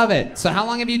 I love it. So how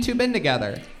long have you two been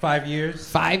together? 5 years.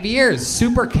 5 years.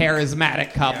 Super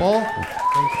charismatic couple.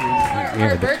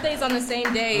 Our birthday's on the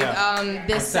same day,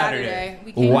 this Saturday.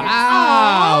 We came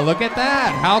Wow. Look at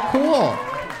that. How cool.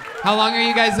 How long are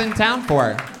you guys in town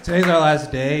for? Today's our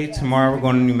last day. Tomorrow we're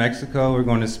going to New Mexico. We're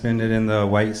going to spend it in the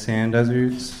white sand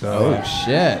deserts. So. Oh,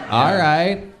 shit. All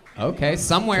right. Okay,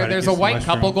 somewhere there's a white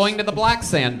couple going to the black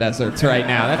sand deserts right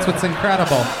now. That's what's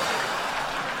incredible.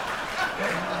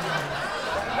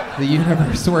 The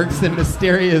universe works in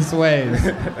mysterious ways.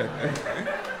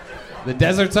 The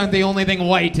deserts aren't the only thing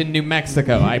white in New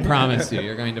Mexico, I promise you.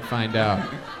 You're going to find out.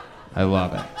 I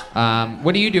love it.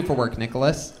 What do you do for work,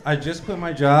 Nicholas? I just quit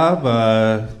my job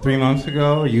 3 months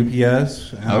ago,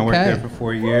 UPS. And I worked there for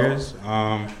 4 years.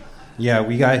 Yeah,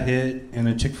 we got hit in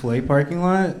a Chick-fil-A parking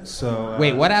lot. So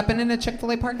Wait, what happened in a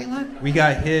Chick-fil-A parking lot? We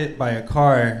got hit by a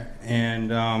car, and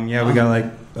yeah, we got like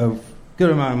a good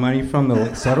amount of money from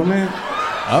the settlement.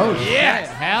 Oh, yes!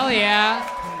 Hell yeah!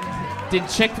 Did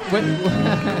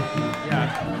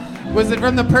Yeah. Was it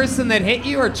from the person that hit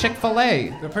you or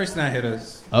Chick-fil-A? The person that hit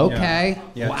us. Okay.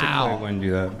 Yeah, wow. Chick-fil-A wouldn't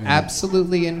do that.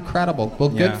 Absolutely incredible. Well,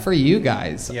 good for you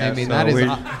guys. Yeah, I mean, so that is.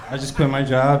 I just quit my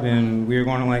job, and we were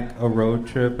going on like a road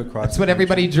trip across. That's what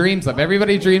everybody dreams of.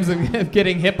 Everybody dreams of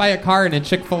getting hit by a car in a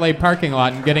Chick-fil-A parking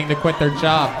lot and getting to quit their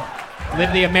job.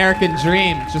 Live the American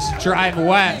dream. Just drive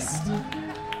west.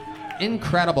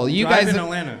 Incredible. You Drive guys in are,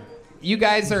 Atlanta. You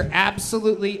guys are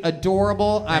absolutely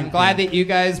adorable. I'm glad that you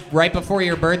guys, right before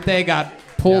your birthday, got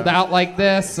pulled out like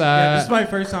this. Yeah, this is my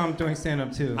first time doing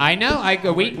stand-up too. I know.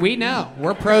 We know.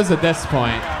 We're pros at this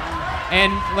point.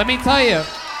 And let me tell you,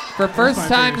 for first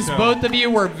times, both of you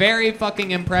were very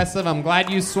fucking impressive. I'm glad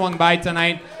you swung by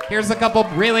tonight. Here's a couple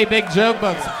really big joke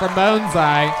books from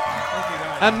Boneseye.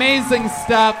 Amazing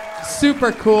stuff.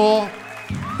 Super cool.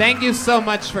 Thank you so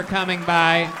much for coming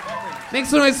by. Make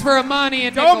some noise for Amani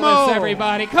and Nicholas,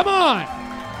 everybody. Come on.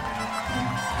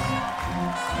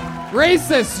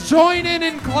 Racists, join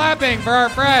in clapping for our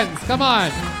friends. Come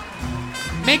on.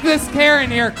 Make this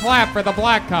Karen here clap for the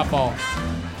black couple.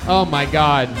 Oh, my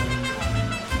God.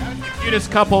 Cutest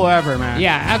couple ever, man.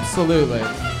 Yeah, absolutely.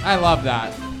 I love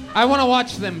that. I want to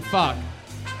watch them fuck.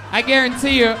 I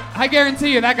guarantee you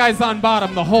that guy's on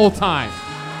bottom the whole time.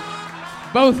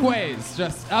 Both ways,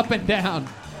 just up and down.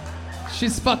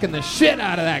 She's fucking the shit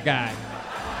out of that guy.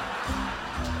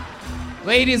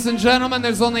 Ladies and gentlemen,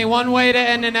 there's only one way to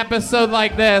end an episode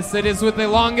like this. It is with the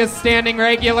longest standing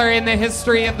regular in the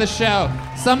history of the show.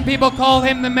 Some people call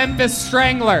him the Memphis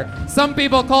Strangler. Some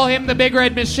people call him the Big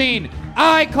Red Machine.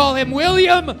 I call him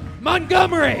William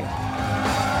Montgomery.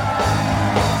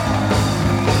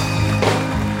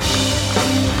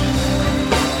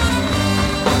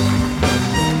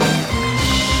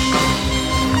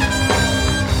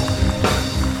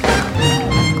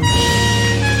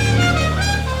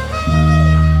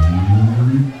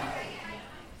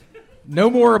 No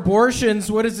more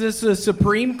abortions. What is this, the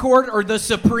Supreme Court or the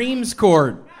Supremes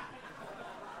Court?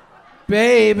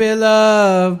 Baby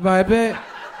love, my baby.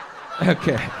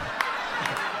 Okay.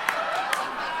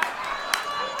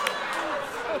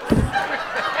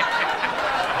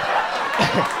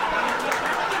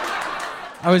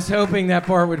 I was hoping that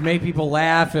part would make people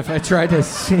laugh if I tried to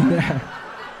sing that.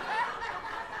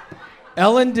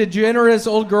 Ellen DeGeneres'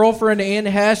 old girlfriend, Anne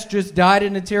Hesh, just died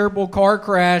in a terrible car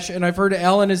crash, and I've heard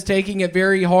Ellen is taking it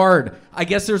very hard. I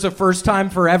guess there's a first time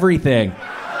for everything.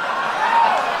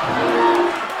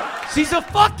 She's a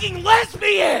fucking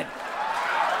lesbian!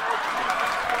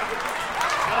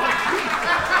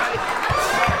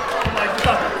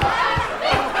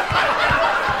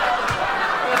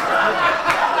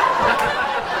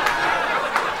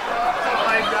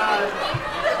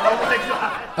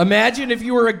 Imagine if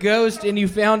you were a ghost and you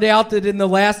found out that in the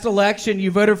last election you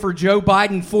voted for Joe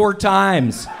Biden 4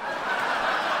 times.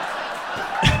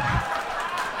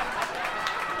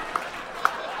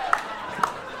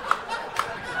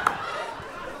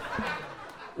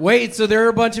 Wait, so there are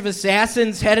a bunch of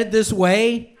assassins headed this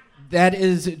way? That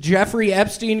is Jeffrey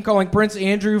Epstein calling Prince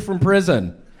Andrew from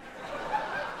prison.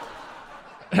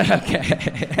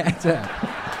 Okay, that's it.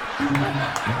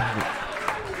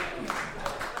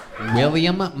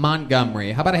 William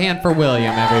Montgomery. How about a hand for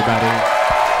William, everybody?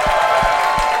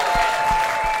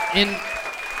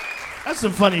 That's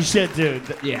some funny shit, dude.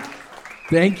 Yeah.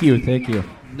 Thank you.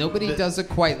 Nobody does it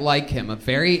quite like him. A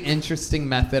very interesting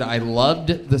method. I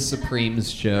loved the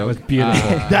Supremes joke. That was beautiful.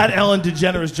 That Ellen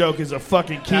DeGeneres joke is a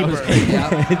fucking keeper.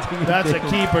 That's a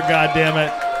keeper,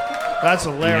 goddammit. That's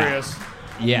hilarious.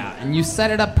 Yeah, and you set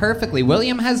it up perfectly.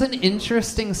 William has an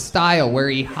interesting style where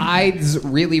he hides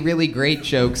really, really great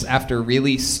jokes after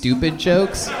really stupid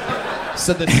jokes.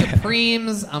 So the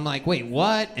Supremes, I'm like, wait,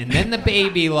 what? And then the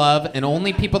baby love, and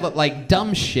only people that like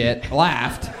dumb shit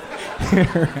laughed.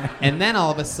 And then all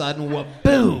of a sudden,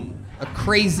 boom, a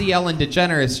crazy Ellen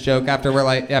DeGeneres joke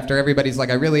after everybody's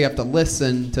like, I really have to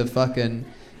listen to fucking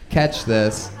catch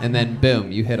this. And then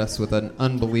boom, you hit us with an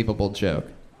unbelievable joke.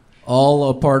 All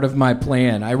a part of my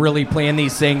plan. I really plan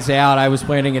these things out. I was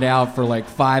planning it out for like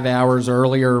 5 hours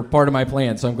earlier. Part of my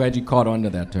plan. So I'm glad you caught on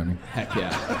to that, Tony. Heck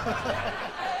yeah.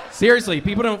 Seriously,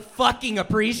 people don't fucking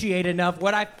appreciate enough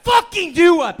what I fucking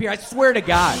do up here. I swear to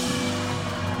God.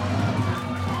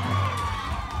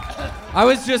 I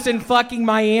was just in fucking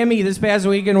Miami this past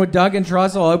weekend with Doug and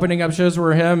Trussell opening up shows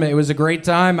for him. It was a great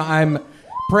time. I'm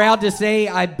proud to say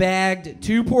I bagged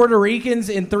 2 Puerto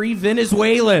Ricans and 3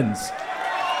 Venezuelans.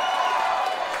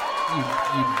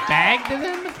 You bagged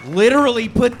them? Literally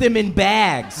put them in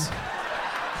bags.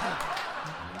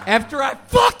 After I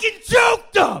fucking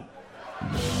choked them!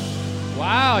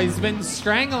 Wow, he's been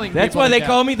strangling That's people why to they death.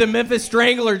 call me the Memphis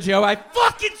Strangler, Joe. I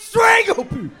fucking strangle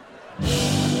people!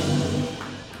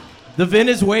 The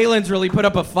Venezuelans really put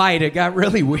up a fight. It got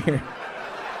really weird.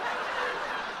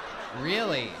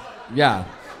 Really? Yeah.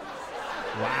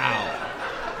 Wow.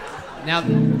 Now,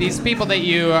 these people that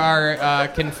you are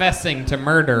confessing to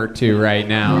murder to right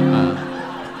now,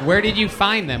 where did you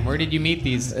find them? Where did you meet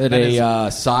these? At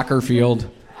a soccer field.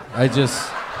 I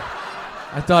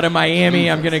thought in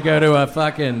Miami I'm going to go to a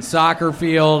fucking soccer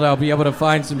field. I'll be able to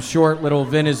find some short little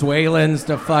Venezuelans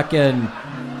to fucking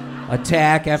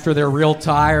attack after they're real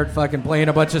tired fucking playing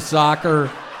a bunch of soccer.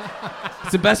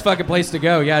 It's the best fucking place to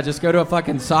go. Yeah, just go to a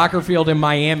fucking soccer field in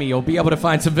Miami. You'll be able to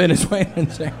find some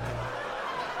Venezuelans there.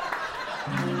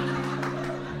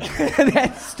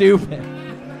 That's stupid.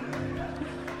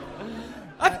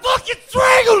 I fucking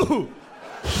strangled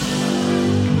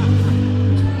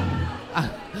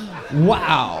you!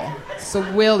 Wow. So,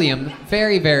 William,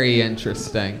 very, very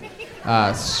interesting.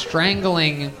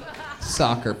 Strangling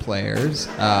soccer players.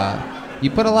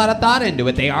 You put a lot of thought into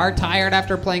it. They are tired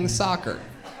after playing soccer.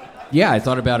 Yeah, I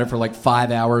thought about it for like 5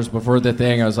 hours before the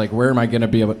thing. I was like, where am I going to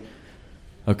be able...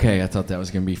 Okay, I thought that was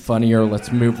going to be funnier.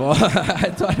 Let's move on. I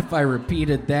thought if I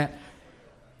repeated that...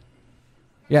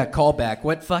 Yeah, callback.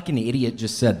 What fucking idiot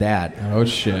just said that? Oh,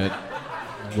 shit.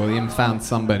 William found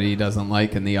somebody he doesn't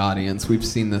like in the audience. We've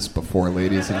seen this before,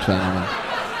 ladies and gentlemen.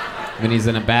 When he's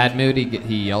in a bad mood,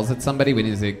 he yells at somebody. When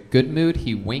he's in a good mood,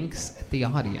 he winks at the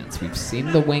audience. We've seen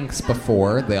the winks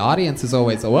before. The audience is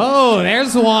always, whoa,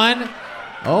 there's one.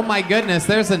 Oh, my goodness,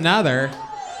 there's another.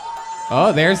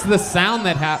 Oh, there's the sound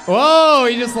that happened. Whoa,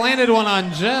 he just landed one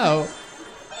on Joe.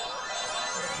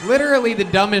 Literally the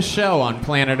dumbest show on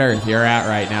planet Earth you're at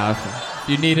right now. If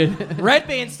you needed... Red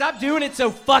Band, stop doing it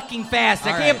so fucking fast.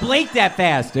 All I can't right. blink that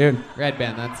fast, dude. Red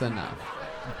Band, that's enough.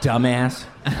 Dumbass.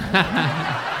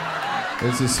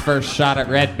 This is his first shot at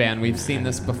Red Band. We've seen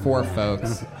this before,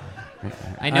 folks.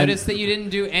 I noticed that you didn't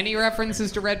do any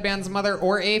references to Red Band's mother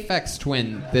or Aphex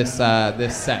Twin this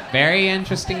set. Very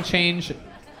interesting change.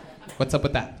 What's up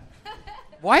with that?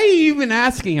 Why are you even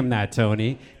asking him that,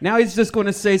 Tony? Now he's just going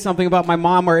to say something about my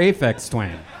mom or Aphex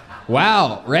Twin.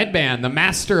 Wow, Red Band, the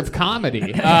master of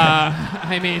comedy.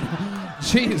 I mean,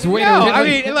 jeez, wait. No,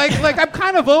 really... I mean, like I'm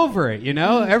kind of over it, you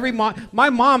know. My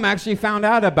mom actually found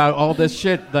out about all this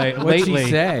shit What'd lately.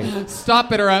 she say?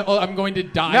 Stop it, or I'm going to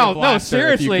die. No, of laughter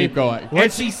seriously. If you keep going.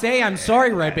 What'd she say? I'm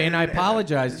sorry, Red Band. I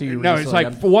apologize to you. No, it's recently.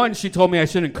 like, for one, she told me I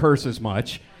shouldn't curse as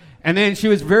much, and then she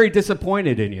was very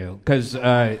disappointed in you because.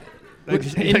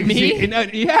 In me?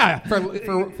 Yeah. For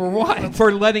what?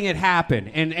 For letting it happen.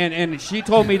 And she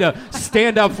told me to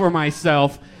stand up for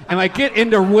myself and like get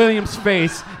into William's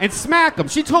face and smack him.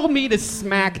 She told me to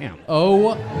smack him.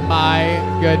 Oh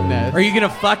my goodness. Are you gonna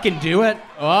fucking do it?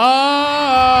 Oh!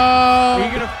 Are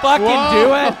you gonna fucking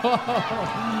do it?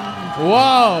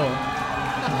 Whoa!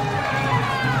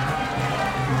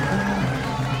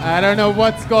 I don't know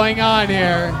what's going on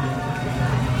here.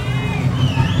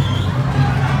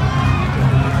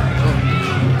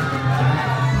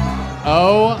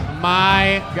 Oh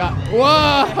my God.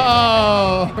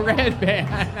 Whoa! Red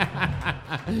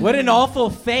Band. What an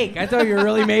awful fake. I thought you were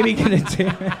really maybe going to do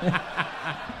it.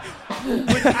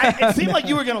 It seemed like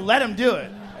you were going to let him do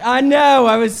it. I know.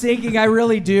 I was thinking I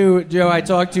really do, Joe. I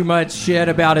talk too much shit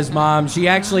about his mom. She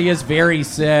actually is very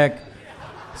sick.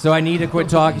 So I need to quit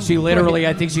talking. She literally,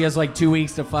 I think she has like 2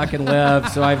 weeks to fucking live.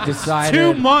 So I've decided.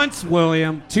 2 months,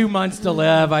 William. 2 months to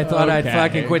live. I thought I'd Okay.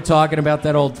 fucking quit talking about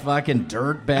that old fucking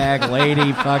dirtbag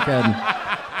lady. Fucking.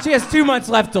 She has 2 months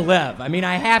left to live. I mean,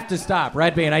 I have to stop.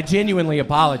 Red Band, I genuinely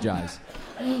apologize.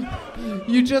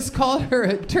 You just called her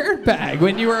a dirtbag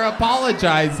when you were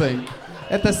apologizing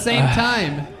at the same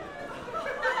time.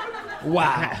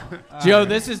 Wow. Joe,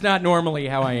 this is not normally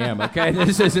how I am, okay?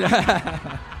 This is.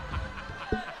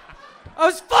 I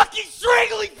was fucking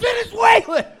strangling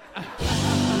Venezuela!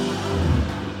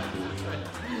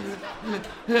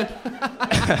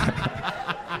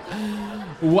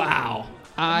 Wow.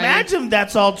 Imagine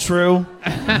that's all true.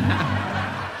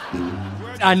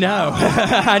 I know.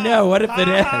 I know. What if it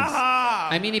is?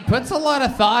 I mean, he puts a lot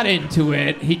of thought into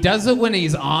it. He does it when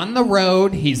he's on the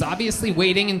road. He's obviously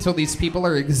waiting until these people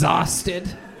are exhausted.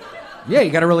 Yeah,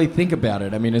 you got to really think about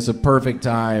it. I mean, it's a perfect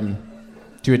time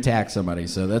to attack somebody.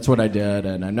 So that's what I did,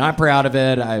 and I'm not proud of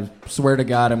it. I swear to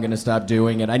God I'm going to stop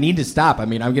doing it. I need to stop. I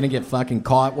mean, I'm going to get fucking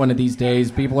caught one of these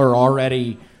days. People are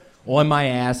already on my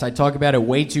ass. I talk about it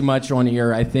way too much on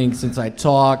here. I think since I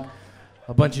talk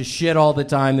a bunch of shit all the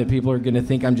time that people are going to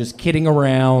think I'm just kidding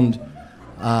around.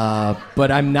 But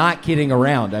I'm not kidding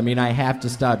around. I mean, I have to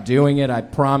stop doing it. I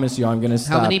promise you I'm going to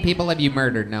stop. How many people have you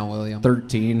murdered now, William?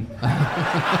 13.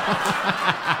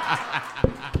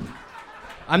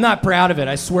 I'm not proud of it.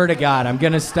 I swear to God. I'm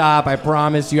going to stop. I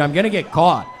promise you. I'm going to get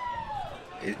caught.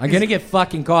 I'm going to get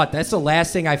fucking caught. That's the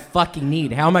last thing I fucking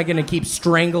need. How am I going to keep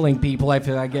strangling people if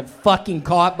I get fucking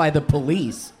caught by the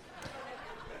police?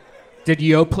 Did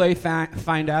Yoplait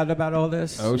find out about all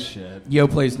this? Oh, shit.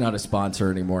 Yoplay's not a sponsor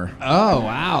anymore. Oh,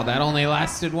 wow. That only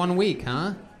lasted 1 week,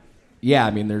 huh? Yeah,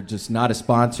 I mean, they're just not a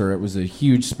sponsor. It was a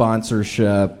huge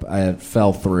sponsorship. I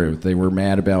fell through. They were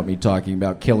mad about me talking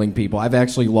about killing people. I've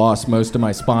actually lost most of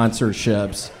my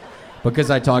sponsorships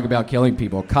because I talk about killing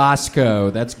people.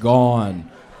 Costco, that's gone.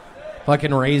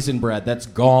 Fucking Raisin Bread, that's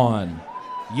gone.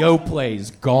 Yoplay's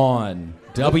gone.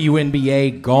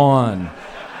 WNBA, gone.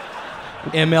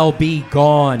 MLB,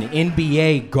 gone.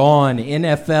 NBA, gone.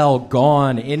 NFL,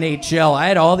 gone. NHL. I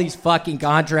had all these fucking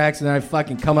contracts, and then I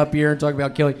fucking come up here and talk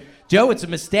about killing. Joe, it's a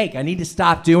mistake. I need to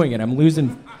stop doing it. I'm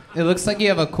losing. It looks like you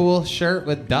have a cool shirt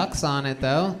with ducks on it,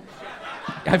 though.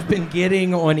 I've been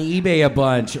getting on eBay a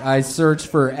bunch. I searched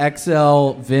for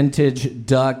XL vintage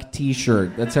duck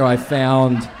t-shirt. That's how I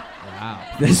found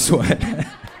this one. In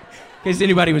case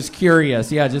anybody was curious.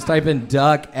 Yeah, just type in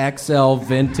duck XL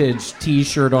vintage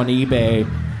t-shirt on eBay.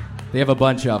 They have a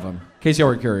bunch of them. In case y'all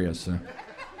were curious. So.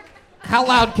 How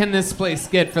loud can this place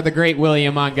get for the great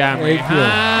William Montgomery? Thank you.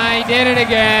 I did it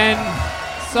again.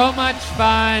 So much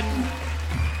fun.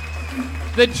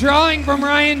 The drawing from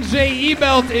Ryan J.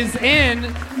 Ebelt is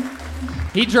in.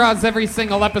 He draws every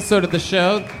single episode of the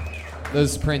show.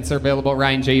 Those prints are available at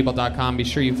ryanjebelt.com. Be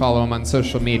sure you follow him on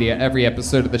social media every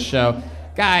episode of the show.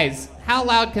 Guys, how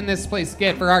loud can this place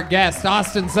get for our guest,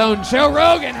 Austin's own Joe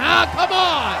Rogan? Huh? Come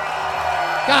on.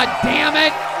 God damn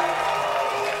it.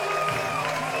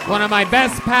 One of my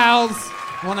best pals,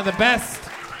 one of the best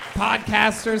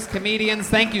podcasters, comedians.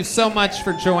 Thank you so much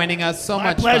for joining us. So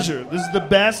much pleasure. Fun. This is the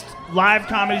best live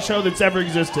comedy show that's ever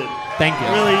existed. Thank you.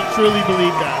 I really, truly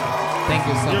believe that. Thank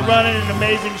you so You're much. running an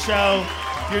amazing show.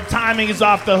 Your timing is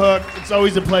off the hook. It's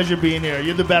always a pleasure being here.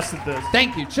 You're the best at this.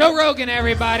 Thank you. Joe Rogan,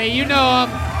 everybody. You know him.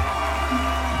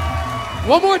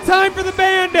 One more time for the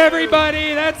band,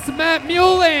 everybody. That's Matt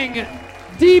Muelling,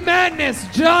 D Madness,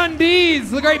 John Dees,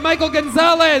 the great Michael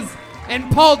Gonzalez, and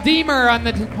Paul Deemer on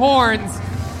the horns.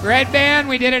 Great band.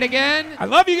 We did it again. I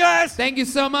love you guys. Thank you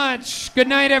so much. Good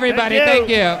night, everybody. Thank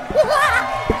you.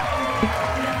 Thank you.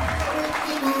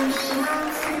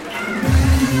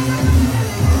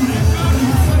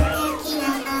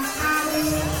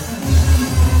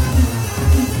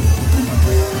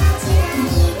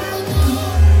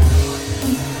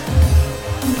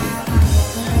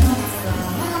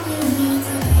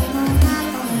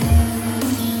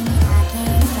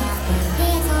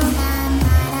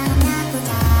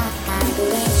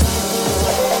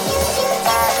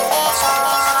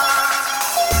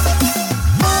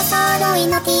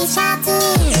 T シャツ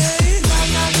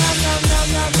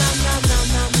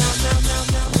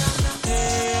部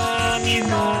屋に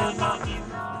の